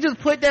 Can't just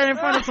put that in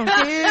front of some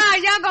kids.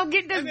 Y'all gonna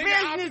get this and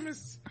business.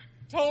 Optimus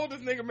told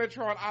this nigga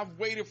Metron, I've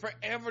waited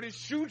forever to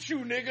shoot you,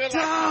 nigga. Like,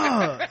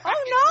 dog.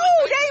 Oh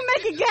no, they ain't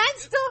making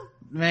gangster.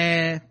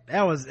 Man,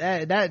 that was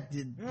that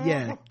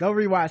yeah, go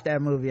rewatch that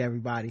movie,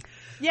 everybody.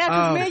 Yeah,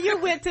 cause man, you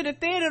went to the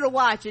theater to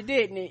watch it,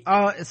 didn't it?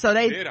 So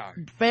they Did I?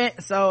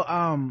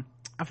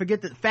 I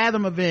forget the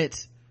Fathom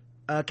events,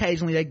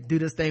 occasionally they do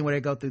this thing where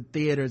they go through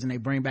theaters and they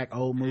bring back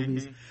old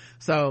movies.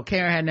 So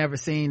Karen had never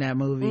seen that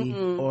movie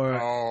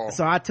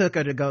so I took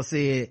her to go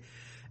see it,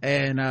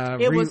 and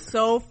it was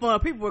so fun.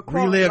 People were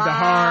quoting relived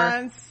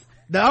lines.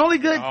 the horror.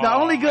 The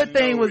only good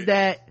thing was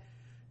that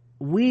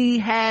we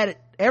had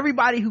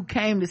everybody who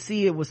came to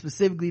see it was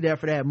specifically there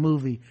for that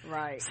movie.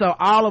 Right. So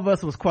all of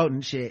us was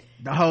quoting shit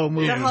the whole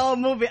movie. I'm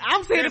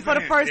seeing it for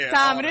the first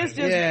time, and it's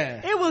just,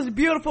 it was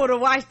beautiful to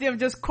watch them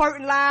just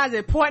quoting lines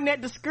and pointing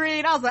at the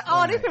screen. I was like,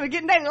 these people are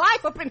getting their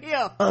life up in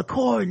here. A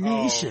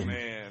coordination. Oh,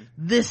 man.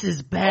 This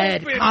is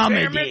bad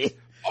comedy.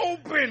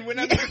 Open when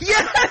I yes.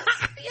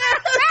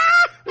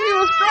 He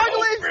was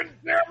struggling. Open,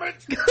 damn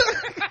it.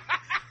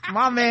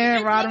 My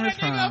man, Rodimus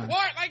Prime.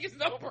 Like it's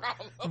no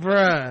problem.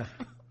 Bruh.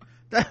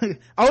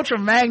 Ultra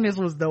Magnus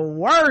was the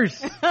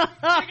worst. Like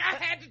I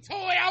had the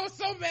toy. I was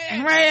so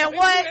mad. Man,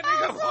 what?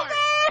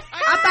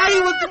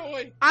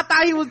 I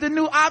thought he was the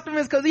new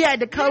Optimus because he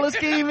had the color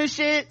scheme and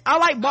shit.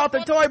 I bought the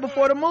toy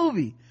before the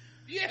movie.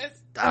 Yes.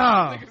 Oh,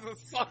 nigga's a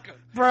sucker.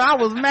 Bro, I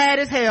was mad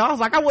as hell. I was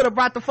like, I would have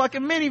brought the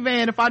fucking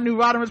minivan if I knew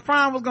Rodimus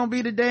Prime was gonna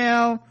be the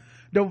damn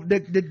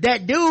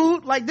that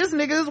dude. Like, this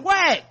nigga is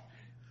whack.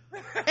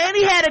 And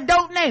he had a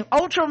dope name,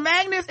 Ultra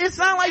Magnus. It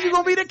sounded like you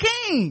gonna be the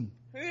king.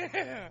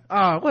 Yeah.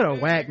 Oh, what a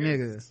whack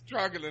nigga.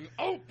 Struggling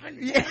open.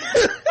 Yeah.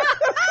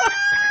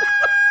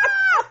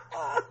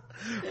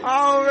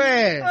 Oh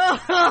man.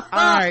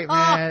 Alright,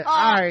 man.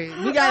 Alright.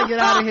 We gotta get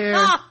out of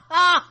here.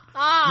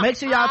 Make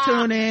sure y'all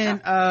tune in.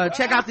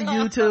 Check out the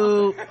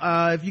YouTube.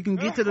 If you can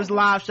get to this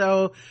live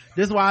show,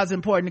 this is why it's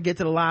important to get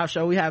to the live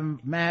show. We having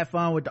mad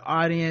fun with the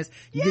audience.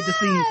 You get to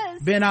see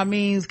Ben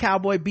Amin's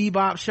Cowboy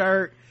Bebop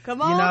shirt. Come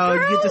on,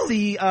 you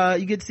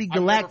get to see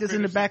Galactus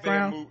in the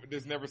background.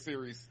 This never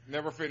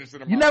finished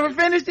it. You never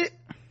finished it?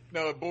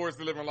 No, it bores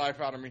the living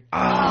life out of me.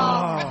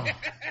 Oh,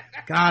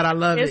 God, I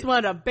love it. It's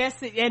one of the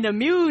best, and the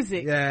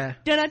music. Yeah.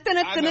 Let's go.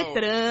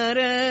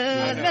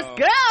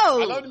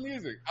 I love the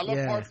music. I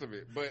love parts of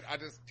it, but I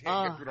just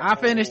can't get through the whole. I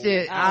finished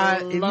it.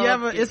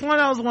 It's one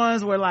of those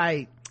ones where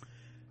like,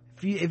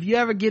 if you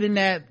ever get in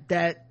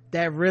that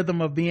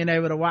rhythm of being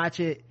able to watch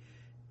it,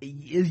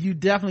 you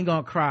definitely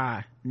gonna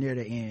cry near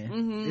the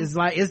end. It's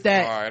like, it's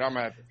that, all right, I'm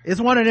at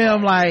it's one of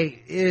them,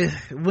 like,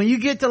 when you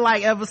get to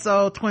like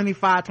episode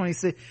 25,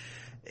 26,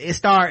 it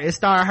start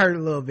hurt a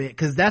little bit,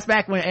 because that's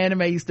back when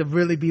anime used to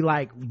really be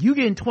like, you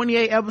getting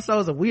 28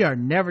 episodes and we are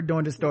never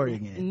doing this story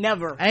again.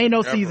 Never. Ain't no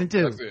Never. season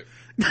 2. That's it.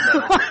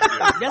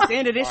 That's the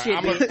end of this shit.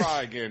 I'm gonna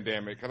try again,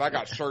 damn it, because I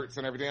got shirts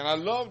and everything, and I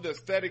love the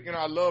aesthetic and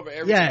I love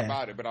everything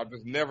about it, but I've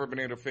just never been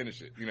able to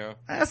finish it. You know,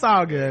 that's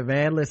all good,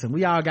 man. Listen,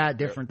 we all got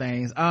different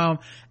things.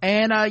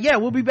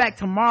 We'll be back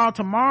tomorrow.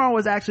 Tomorrow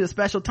is actually a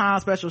special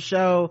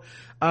show.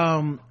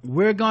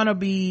 We're gonna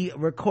be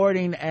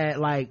recording at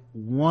like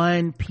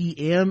 1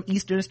 p.m.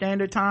 Eastern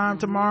Standard Time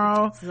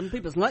tomorrow. Some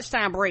people's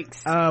lunchtime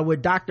breaks.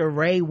 With Dr.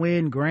 Ray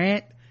Wynn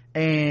Grant.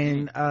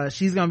 And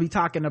she's gonna be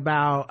talking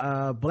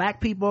about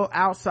black people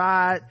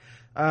outside.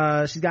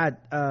 She's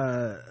got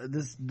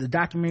the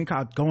documentary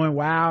called Going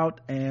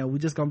Wild, and we're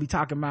just gonna be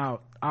talking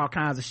about all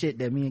kinds of shit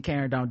that me and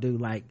Karen don't do,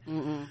 like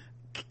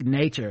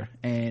nature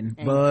and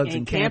bugs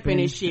and camping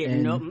and shit.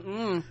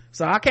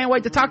 So I can't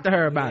wait to talk to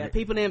her about it.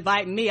 People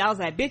invite me. I was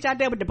like, bitch, out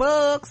there with the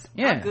bugs.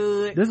 Yeah, I'm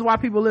good. This is why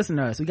people listen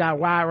to us. We got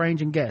wide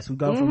ranging guests. We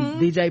go from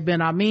DJ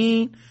Ben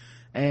Amin,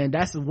 and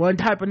that's one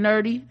type of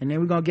nerdy, and then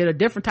we're gonna get a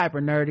different type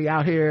of nerdy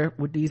out here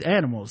with these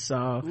animals.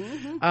 So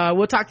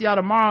we'll talk to y'all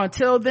tomorrow.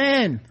 Until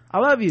then, I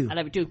love you. I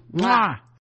love you too. Mwah.